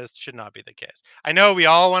being honest, should not be the case. I know we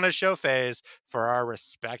all want to show face for our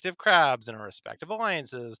respective crabs and our respective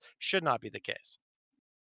alliances, should not be the case.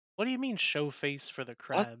 What do you mean show face for the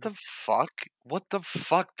crabs? What the fuck? What the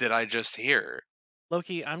fuck did I just hear?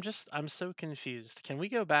 Loki, I'm so confused. Can we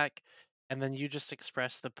go back and then you just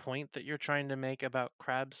express the point that you're trying to make about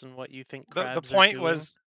crabs and what you think crabs The point are doing?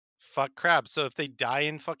 was fuck crabs. So if they die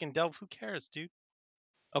in fucking Delve, who cares, dude?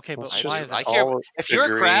 Okay, but Let's why just though? I care. all If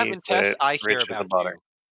you're a crab agree in Test, that I care Rich is a about butter. you.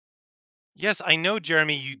 Yes, I know,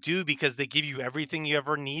 Jeremy, you do because they give you everything you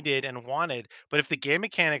ever needed and wanted. But if the game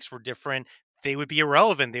mechanics were different, they would be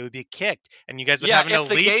irrelevant. They would be kicked, and you guys would Yeah, have an if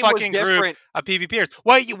the elite game was fucking group different, of PvPers.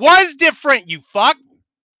 Well, it was different, you fuck.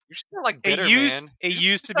 you're still like It bitter, used man. it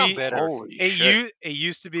You used to sound be bitter. Holy it shit.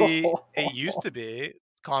 used to be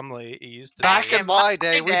calmly it used to Back be in my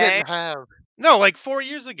day, we didn't have. no, like 4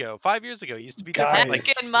 years ago, 5 years ago, it used to be different. Like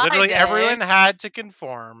Guys. Back in my literally day. everyone had to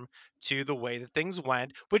conform to the way that things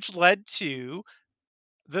went, which led to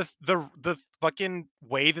the fucking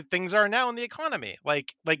way that things are now in the economy.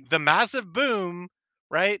 Like the massive boom,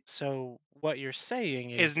 right? So what you're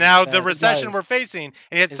saying Is is now the that recession we're Guys. facing,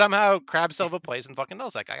 and yet Is- somehow crabs still have a place in fucking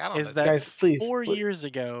Nullsec. I don't is know. that Guys, please, 4 pl- years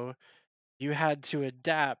ago you had to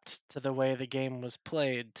adapt to the way the game was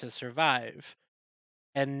played to survive,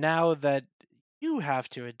 and now that you have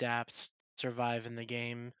to adapt, survive in the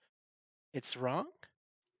game, it's wrong?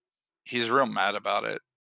 He's real mad about it.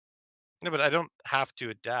 No, but I don't have to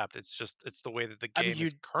adapt. It's the way that the I mean, game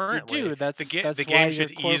is you currently. do. That's the why game your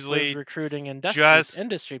should quote was easily recruiting just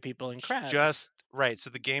industry people in crabs. just right. So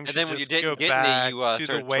the game And should then when you just go didn't get back any, you to the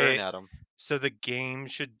started way. swearing at them. So the game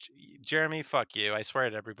should. Jeremy, fuck you. I swear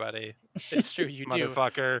to everybody. It's true, you do.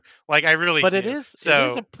 Motherfucker. Like I really But do. it is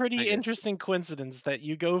So a pretty thank you. interesting coincidence that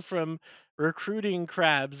you go from recruiting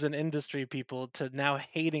crabs and industry people to now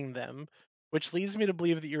hating them, which leads me to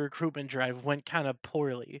believe that your recruitment drive went kind of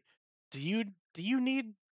poorly. Do you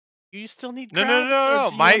still need No, crabs? no, no, or no.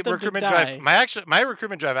 do you My want them to recruitment die? drive, my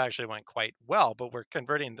recruitment drive actually went quite well, but we're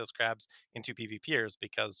converting those crabs into PvPers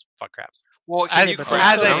because fuck crabs. Well, As, can you as crab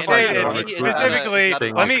I those Sounds like stated, your crabs? Is recruitment specifically, that a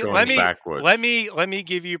thing let is me going backwards. let me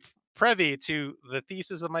give you privy to the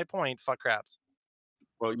thesis of my point. Fuck crabs.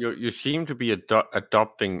 Well, you seem to be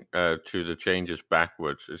adopting to the changes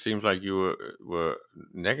backwards. It seems like you were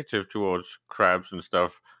negative towards crabs and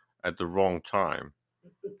stuff at the wrong time.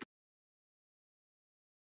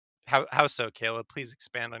 How so, Caleb? Please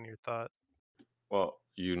expand on your thought. Well,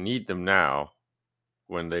 you need them now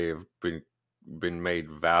when they have been made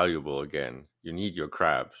valuable again. You need your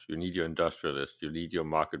crabs. You need your industrialists. You need your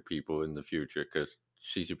market people in the future because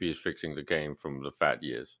CCP is fixing the game from the fat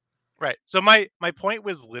years. Right. So my point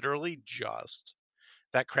was literally just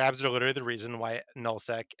that crabs are literally the reason why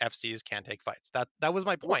Nullsec FCs can't take fights. That was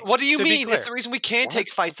my point. What do you to mean? Be clear. It's the reason we can What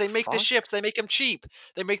take fights. They the make the fuck? ships. They make them cheap.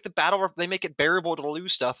 They make the battle. They make it bearable to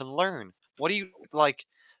lose stuff and learn. What do you like,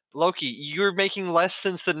 Loki? You're making less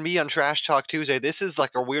sense than me on Trash Talk Tuesday. This is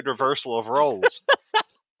like a weird reversal of roles.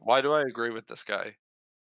 Why do I agree with this guy?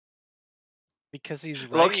 Because he's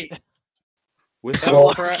right. Loki.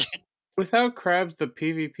 Without crabs, the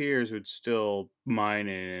PvPers would still mine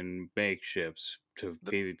and make ships to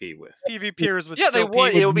PvP with. PvPers would Yeah, they still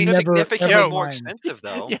would. It would be never, significantly ever more mind. expensive,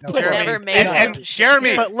 though. Yeah, No, but Jeremy, Never made and a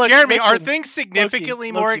Jeremy, But look, Jeremy, are listen, things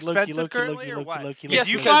significantly more expensive currently, or what? Loki, Yes,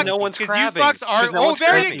 you because fucks, no one's because you crabbing. fucks are. Because no Oh, one's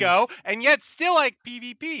there you crabbing. go. And yet still like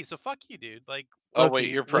PvP. So fuck you, dude. Like, Oh Loki, wait,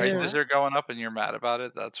 your listen. prices are going up and you're mad about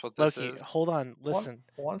it? That's what this Loki, is? hold on, listen.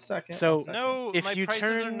 One second. So, one second. no, if my you prices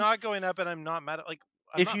are turn- not going up, and I'm not mad at like.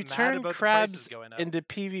 I'm if not you mad turn about the prices crabs going up. into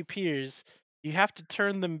PvPers, you have to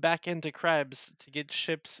turn them back into crabs to get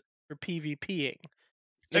ships for PvPing.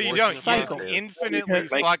 No, It's you a don't. You cycle. just infinitely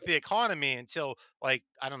Make- fuck the economy until, like,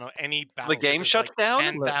 I don't know, any battleship game is shuts like down?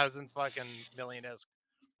 10,000 fucking millionaires.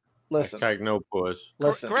 Listen. Hashtag no puss.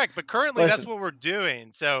 Listen. Correct, but currently that's Listen. what we're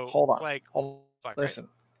doing. So Hold on. like, Hold fuck, Listen.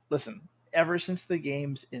 Listen. Ever since the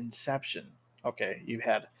game's inception, okay, you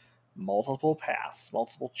had multiple paths,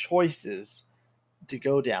 multiple choices to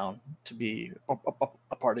go down to be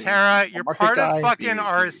a part of Tara, the you're market part guy, of fucking be-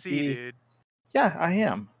 RC, be- dude. Yeah, I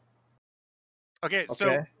am. Okay, so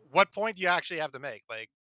Okay. what point do you actually have to make? Like,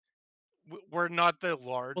 we're not the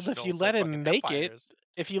large. Well, if you Nullsec let him fucking make empires.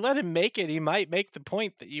 it, he might make the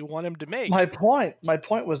point that you want him to make. My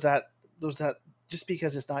point was that just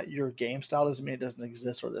because it's not your game style doesn't mean it doesn't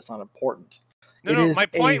exist or that it's not important. No, It no. is My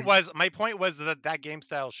point a- was that game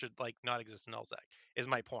style should like not exist in Nullsec. Is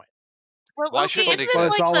my point. Well, Why Loki, shouldn't it isn't exist? this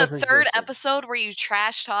But it's like always the third existed. episode where you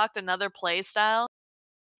trash talked another playstyle?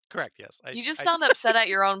 Correct. Yes. You just sound upset at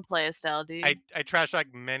your own playstyle, dude. I trash talk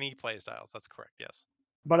many playstyles. That's correct. Yes.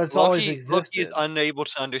 But it's always Loki existed. is unable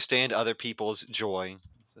to understand other people's joy.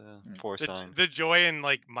 It's a poor The, sign. the joy in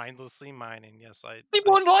like mindlessly mining. Yes,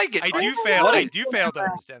 People wouldn't like it. I do People fail. wouldn't. I do fail to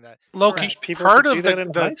understand that. Loki, Correct. People part could do of that the, in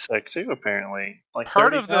the Nullsec too, apparently. Like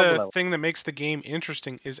part of 30,000 the them. thing that makes the game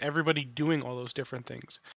interesting is everybody doing all those different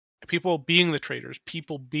things. People being the traders,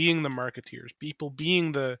 people being the marketeers, people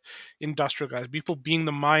being the industrial guys, people being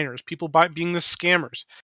the miners, people being the scammers.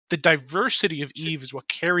 the diversity of Eve is what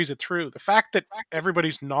carries it through. The fact that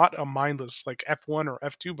everybody's not a mindless like F1 or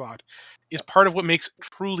F2 bot is part of what makes it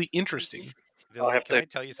truly interesting. Billy, can I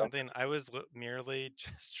tell you something? I was merely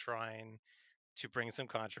just trying to bring some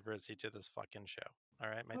controversy to this fucking show. All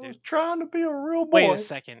right, my dude. Trying to be a real boy. Wait a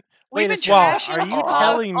second. We've Wait a been second. trashing Are you you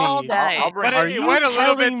telling all me? day. Are you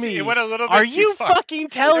telling me? It went a little bit Are too you far. fucking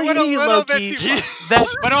telling went a me, little bit Loki, too far. that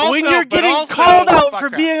But also- when you're but getting also- called out fuck for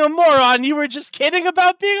crap. being a moron, you were just kidding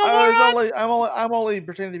about being a moron? I'm only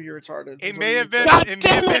pretending to be retarded. It is may what have been. God It may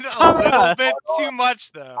have damn been it, a little Tara. bit too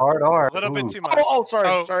much, though. Hard R. A little bit Ooh. too much. sorry.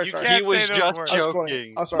 You Sorry. can't He was say those just words. I was quoting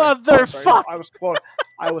joking. it. I'm sorry. Motherfucker.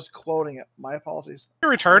 I was quoting it. My apologies.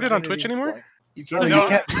 You're retarded on Twitch anymore? You No, can't. you No.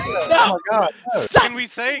 can't. No. Oh my God. No. Stop. Can we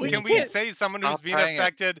say? We Can we can't. say someone who's Stop being trying it.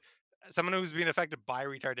 affected? Someone who's being affected by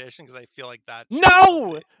retardation? Because I feel like that. No!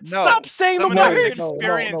 No. Stop saying the Someone who's word!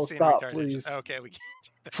 experiencing stop, retardation. please. Okay, we can't do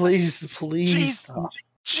that. Please Jeez. stop.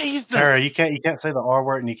 Jesus. Tara, you can't say the R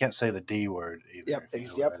word and you can't say the D word either.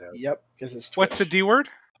 Yep. Because it's What's the D word?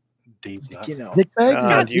 Deep nuts. You know. Dick bag?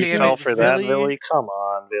 God, No. you damn fell it, for that, Billy. Billy. Come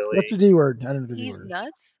on, Billy. What's the D word? I don't know the D He's word.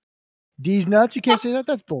 nuts. D's nuts? You can't say that?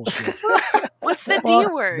 That's bullshit. What's the D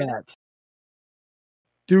Fuck word? that.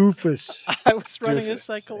 Doofus. I was running a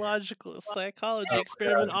Doofus. psychology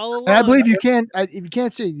experiment all along. And I believe you can't. If you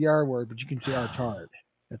can't say the R word, but you can say retard.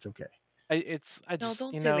 That's okay. I No, just,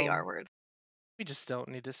 don't you say the know, R word. we just don't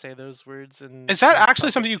need to say those words. And Is that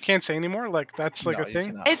actually something you can't say anymore? Like that's like No, a you thing?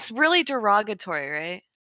 cannot. It's really derogatory, right?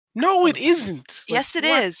 No, it isn't. Like, Yes, it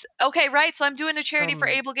what? is. Okay, right. So I'm doing a charity for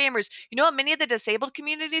Some- able gamers. You know what many of the disabled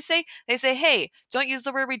communities say? They say, hey, don't use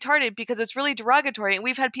the word retarded because it's really derogatory. And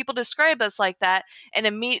we've had people describe us like that in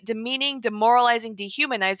a demeaning, demoralizing,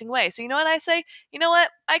 dehumanizing way. So you know what I say? You know what?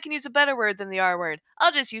 I can use a better word than the R word.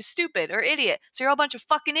 I'll just use stupid or idiot. So you're all a bunch of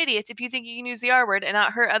fucking idiots if you think you can use the R word and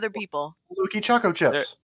not hurt other people. Lukey Choco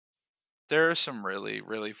Chips. There are some really,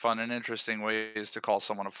 really fun and interesting ways to call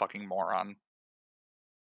someone a fucking moron.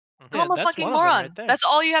 Call him a that's fucking one of them moron. right there. That's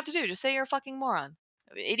all you have to do. Just say you're a fucking moron.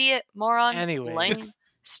 Idiot, moron, Anyways. lame, This-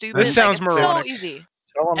 stupid. this sounds it's moronic. so easy.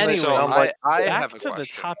 Tell him Anyway, they So sound like I Back have a to the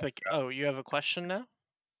question. topic. Oh, you have a question now?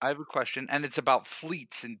 I have a question, and it's about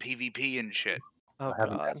fleets and PvP and shit. Oh, I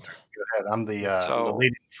haven't God. answered. Go ahead. I'm the So-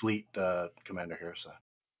 leading fleet commander here. So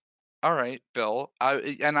All right, Bill.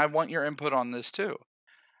 I want your input on this too.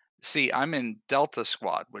 See, I'm in Delta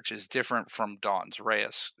Squad, which is different from Dawn's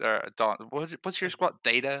Reyes. Dawn, what's your squad?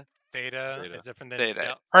 Theta. Theta is different than Theta.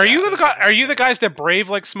 Del- Are yeah, you the it's guy? different Are you the than- guys that Brave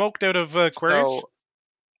like smoked out of Aquarius?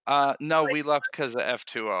 So, no, we left because of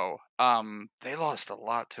F2O. They lost a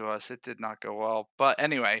lot to us. It did not go well. But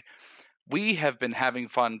anyway, we have been having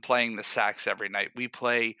fun playing the sacks every night. We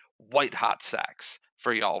play white hot sacks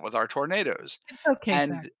for y'all with our tornadoes. It's okay,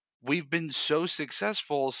 And Zach. we've been so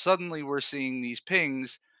successful. Suddenly we're seeing these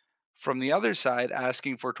pings from the other side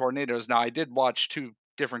asking for tornadoes. Now, I did watch 2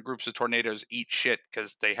 different groups of tornadoes eat shit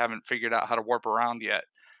because they haven't figured out how to warp around yet.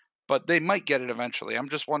 But they might get it eventually. I'm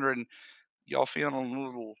just wondering, y'all feeling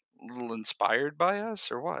a little inspired by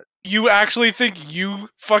us or what? You actually think you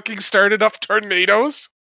fucking started up tornadoes?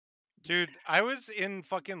 Dude, I was in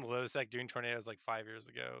fucking Losec doing tornadoes like 5 years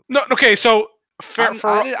ago. No. Okay. So I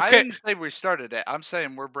okay. didn't say we started it. I'm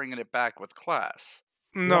saying we're bringing it back with class.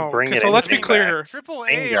 No. bring Okay, it so let's be anything clear back. here. Triple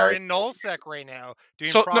Thing A are guy. in nullsec right now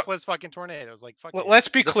doing So, no- propless fucking tornadoes. Like fucking. Let's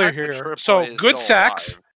be The clear fact that here. AAA So is good still sacks,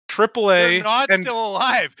 alive. AAA, They're not and still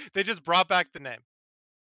alive. They just brought back the name.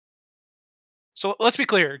 so let's be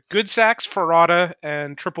clear. Good Sacks, Ferrata,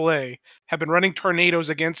 and AAA have been running tornadoes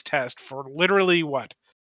against Test for literally what?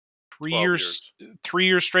 3 12 years, 3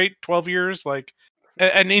 years straight, 12 years, like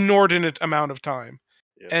an inordinate amount of time.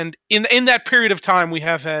 Yes. And in that period of time, we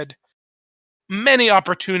have had many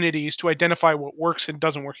opportunities to identify what works and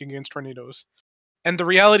doesn't work against tornadoes. And the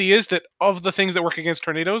reality is that of the things that work against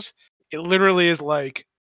tornadoes, it literally is like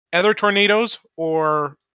either tornadoes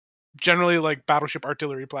or generally like battleship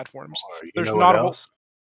artillery platforms. Or you There's know not what a whole else?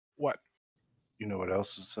 what? You know what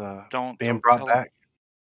else is Don't being don't brought tell back?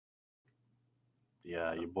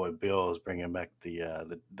 Yeah, your boy Bill is bringing back the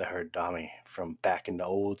Herdami from back in the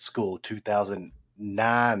old school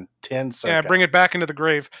 2009, 10 circa. Yeah, bring it back into the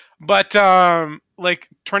grave. But like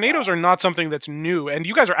tornadoes are not something that's new, and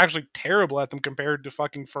you guys are actually terrible at them compared to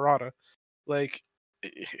fucking Ferrata. Like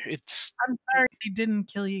it's I'm sorry they didn't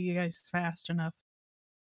kill you guys fast enough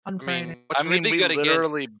on Friday. we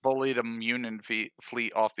literally bullied a Munin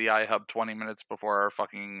fleet off the iHub 20 minutes before our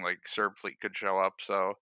fucking like Serb fleet could show up.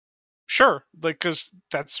 So sure, like because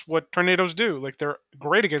that's what tornadoes do. Like they're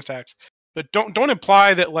great against hacks, but don't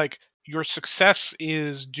imply that like your success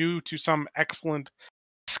is due to some excellent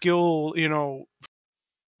skill,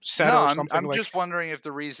 set No, or I'm something. Like, just wondering if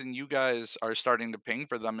the reason you guys are starting to ping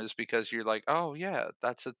for them is because you're like, oh yeah,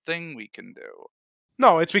 that's a thing we can do.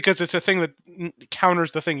 no, it's because it's a thing that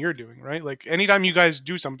counters the thing you're doing, right? Like anytime you guys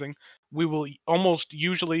do something, we will almost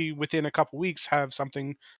usually within a couple weeks have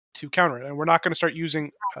something to counter it, and we're not going to start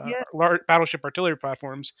using large battleship artillery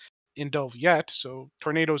platforms in Delve yet. So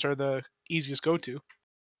tornadoes are the easiest go-to.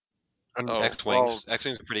 And Oh, X-wings.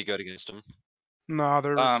 X-wings are pretty good against them. No,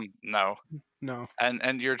 they're no. no.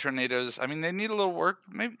 And your tornadoes, I mean, they need a little work.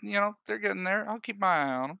 Maybe they're getting there. I'll keep my eye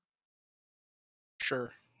on them.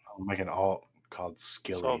 Sure. I'll make an alt called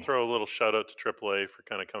Skilly. So I'll throw a little shout out to AAA for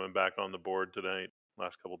kind of coming back on the board tonight.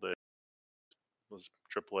 Last couple days was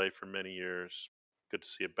AAA for many years. Good to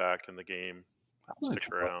see it back in the game. Stick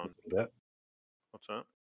around. A bit. What's that?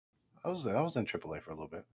 I was in AAA for a little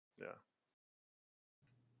bit. Yeah.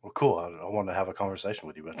 Well, cool. I wanted to have a conversation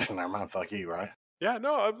with you, but never mind. Fuck you, right? Yeah,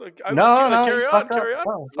 no, I'm like, I No, was gonna no, carry you on, fucked up. carry on.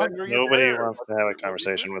 No, Let me get Nobody there. wants to have a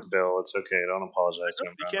conversation with Bill. It's okay. Don't apologize to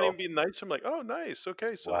him. You can't even be nice. I'm like, oh, nice.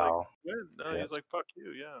 Okay, so Wow. like, when? No, he's like, fuck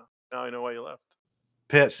you. Yeah. Now I know why you left.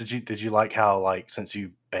 Pitts, did you like how, like, since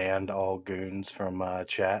you banned all goons from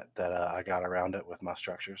chat, that I got around it with my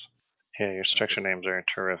structures? Yeah, your structure names are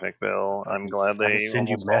terrific, Bill. I'm glad I they can send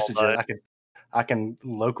you almost all messages. died. I can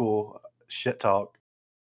local shit talk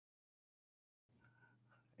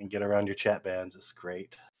and get around your chat bans. It's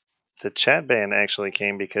great. The chat ban actually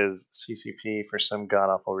came because CCP, for some god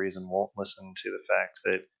awful reason, won't listen to the fact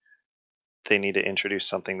that they need to introduce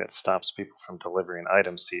something that stops people from delivering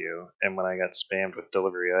items to you. And when I got spammed with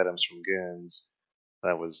delivery items from goons,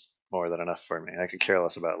 that was more than enough for me. I could care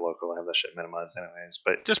less about local. I have that shit minimized anyways.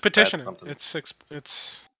 But Just petition it. It's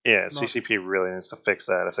yeah, not- CCP really needs to fix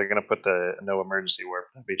that. If they're going to put the no emergency warp,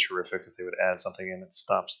 that'd be terrific if they would add something in that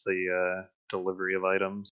stops the delivery of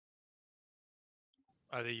items.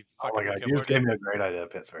 Are they Oh my god, you just gave me a great idea,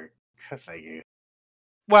 Pittsburgh. Thank you.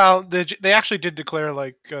 Well, they actually did declare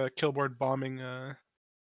like killboard bombing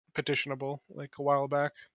petitionable like a while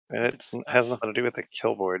back. And it has nothing to do with the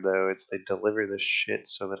killboard, though. It's they deliver the shit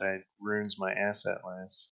so that it ruins my asset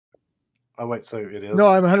list. Oh wait, so it is?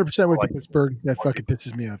 No, I'm 100% with like, you, Pittsburgh. That fucking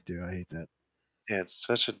pisses me off too. I hate that. Yeah, it's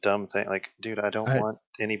such a dumb thing. Like, dude, I don't want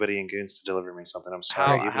anybody in Goons to deliver me something. I'm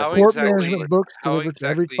How- sorry. how even if Port exactly- management books how delivered to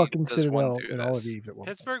every exactly fucking does one citadel do in all of this? Eve at once.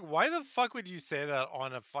 Pittsburgh, why the fuck would you say that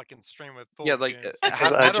on a fucking stream with full Yeah, like, goons? how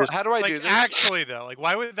do I like, do this? Actually, though, like,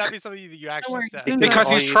 why would that be something that you actually said? Because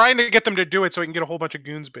he's trying to get them to do it so he can get a whole bunch of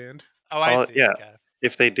goons banned. Oh, I see. Yeah. Okay.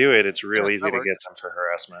 If they do it, it's real Yeah, easy that to works. get them for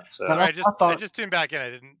harassment. So Sorry, I just tuned back in. I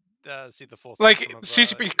didn't see the full. Like spectrum of,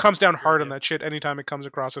 CCP comes down hard on that shit anytime it comes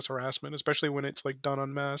across as harassment, especially when it's like done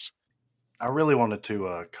en masse. I really wanted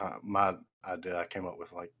to my idea I came up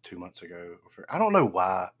with like 2 months ago. I don't know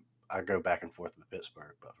why I go back and forth with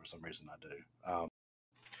Pittsburgh, but for some reason I do.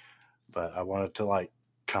 But I wanted to like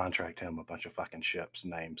contract him a bunch of fucking ships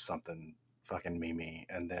named something fucking Mimi,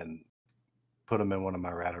 and then put them in one of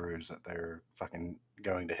my Rataroos that they're fucking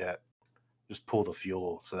going to hit. Just pull the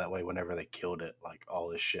fuel so that way whenever they killed it, like all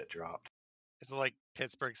this shit dropped. Is it like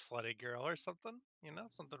Pittsburgh Slutty Girl or something? You know,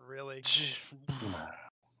 something really.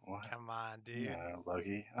 What? Come on, dude. No,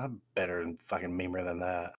 Loki. I'm better than fucking memer than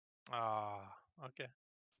that. Oh, okay.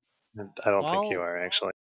 I don't think you Well- are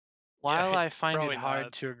actually. While I find probably it hard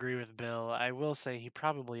not. to agree with Bill, I will say he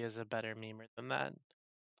probably is a better memer than that.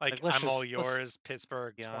 Like, let's I'm all just- let's yours,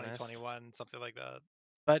 Pittsburgh be honest. 2021, something like that.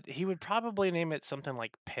 But he would probably name it something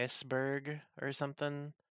like Pissburg or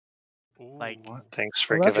something. Like Thanks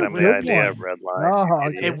for Well, that's giving a him the good idea, one. Redline. Oh, you I'll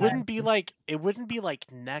idiot. it wouldn't be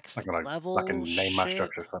like next I'm gonna level. fucking name my shit.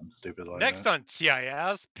 structure something stupid like Next that. on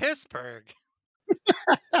TIS, Pittsburgh.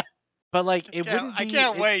 But like it can't- wouldn't I be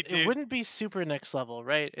can't it, wait, it dude. wouldn't be super next level,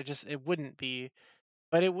 right? It wouldn't be.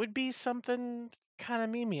 But it would be something kind of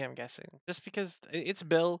memey, I'm guessing. Just because it's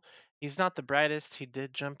Bill. He's not the brightest. He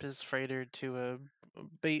did jump his freighter to a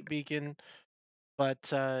bait beacon. But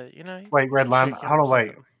you know, Wait, you should Redline, give hold him on, wait.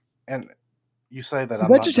 something. And you say that Well,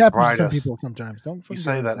 I'm that not just the happens to some brightest. people sometimes. Don't You fucking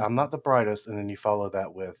say do that I'm not the brightest, and then you follow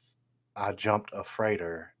that with I jumped a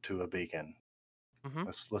freighter to a beacon. Mhm.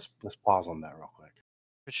 Let's pause on that real quick.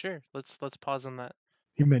 For sure. Let's pause on that.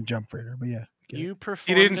 You meant jump freighter, but yeah. You He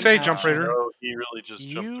performed. didn't an say jump action- freighter. No, he really just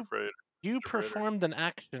jumped You a freighter. you Jump freighter. performed an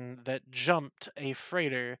action that jumped a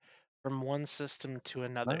freighter from one system to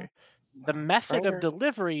another. The method freighter. of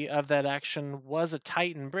delivery of that action was a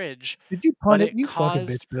Titan bridge. Did you But punt it? it You fucking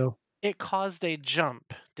caused bitch, Bill. it caused a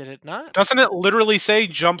jump, did it not? Doesn't it literally say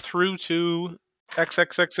jump through to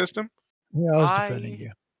XXX system? Yeah, I was defending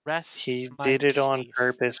you. Rest He my did it on case.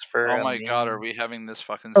 purpose for Oh a my god, are meme. we having this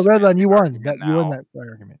fucking Oh, Redline, semantic you won. argument You won now? that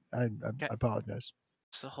argument. I apologize.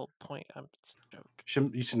 That's the whole point. It's a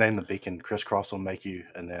joke. You should name the beacon Crisscross will make you,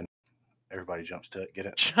 and then everybody jumps to it. Get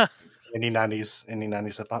it? Any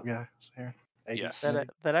 90s hip hop guys here? 80s? Yes.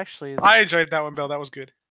 That actually is. I enjoyed that one, Bill. That was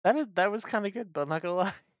good. That was kind of good, but I'm not gonna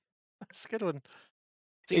lie. That's a good one.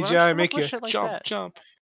 See, why don't AGI come make up with you shit like jump, that? jump.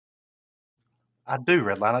 I do,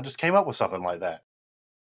 Redline. I just came up with something like that.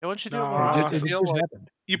 Why don't you do it more Nah, often? It just happened.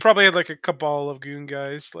 you probably had like a cabal of goon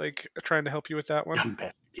guys like trying to help you with that one.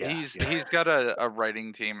 He's got a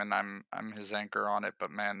writing team, and I'm his anchor on it. But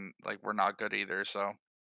man, like we're not good either. So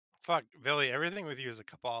Fuck, Billy. Everything with you is a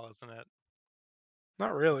cabal, isn't it?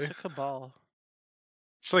 Not really. It's a cabal.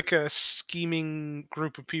 It's like a scheming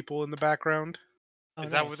group of people in the background. Oh,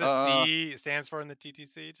 Is that what the nice. C stands for in the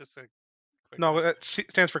TTC? Just a quick No, question.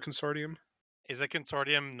 that stands for consortium. Is a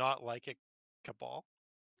consortium not like a cabal?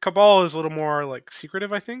 Cabal is a little more like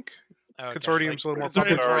secretive, I think. Okay, Consortium's like, a little more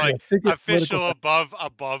consortium's more public. like Secret official political-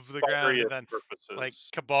 above the ground, and then like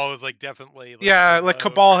cabal is like definitely like, Yeah, like below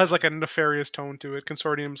cabal ground. has like a nefarious tone to it.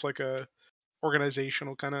 Consortium's like a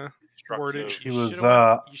organizational kind of wordage. He was you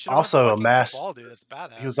should've also a fucking mass. cabal, dude. That's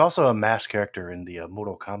badass. He was also a mass character in the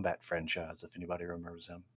Mortal Kombat franchise. If anybody remembers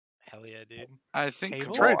him. Hell yeah, dude. I think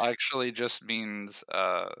Cable? Cabal actually just means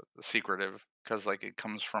secretive because like it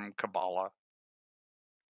comes from Kabbalah.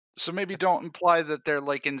 So maybe don't imply that they're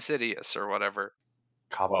like insidious or whatever.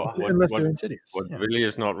 Kabbalah. Unless they're insidious. What Yeah. Billy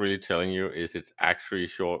is not really telling you is it's actually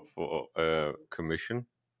short for commission.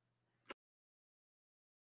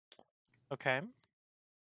 Okay.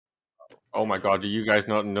 Oh my god, do you guys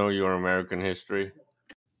not know your American history?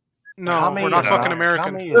 No, we're not fucking American.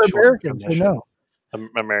 Kami They're is short Americans, so commission. no.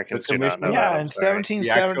 Americans The do not know commission- Yeah, that. in I'm sorry.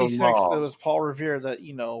 1776, The actual it mob. was Paul Revere that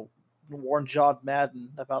warned John Madden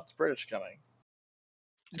about the British coming.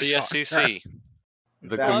 The SEC.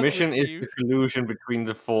 The Exactly. commission is you. the collusion between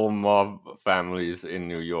the four mob families in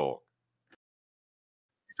New York.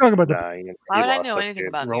 You're talking about the Nah, you Why would I lost know us, anything dude.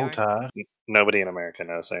 about New Roll York? Tide. Nobody in America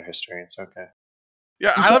knows their history. It's okay.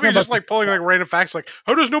 Yeah, He's I love talking you just about like pulling like random facts. Like,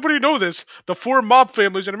 how does nobody know this? The four mob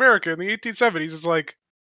families in America in the 1870s. It's like,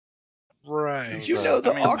 right. Did you know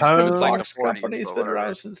the I mean, Oxford it's like the Fox 40s, Company's but been whatever.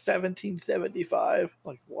 around since 1775?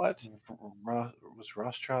 Like what? Was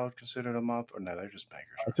Rothschild considered a mob? Or no, they're just bankers.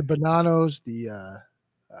 It's the Bonanos,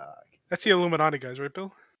 That's the Illuminati guys, right,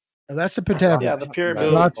 Bill? that's the Pentagon. Yeah, the pyramid. Bill,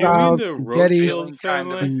 do you mean Rothschild, the the Gettys, Rothschild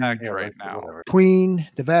Kind of family? attacked Yeah, right now. whatever. Queen,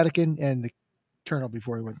 the Vatican, and the Colonel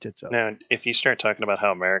before he went tits up. Now, if you start talking about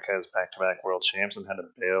how America is back-to-back world champs and had to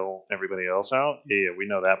bail everybody else out, yeah, we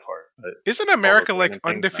know that part. But Isn't America all those like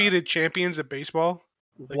random things, undefeated champions at baseball?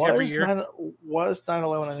 Like every Was year? was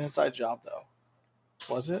 9/11 an inside job though?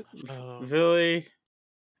 Was it? Oh. Billy,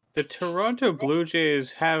 the Toronto Blue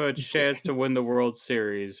Jays have a chance to win the World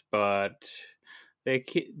Series, but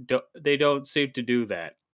they don't seem to do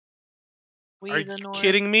that. We Are the you North.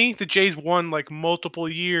 kidding me? The Jays won like multiple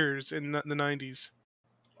years in the 90s.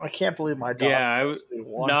 I can't believe my dog. Yeah, actually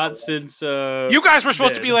won not for once. since You guys were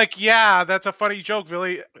supposed to be then. like, yeah, that's a funny joke,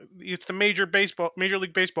 Billy. It's the Major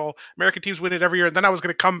League Baseball. American teams win it every year. And then I was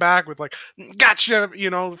gonna come back with like, gotcha,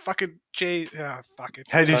 fucking Jay. Yeah, fuck it.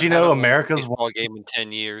 Hey, did I've you had know a America's baseball game in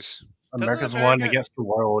 10 years. America's won against the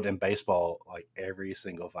world in baseball like every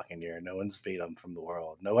single fucking year. No one's beat them from the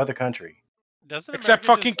world. No other country. Doesn't Except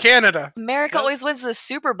America fucking just- Canada. America always wins the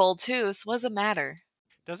Super Bowl too, so what does it matter?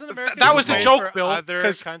 Doesn't America that just was the wait joke, for Bill, Other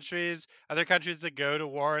 'cause- countries that go to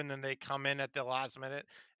war and then they come in at the last minute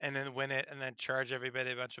and then win it and then charge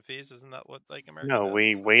everybody a bunch of fees. Isn't that what like America No, does?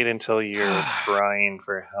 we wait until you're crying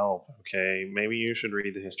for help. Okay, maybe you should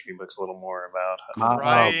read the history books a little more about how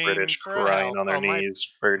Crying British for crying help. on their Oh, my- knees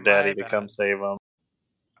for my Daddy to bad. come save them.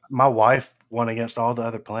 My wife won against all the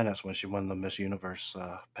other planets when she won the Miss Universe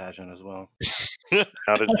pageant as well.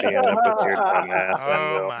 How did she end up with your dumb ass?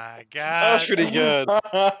 Oh my god. That was pretty good.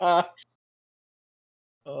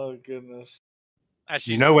 Oh goodness. As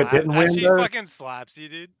You know what slap- didn't as win, she though? fucking slaps you,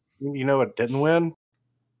 dude. You know what didn't win?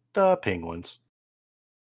 The Penguins.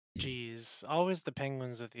 Jeez, always the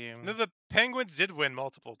Penguins with you. No, the Penguins did win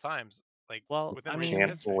multiple times. Like, within I recent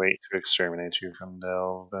can't history. wait to exterminate you from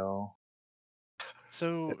Delville.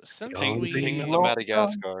 So since Penguins of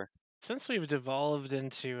Madagascar. since we've devolved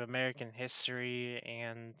into American history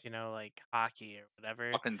and like hockey or whatever,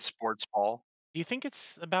 Fucking sports ball. do you think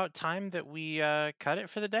it's about time that we cut it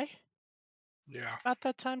for the day? Yeah. About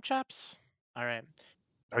that time, chaps. All right.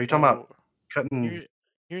 Are you talking about cutting?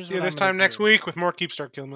 Here's See you what this I'm gonna time next do. week with more Keepstar Kill